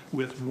project,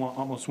 with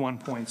almost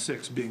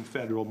 1.6 being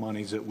federal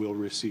monies that we'll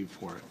receive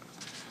for it.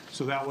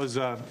 So that was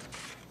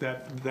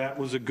that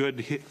was a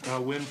good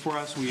win for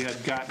us. We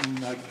had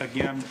gotten,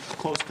 again,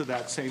 close to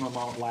that same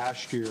amount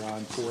last year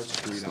on 4th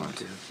Street out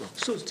there.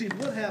 So, Steve,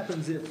 what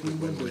happens if we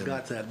wouldn't have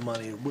got that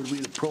money? Would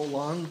we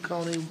prolong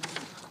County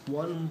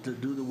 1 to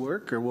do the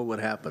work, or what would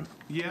happen?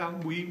 Yeah,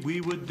 we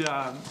would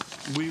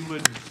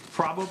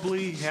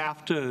probably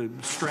have to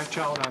stretch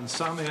out on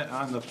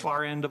on the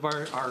far end of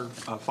our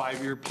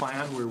 5-year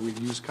plan, where we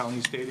use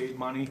county state aid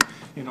money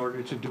in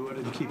order to do it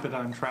and keep it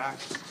on track.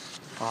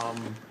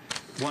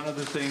 One of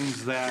the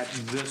things that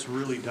this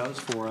really does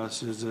for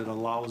us is it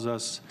allows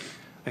us,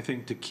 I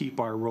think, to keep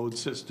our road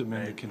system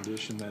in the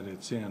condition that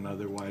it's in.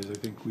 Otherwise, I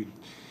think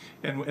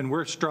and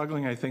we're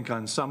struggling, I think,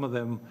 on some of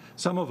them.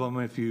 Some of them,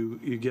 if you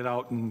get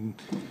out in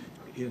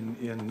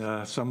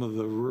some of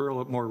the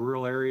more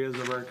rural areas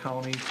of our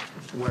county,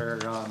 where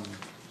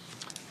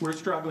we're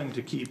struggling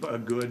to keep a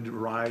good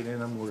ride in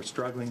them. We're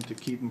struggling to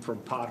keep them from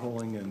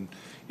potholing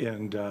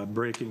and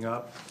breaking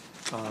up.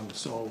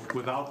 So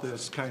without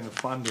this kind of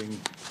funding,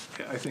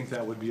 I think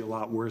that would be a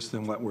lot worse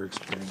than what we're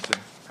experiencing.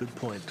 Good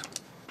point.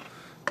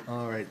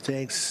 All right,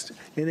 thanks.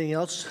 Anything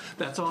else?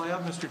 That's all I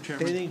have, Mr.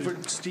 Chairman. Anything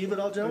for Steve at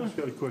all, I gentlemen? just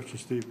got a question,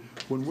 Steve.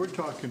 When we're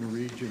talking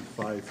Region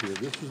 5 here,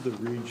 this is the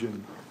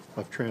region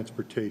of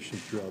transportation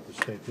throughout the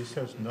state. This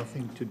has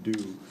nothing to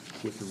do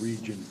with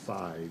Region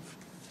 5.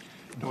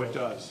 No, it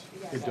does.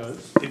 It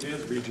does? It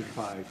is Region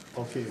 5.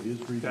 Okay, it is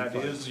Region 5. That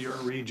is your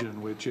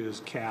region, which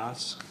is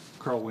Cass,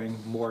 Crow Wing,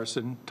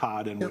 Morrison,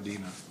 Todd, and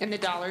Wadena. And the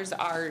dollars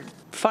are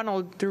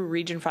funneled through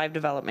Region 5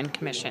 Development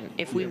Commission.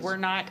 If we were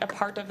not a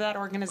part of that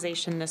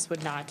organization, this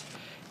would not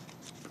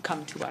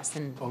come to us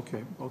and Okay,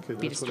 be that's what I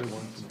distributed.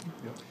 wanted.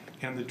 Yep.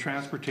 And the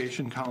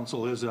Transportation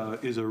Council is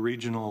a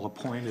regional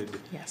appointed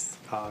Yes.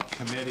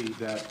 committee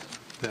that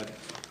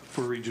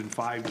for Region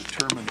 5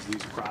 determines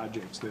these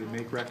projects. They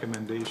make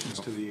recommendations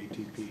to the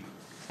ATP.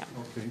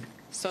 Okay,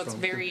 So it's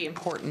very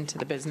important to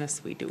the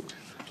business we do.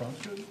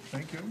 sounds good,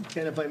 thank you.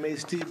 And if I may,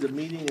 Steve, the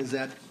meeting is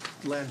at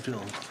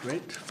landfill,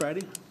 right,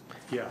 Friday?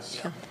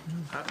 Yes.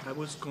 I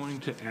was going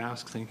to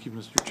ask, thank you,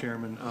 Mr.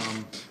 Chairman,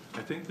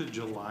 I think the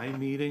July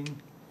meeting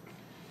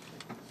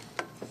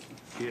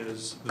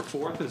is, the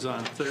 4th is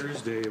on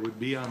Thursday, it would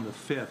be on the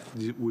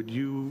 5th. Would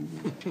you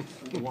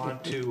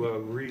want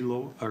to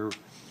reload, or?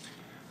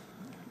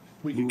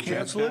 We could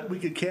cancel it, we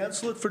could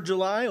cancel it for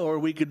July, or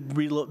we could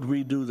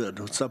redo that.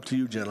 It's up to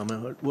you,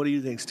 gentlemen. What do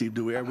you think, Steve?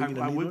 Are we I gonna need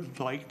one? would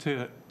like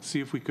to see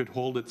if we could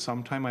hold it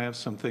sometime. I have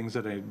some things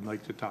that I'd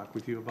like to talk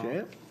with you about. Okay.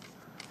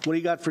 What do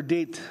you got for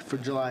date for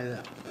July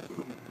then?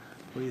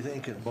 What are you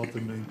thinking? About the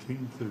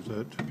 19th, does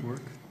that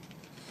work?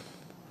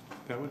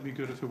 That would be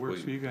good if it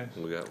works for you guys.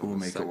 We got We'll the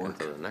make it second work.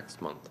 to the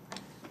next month.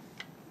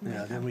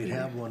 Yeah, then we'd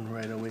have one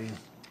right away.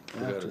 We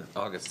got after.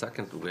 August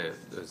 2nd,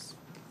 is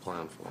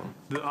planned for them.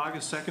 The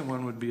August 2nd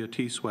one would be a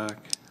T-SWAC,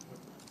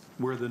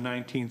 where the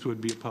 19th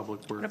would be a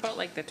public What works. about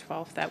like the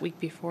 12th, that week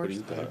before?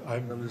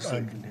 I'm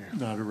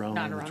not around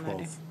Not on the around that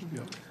day. 12th.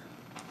 Yep.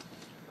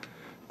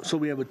 So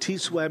we have a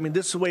T-SWAC, I mean,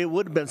 this is the way it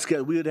would have been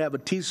scheduled. We would have a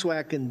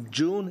T-SWAC in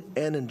June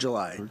and in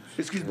July.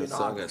 Excuse me, in It's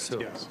August.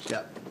 too. Yes.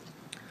 Yep.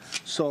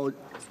 So,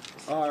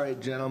 all right,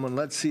 gentlemen,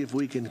 let's see if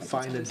we can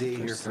find a day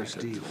here for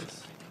Steve.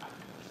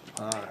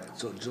 All right,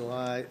 so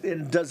July,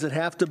 and does it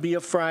have to be a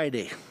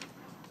Friday?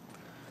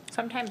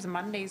 Sometimes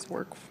Mondays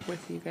work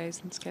with you guys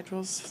and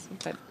schedules,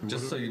 but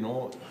Just so you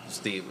know,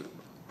 Steve,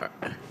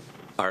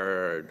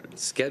 our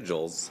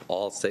schedules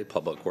all say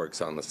Public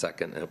Works on the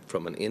 2nd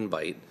from an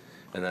invite,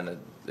 and then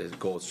it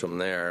goes from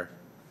there,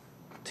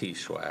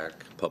 T-SWAC,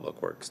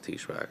 Public Works,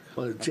 T-SWAC.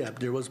 Well, yeah,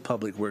 there was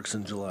Public Works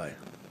in July.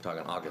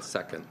 Talking August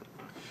 2nd,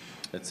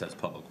 it says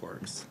Public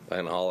Works,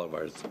 and all of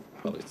ours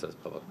probably says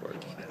Public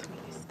Works.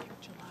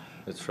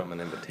 It's from an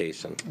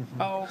invitation.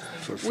 oh,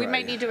 we Friday.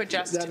 might need to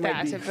adjust That might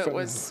that be if it from-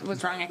 was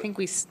wrong. I think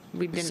we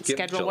didn't Skip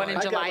schedule one in July.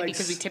 I got July like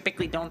because we s-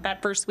 typically don't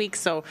that first week,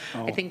 so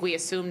I think we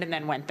assumed and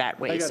then went that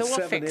I way. got So we'll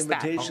 7 fix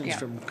that. invitations Yeah.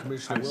 from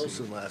Commissioner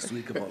Wilson last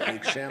week about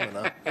Lake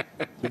Shamana.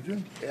 Did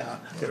you? Yeah,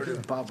 they were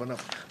just popping up.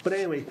 But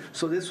anyway,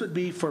 so this would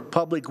be for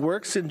Public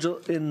Works in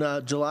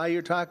July,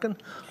 you're talking?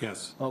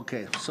 Yes.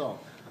 Okay, so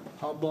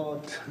how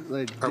about,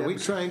 like, Are we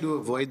Deb's- trying to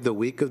avoid the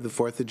week of the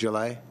 4th of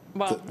July?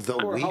 Well, The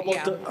or week? how about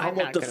Yeah, the, how I'm about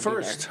not the gonna be there.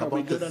 first? How Are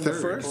we about the good on the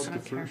third? first?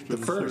 The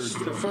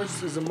first. The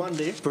first is a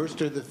Monday.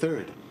 First or the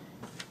 3rd?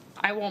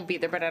 I won't be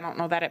there, but I don't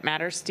know that it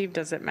matters. Steve,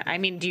 does it, I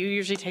mean, do you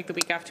usually take the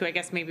week off too? I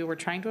guess maybe we're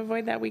trying to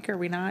avoid that week, are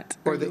we not?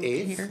 Or Are the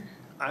you 8th? here?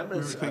 I'm We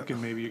were as,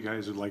 thinking maybe you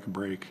guys would like a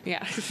break.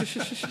 Yeah. The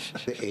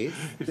 8th?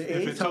 the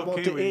if 8th, it's how about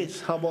okay the with you.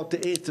 8th? How about the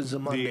 8th is a The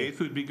Monday? 8th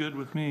would be good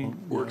with me.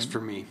 Works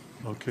for me.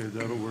 Okay,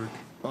 that'll work.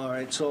 All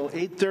right, so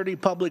 8:30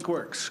 Public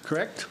Works,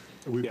 correct?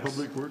 Are we Yes.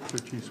 Public Works or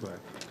T-SWAC?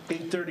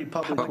 8:30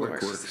 Public Public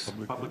Works. Works.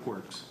 Public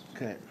Works.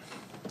 Okay.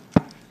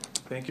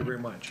 Thank you very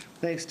much.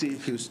 Thanks, Steve.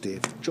 Thank you,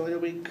 Steve. Enjoy the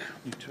week.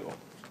 You too.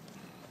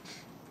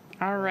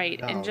 All right,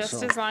 Now, and just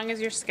so- as long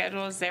as your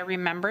schedule is there,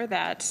 remember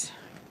that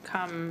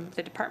come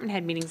the department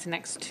head meetings, the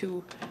next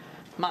 2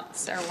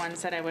 months are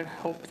ones that I would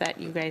hope that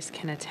you guys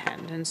can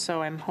attend. And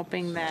so I'm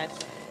hoping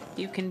that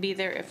you can be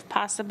there if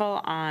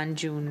possible on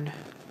June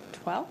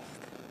 12th.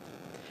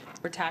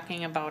 We're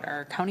talking about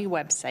our county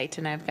website,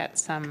 and I've got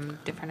some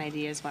different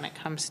ideas when it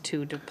comes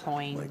to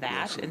deploying that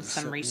Wilson and sent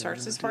some me an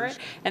resources for it.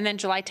 invitation. And then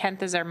July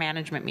 10th is our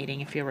management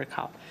meeting, if you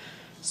recall.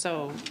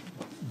 So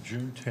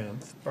June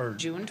 10th, or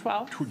June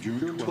 12th.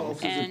 June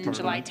 12th. And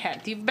July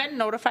 10th. You've been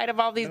notified of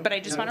all these, but I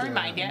just want to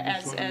remind you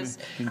as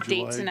In dates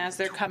July. and as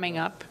they're coming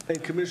up.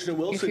 And Commissioner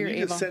Wilson, you're you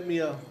able. just sent me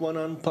a one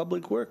on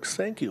Public Works.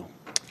 Thank you.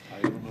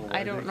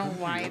 I don't know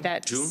why June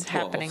that's 12th.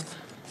 happening.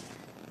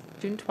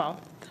 June 12th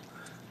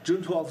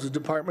June 12th is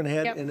department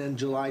head, Yep. and then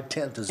July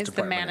 10th is is the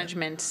department head.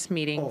 management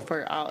meeting Oh.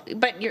 for all,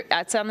 but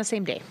it's on the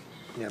same day.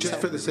 Yeah,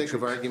 Just for the sake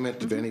of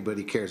argument, if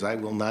anybody cares, I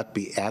will not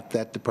be at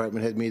that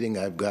department head meeting.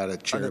 I've got a On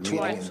chair the meeting.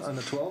 12th, on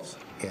the 12th?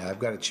 Yeah, I've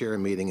got a chair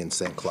meeting in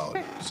St.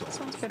 Cloud. So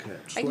Sounds good.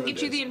 That's I can what get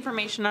it you the is.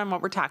 information on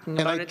what we're talking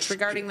And about. I- It's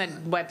regarding the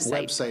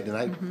website. website, and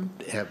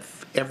I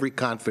have every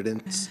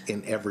confidence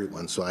in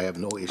everyone, so I have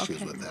no issues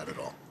Okay. with that at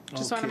all.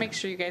 Just want to Okay. make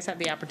sure you guys have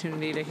the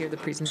opportunity to hear the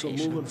So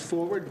presentation. moving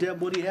forward,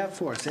 Deb, what do you have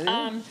for us?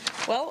 Anything?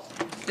 Well,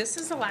 this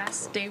is the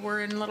last day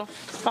we're in Little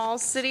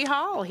Falls City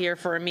Hall here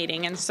for a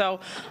meeting, and so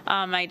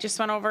I just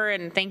went over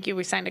and thank you.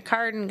 We signed a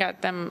card and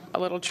got them a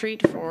little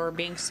treat for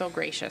being so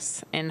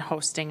gracious in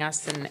hosting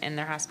us and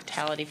their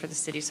hospitality for the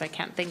city, so I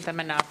can't thank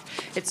them enough.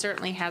 It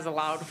certainly has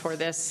allowed for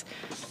this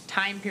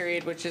time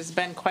period, which has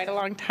been quite a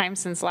long time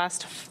since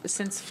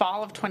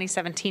fall of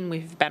 2017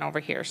 we've been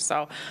over here,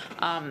 so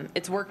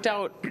it's worked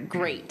out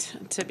great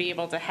to be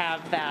able to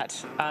have that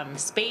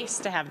space,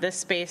 to have this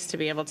space, to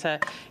be able to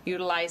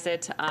utilize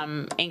it.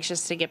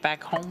 Anxious to get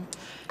back home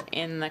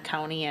in the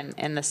county,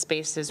 and the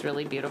space is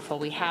really beautiful.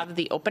 We have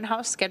the open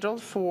house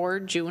scheduled for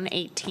June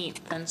 18th,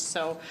 and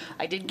so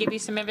I did give you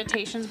some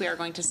invitations. We are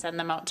going to send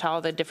them out to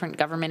all the different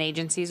government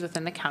agencies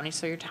within the county,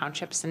 so your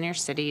townships and your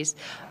cities,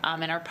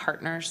 and our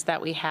partners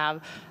that we have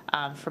have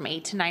from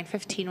 8 to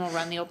 9:15, we'll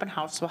run the open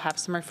house. We'll have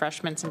some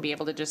refreshments and be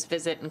able to just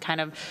visit and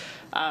kind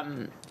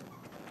of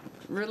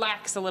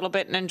relax a little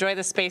bit and enjoy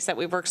the space that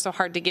we've worked so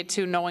hard to get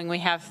to, knowing we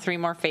have 3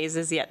 more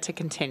phases yet to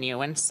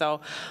continue. And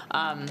so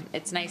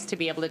it's nice to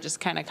be able to just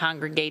kind of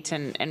congregate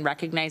and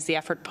recognize the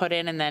effort put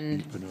in, and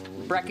then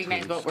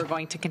recognize what we're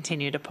going to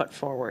continue to put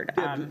forward.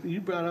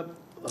 You brought up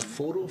a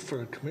photo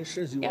for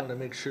commissioners. You Yep. want to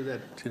make sure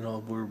that,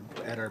 we're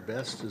at our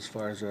best as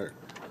far as our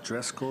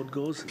dress code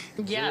goes?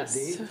 Is Yes.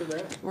 there a date for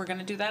that? We're going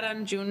to do that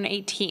on June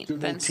 18th.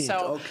 June And 18th,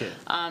 so okay.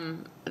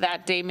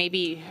 that day,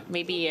 maybe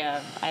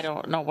I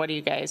don't know, what do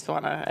you guys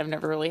want to, I've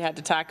never really had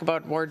to talk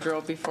about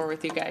wardrobe before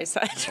with you guys.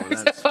 I just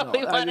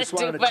wanted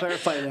to but-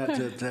 clarify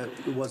that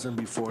it wasn't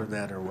before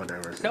that or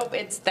whatever. Nope,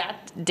 it's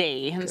that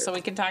day, and so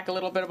we can talk a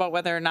little bit about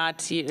whether or not,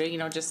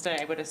 just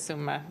I would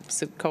assume a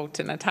suit coat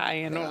and a tie,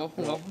 and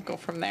we'll go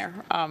from there.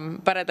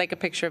 But I'd like a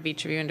picture of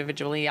each of you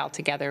individually, all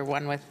together,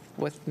 one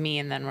with me,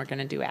 and then we're going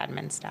to do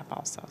admin stuff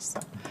also. So,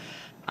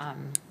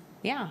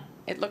 yeah,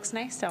 it looks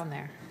nice down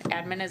there.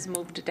 Admin has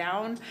moved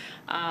down,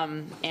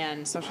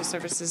 and social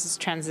services is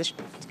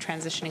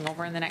transitioning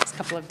over in the next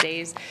couple of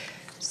days.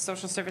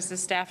 Social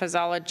services staff is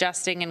all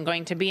adjusting and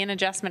going to be an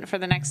adjustment for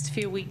the next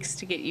few weeks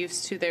to get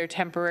used to their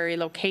temporary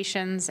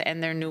locations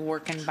and their new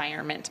work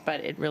environment,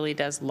 but it really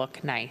does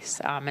look nice.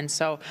 And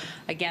so,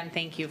 again,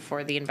 thank you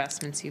for the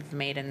investments you've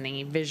made and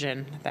the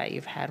vision that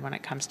you've had when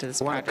it comes to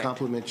this I want project. to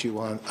compliment you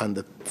on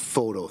the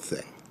photo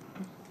thing.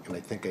 And I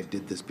think I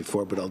did this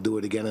before, but I'll do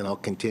it again and I'll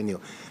continue.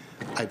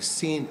 I've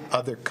seen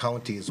other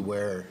counties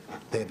where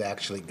they've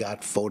actually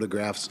got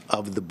photographs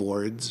of the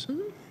boards,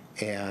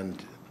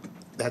 and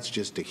that's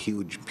just a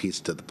huge piece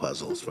to the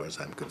puzzle as far as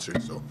I'm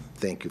concerned, so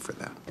thank you for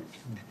that.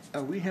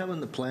 Are we having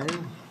the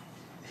planning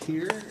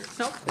here?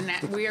 Nope,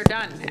 we are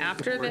done.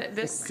 After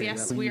this, Okay,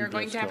 yes, that we we are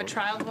going to have a just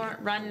trial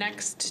run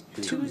next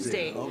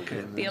Tuesday,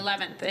 Okay. the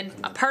 11th. And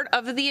a part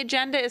of the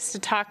agenda is to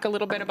talk a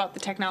little bit about the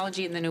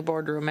technology in the new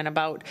boardroom and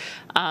about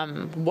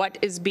what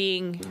is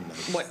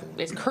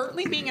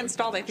currently being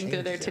installed. I think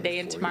they're there today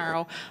and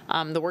tomorrow.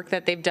 The work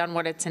that they've done,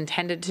 what it's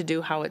intended to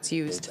do, how it's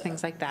used,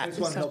 things like that. I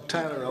just want to help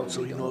Tyler out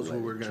so he knows where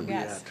we're going to be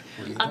Yes.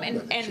 at.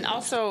 And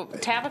also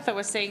Tabitha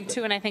was saying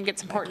too, and I think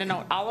it's important to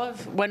note, all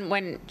of,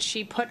 when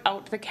she put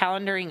out the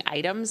calendaring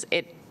items,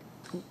 it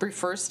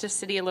refers to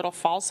City of Little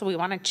Falls, so we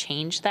want to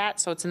change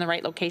that so it's in the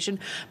right location.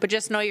 But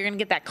just know you're going to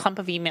get that clump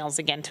of emails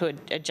again to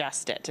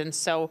adjust it. And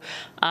so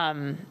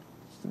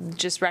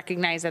just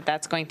recognize that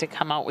that's going to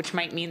come out, which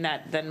might mean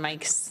that then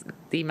Mike's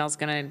email's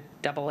going to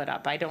double it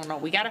up. I don't know.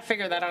 We got to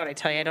figure that out. I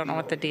tell you, I don't know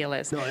what the deal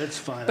is. No, it's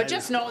fine. But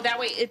just know that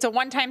way it's a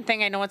one-time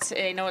thing. I know it's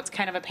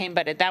kind of a pain,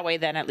 but that way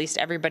then at least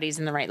everybody's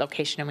in the right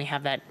location and we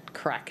have that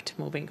correct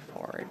moving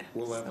forward.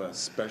 We'll have a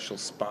special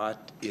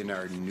spot in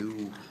our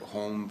new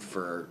home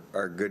for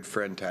our good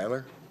friend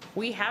Tyler.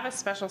 We have a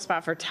special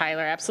spot for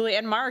Tyler, absolutely,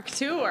 and Mark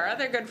too, our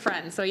other good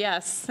friend. So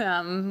yes,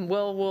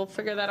 we'll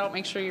figure that out.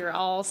 Make sure you're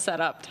all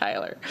set up,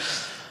 Tyler.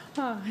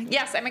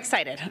 Yes, I'm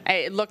excited.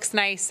 It looks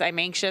nice. I'm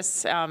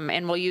anxious,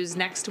 and we'll use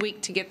next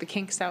week to get the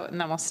kinks out, and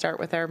then we'll start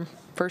with our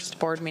first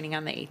board meeting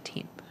on the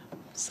 18th.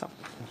 So.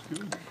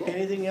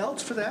 Anything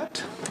else for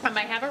that? I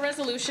have a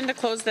resolution to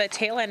close the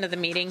tail end of the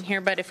meeting here,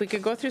 but if we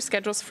could go through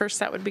schedules first,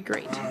 that would be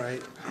great. All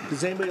right.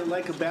 Does anybody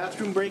like a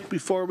bathroom break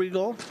before we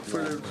go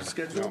for the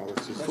schedule?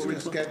 Let's do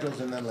the schedules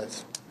and then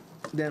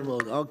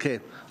okay.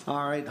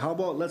 All right. How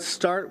about let's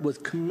start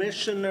with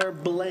Commissioner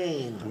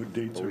Blaine. What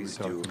dates are we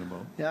talking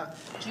about? Yeah.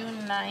 June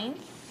 9th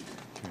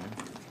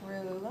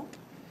through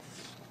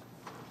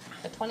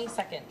the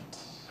 22nd.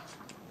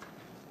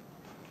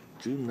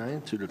 June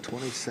 9th to the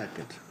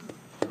 22nd.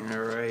 All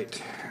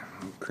right,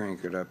 I'll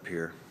crank it up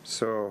here.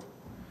 So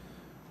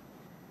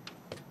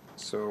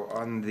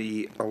on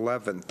the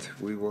 11th,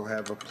 we will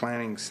have a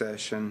planning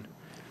session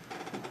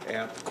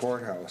at the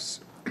courthouse.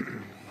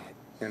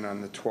 And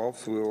on the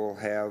 12th, we will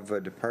have a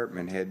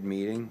department head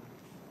meeting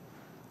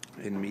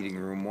in meeting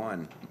room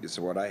 1, is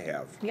what I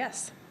have.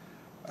 Yes.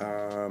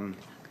 The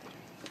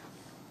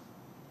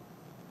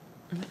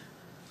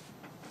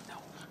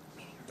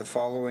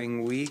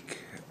following week,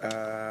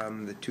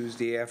 the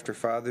Tuesday after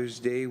Father's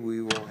Day,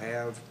 we will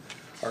have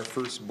our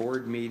first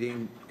board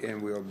meeting,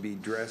 and we'll be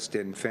dressed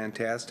in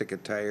fantastic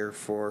attire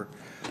for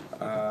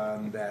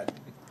that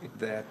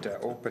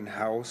open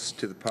house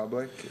to the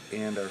public,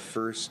 and our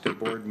first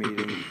board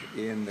meeting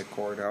in the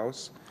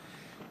courthouse.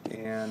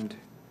 And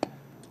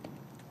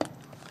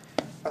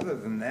other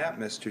than that,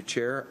 Mr.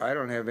 Chair, I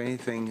don't have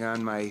anything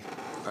on my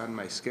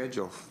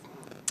schedule.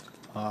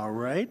 All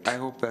right. I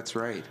hope that's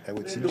right. I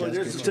would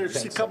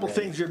There's a couple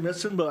things you're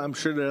missing, but I'm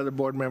sure the other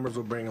board members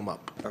will bring them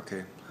up.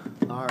 Okay.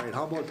 All right.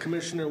 How about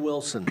Commissioner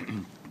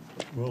Wilson?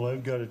 Well,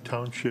 I've got a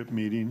township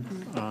meeting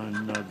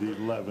on the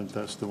 11th.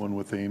 That's the one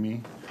with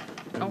Amy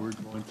that we're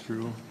going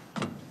through.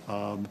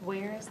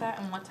 Where is that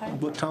and what time?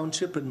 What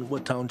township and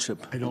what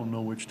township? I don't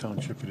know which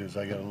township it is.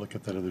 I got to look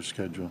at that other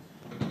schedule.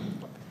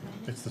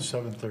 It's the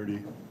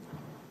 7:30.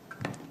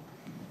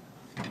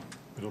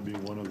 It'll be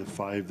one of the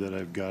 5 that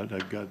I've got.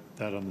 I've got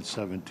that on the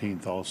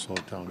 17th also,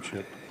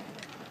 township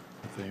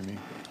with Amy.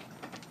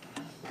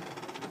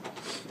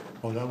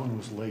 Oh, that one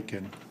was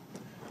Lakin.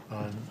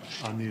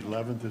 On the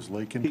 11th is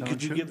Lakin Hey, Township?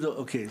 could you give the,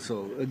 okay,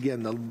 so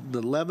again, the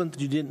 11th,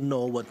 you didn't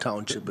know what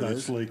township it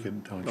is? That's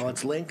Lakin Township. Oh,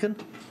 it's Lincoln?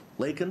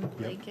 Lakin?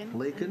 Lakin.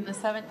 Lakin? And the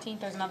 17th,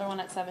 there's another one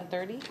at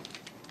 7:30.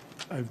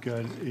 I've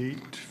got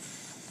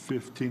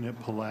 8:15 at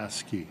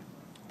Pulaski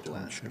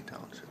Township.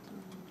 Township.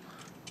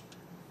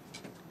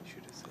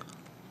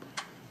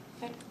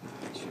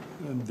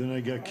 And then I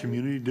got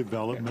community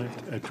development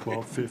at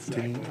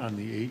 12:15 on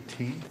the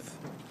 18th.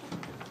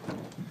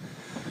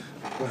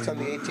 What's on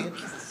the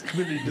 18th?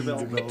 Community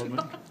development.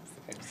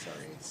 I'm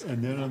sorry.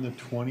 And then on the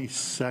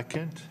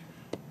 22nd,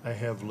 I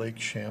have Lake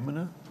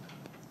Shamina.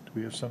 Do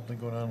we have something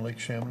going on in Lake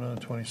Shamina on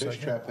the 22nd? Fish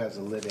Trap has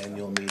a lit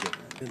annual meeting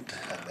on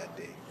that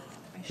day.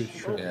 Fish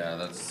Trap. Yeah,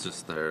 that's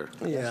just their,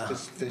 Yeah. That's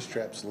just Fish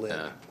Trap's lit.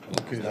 yeah.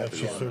 Okay, that's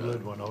just their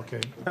lid one,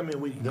 okay. I mean,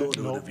 we can go to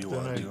it Nope, if you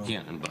then want I- to.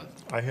 Can't, but,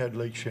 I had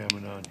Lake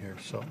Shamina on here,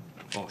 so,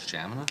 oh,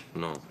 Shamina?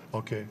 No.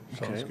 okay,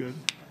 sounds Okay. good.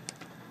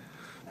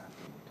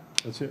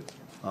 That's it.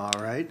 All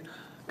right.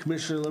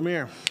 Commissioner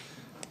Lemire.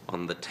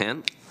 On the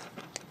 10th,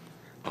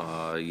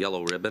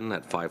 Yellow Ribbon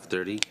at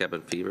 5:30,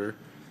 Cabin Fever.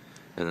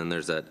 And then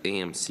there's that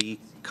AMC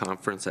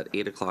conference at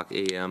 8 o'clock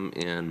a.m.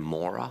 in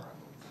Mora,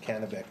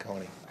 Kennebec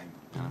County.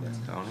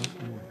 County.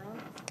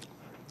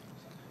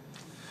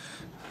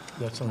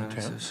 That's on the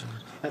 10th.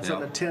 That's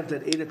on the 10th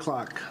at 8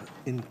 o'clock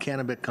in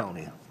Kennebec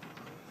County.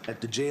 At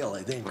the jail,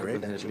 I think, right?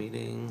 Department head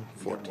meeting,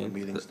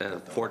 meetings.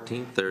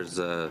 14th, there's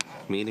a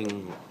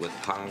meeting with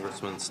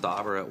Congressman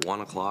Stauber at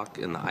 1 o'clock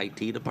in the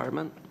IT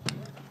department.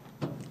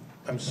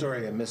 I'm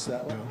sorry, I missed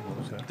that one. What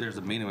was that? There's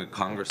a meeting with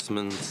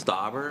Congressman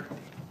Stauber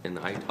in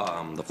the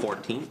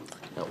 14th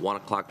at 1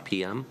 o'clock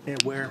PM,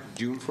 And where?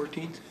 June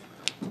 14th?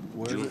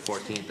 June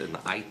 14th in the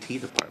IT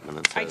department.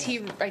 It says.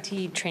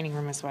 IT training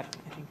room is what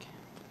I think.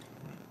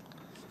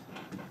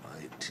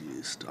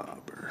 IT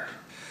Stopper.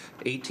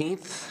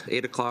 18th,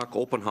 8 o'clock,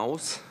 open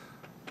house.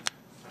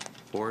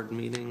 Board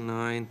meeting,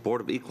 9.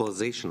 Board of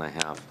Equalization I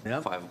have,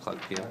 Yep. 5 o'clock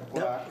PM.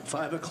 Yep,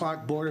 5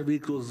 o'clock Board of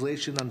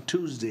Equalization on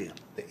Tuesday.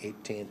 The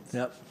 18th.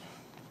 Yep.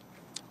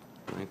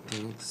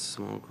 19th,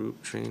 small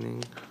group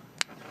training.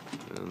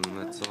 And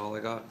that's all I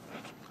got.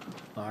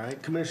 All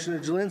right, Commissioner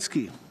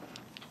Jelinski.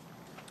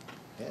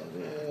 And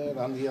then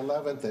on the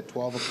 11th at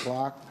 12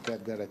 o'clock,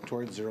 I've got a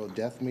Towards Zero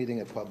Death meeting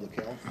at Public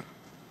Health.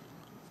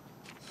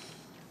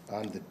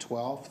 On the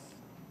 12th,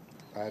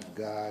 I've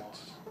got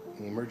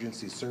an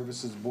Emergency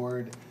Services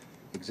Board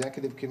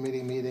Executive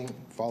Committee meeting,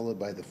 followed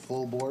by the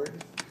full board.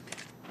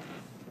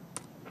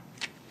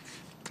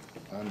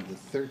 On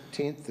the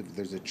 13th,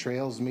 there's a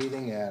Trails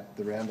meeting at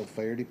the Randall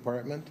Fire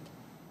Department.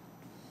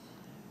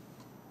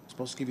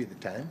 Supposed to give you the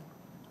time,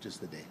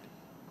 just the date.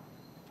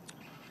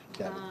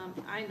 Deb?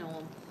 I know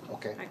him.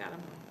 Okay. I got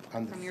him.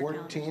 On the From your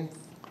calendar. 14th,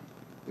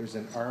 there's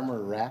an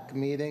Armor Rack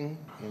meeting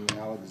in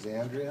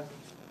Alexandria.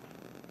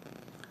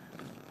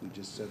 We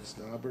just said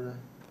Stauber.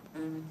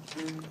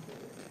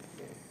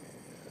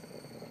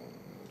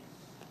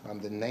 On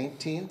the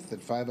 19th,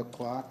 at 5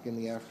 o'clock in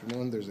the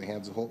afternoon, there's a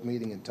Hands of Hope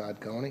meeting in Todd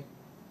County.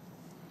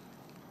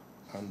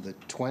 On the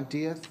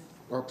 20th,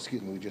 or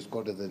excuse me, we just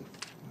go to the,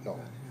 no.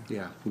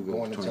 Yeah.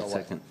 Going until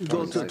what?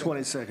 Go to the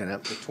 22nd,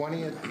 yep. The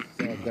 20th,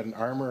 I've got an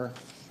Armor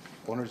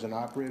Owners and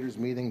Operators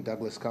meeting,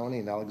 Douglas County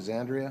in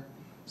Alexandria.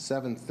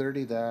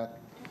 7:30 that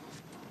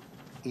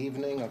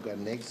evening, I've got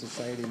an Egg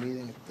Society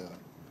meeting at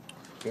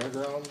the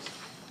fairgrounds.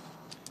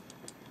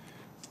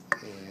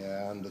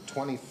 And the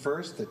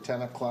 21st at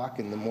 10 o'clock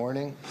in the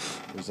morning,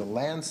 there's a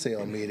land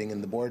sale meeting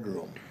in the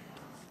boardroom.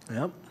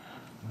 Yep.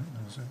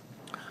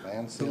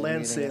 Land The sale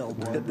land meeting sale, at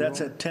the boardroom.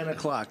 that's at 10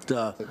 o'clock. At 10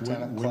 When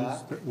is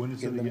o'clock that- when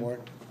is in it the again?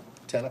 morning.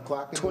 10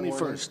 o'clock in the morning.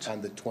 21st.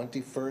 On the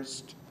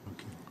 21st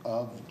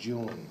of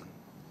June.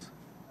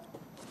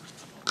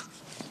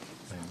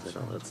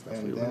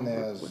 And then,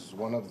 as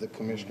one of the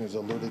commissioners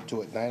alluded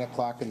to, at 9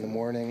 o'clock in the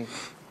morning,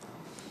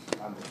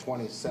 on the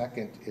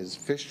 22nd, is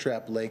Fish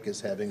Trap Lake is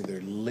having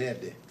their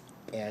lid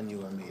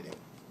annual meeting.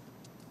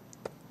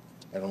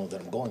 I don't know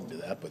that I'm going to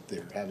that, but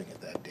they're having it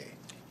that day.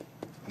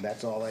 And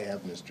that's all I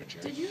have, Mr.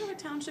 Chair. Did you have a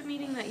township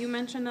meeting that you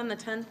mentioned on the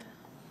 10th?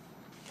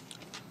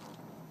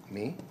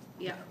 Me?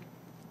 Yeah.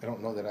 I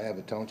don't know that I have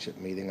a township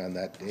meeting on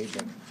that day,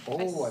 but,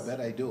 oh, I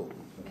bet I do.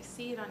 I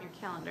see it on your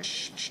calendar.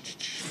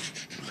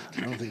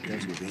 I don't think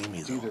that's with Amy,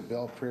 It's though. either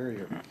Belle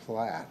Prairie or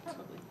Platte.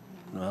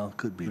 Well, it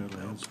could be.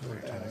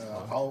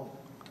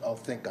 I'll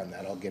think on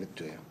that, I'll get it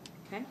to you.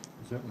 Okay.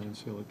 Is that land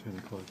sale at 10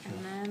 o'clock? Jim?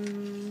 And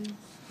then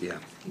Yeah,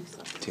 you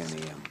said 10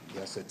 a.m.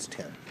 Yes, it's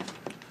 10.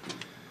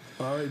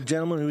 All right,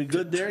 gentlemen, are we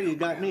good there? You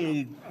got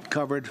me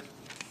covered.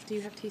 do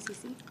you have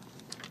TCC?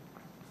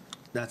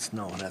 That's,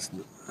 do I have-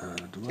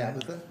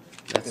 Tabitha?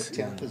 The That's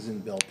 10th is in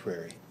Belle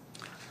Prairie.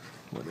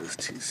 What is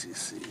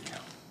TCC?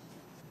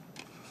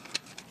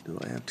 Do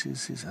I have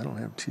TCC? I don't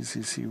have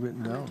TCC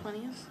written On down. the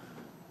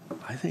 20th?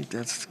 I think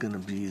that's going to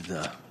be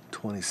the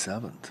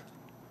 27th.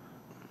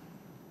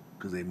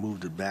 Because they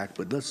moved it back,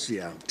 but let's see,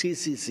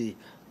 TCC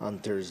on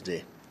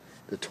Thursday,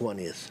 the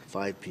 20th,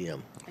 5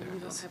 PM. And we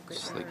don't have good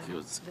It's like order it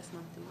was- this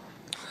month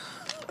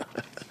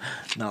either.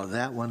 Now,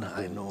 that one,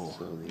 I know.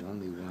 So the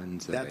only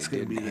ones that That's I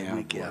gonna be didn't the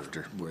week have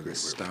after. were the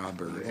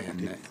Stauber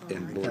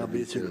and Board That'll of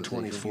be through the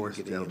Appeals.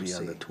 24th, that'll be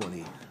on the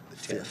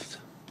 25th.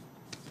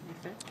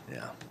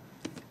 Yeah.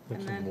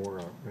 That's then- in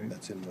Mora, right?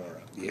 That's in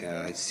Mora.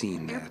 Yeah, I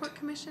seen that. Airport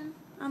Commission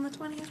on the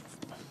 20th?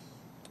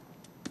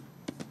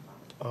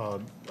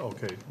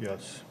 Okay,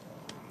 yes.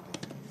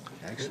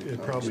 Actually,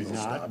 It probably it's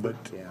not, but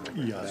Yeah.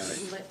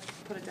 yes.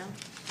 Put it down.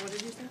 What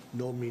did you say?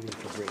 No meeting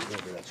for Great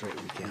River, that's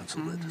right, we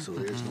canceled it, so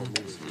there's no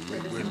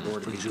meeting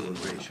for June.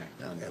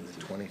 And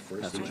the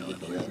 21st,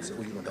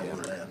 you don't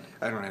have land.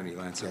 I don't have any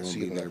land, so I won't So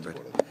be you there, don't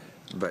have to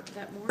but,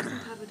 That Morrison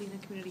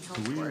Todd Community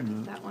Health we Board,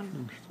 in the- that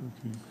one.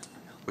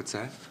 what's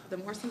that? The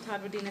Morrison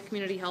Todd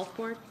Community Health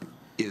Board?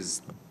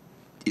 Is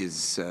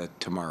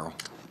tomorrow.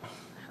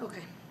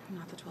 Okay,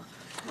 not the 12th.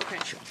 Okay,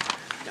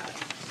 got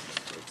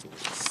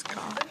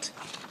it.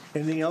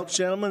 Anything else,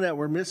 gentlemen, that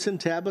we're missing,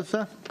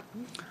 Tabitha?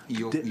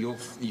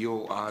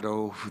 You'll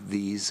auto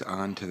these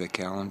onto the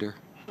calendar?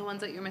 The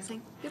ones that you're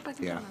missing? Yep, I can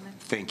put Yeah, them on there.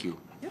 thank you.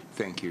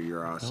 Thank you,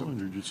 you're awesome.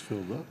 Calendar just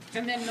filled up.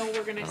 And then, no,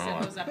 we're gonna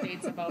send those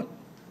updates about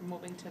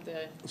moving to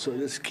the. So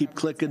just keep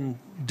clicking,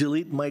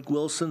 delete Mike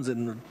Wilson's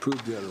and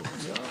approve the other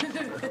ones.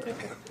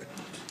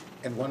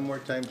 And one more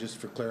time, just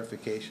for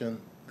clarification,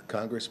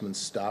 Congressman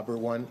Stauber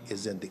one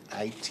is in the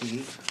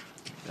IT.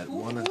 That Who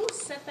one,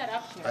 set that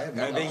up here? I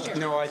have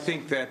no I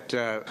think that,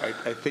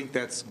 I think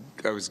that's,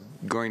 I was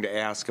going to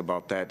ask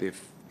about that.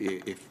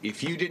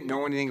 If you didn't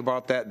know anything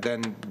about that,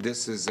 then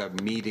this is a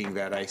meeting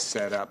that I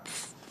set up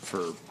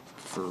for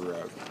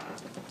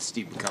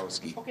Steve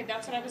Bukowski. Okay,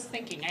 that's what I was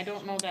thinking. I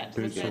don't know that.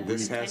 Was So that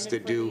this kind has of to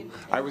for do,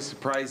 the- I was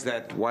surprised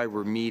that why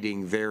we're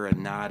meeting there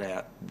and not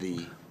at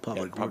the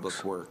Public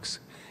Public Works.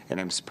 And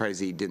I'm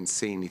surprised he didn't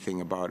say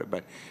anything about it,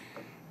 but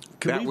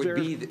Can that we would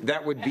be, I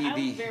will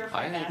the,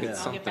 verify I that think and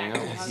it's I'll get back to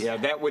you. something else. How's yeah,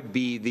 that? that would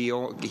be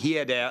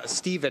the,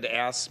 Steve had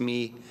asked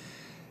me.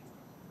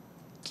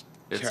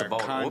 It's to about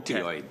contact-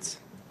 opioids.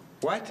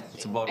 What?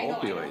 It's about I know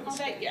opioids.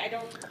 that, yeah, I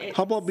don't. it-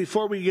 how about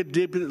before we get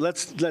deep,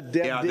 let's let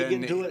Yeah, Deb dig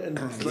then- into it and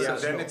Yeah, let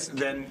us then know. it's,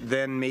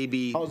 then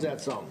maybe, How's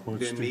that sound? Well,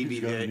 then Steve, maybe,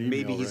 he's got an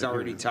maybe email he's right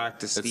already here. talked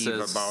to Steve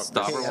says about.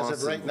 stop. Okay, as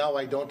Wants of right to- now,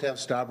 I don't have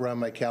Stauber on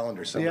my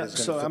calendar. Yeah,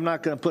 Somebody's so gonna I'm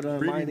not gonna put it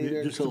on mine Reading either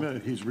the- Just a until,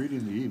 minute, he's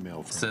reading the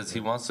email from. Says he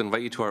wants to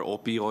invite you to our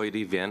opioid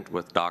event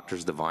with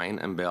Doctors Devine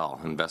and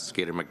Bell,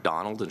 Investigator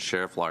McDonald, and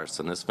Sheriff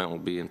Larson. This event will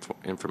be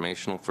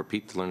informational for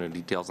people to learn the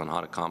details on how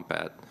to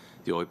combat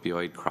the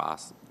opioid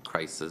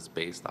crisis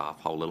based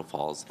off how Little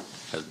Falls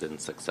has been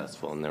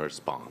successful in their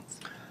response.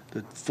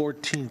 the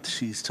 14th,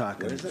 she's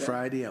talking,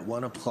 Friday at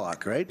 1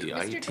 o'clock, right? The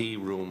IT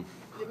room.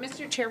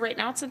 Mr. Chair, right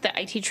now it's at the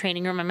IT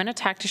training room. I'm going to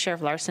talk to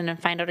Sheriff Larson and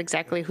find out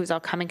exactly who's all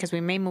coming because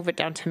we may move it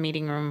down to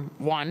meeting room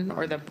 1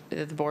 or the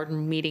board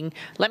meeting.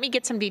 Let me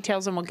get some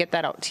details and we'll get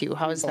that out to you.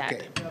 How is that?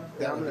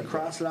 Okay. I'm gonna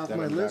cross it off Then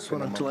my I'm list back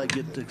in a until I month.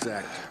 get the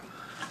exact.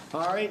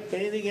 All right,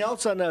 anything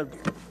else on the,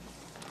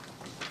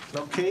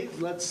 okay,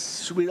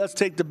 let's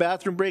take the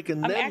bathroom break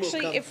and then we'll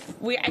Actually, come. if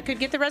I could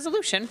get the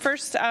resolution.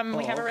 First, we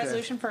have a okay.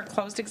 resolution for a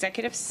closed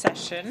executive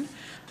session.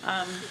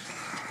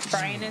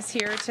 Brian is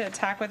here to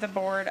talk with the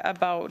board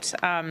about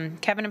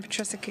Kevin and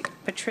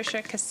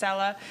Patricia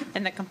Casella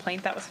and the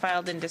complaint that was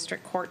filed in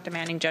district court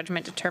demanding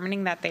judgment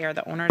determining that they are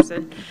the owners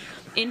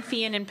in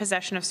fee and in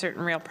possession of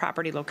certain real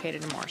property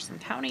located in Morrison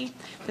County.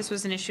 This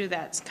was an issue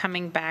that's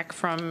coming back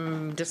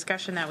from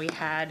discussion that we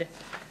had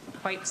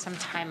quite some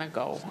time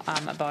ago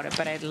about it,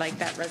 but I'd like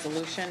that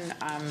resolution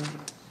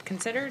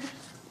considered.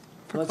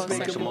 for Let's closed make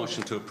Make a session.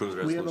 motion to approve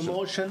the We have a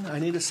resolution. motion, I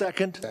need a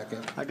second.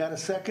 Second. I got a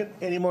second.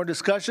 Any more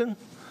discussion?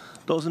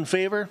 Those in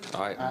favor?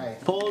 Aye.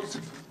 Opposed?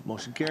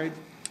 Motion carried.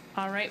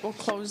 All right, we'll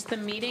close the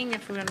meeting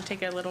if we're going to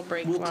take a little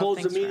break. We'll while close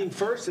the things meeting run.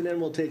 first and then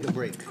we'll take a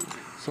break.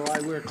 So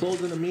we're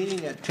closing the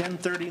meeting at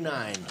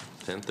 10:39.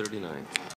 10:39.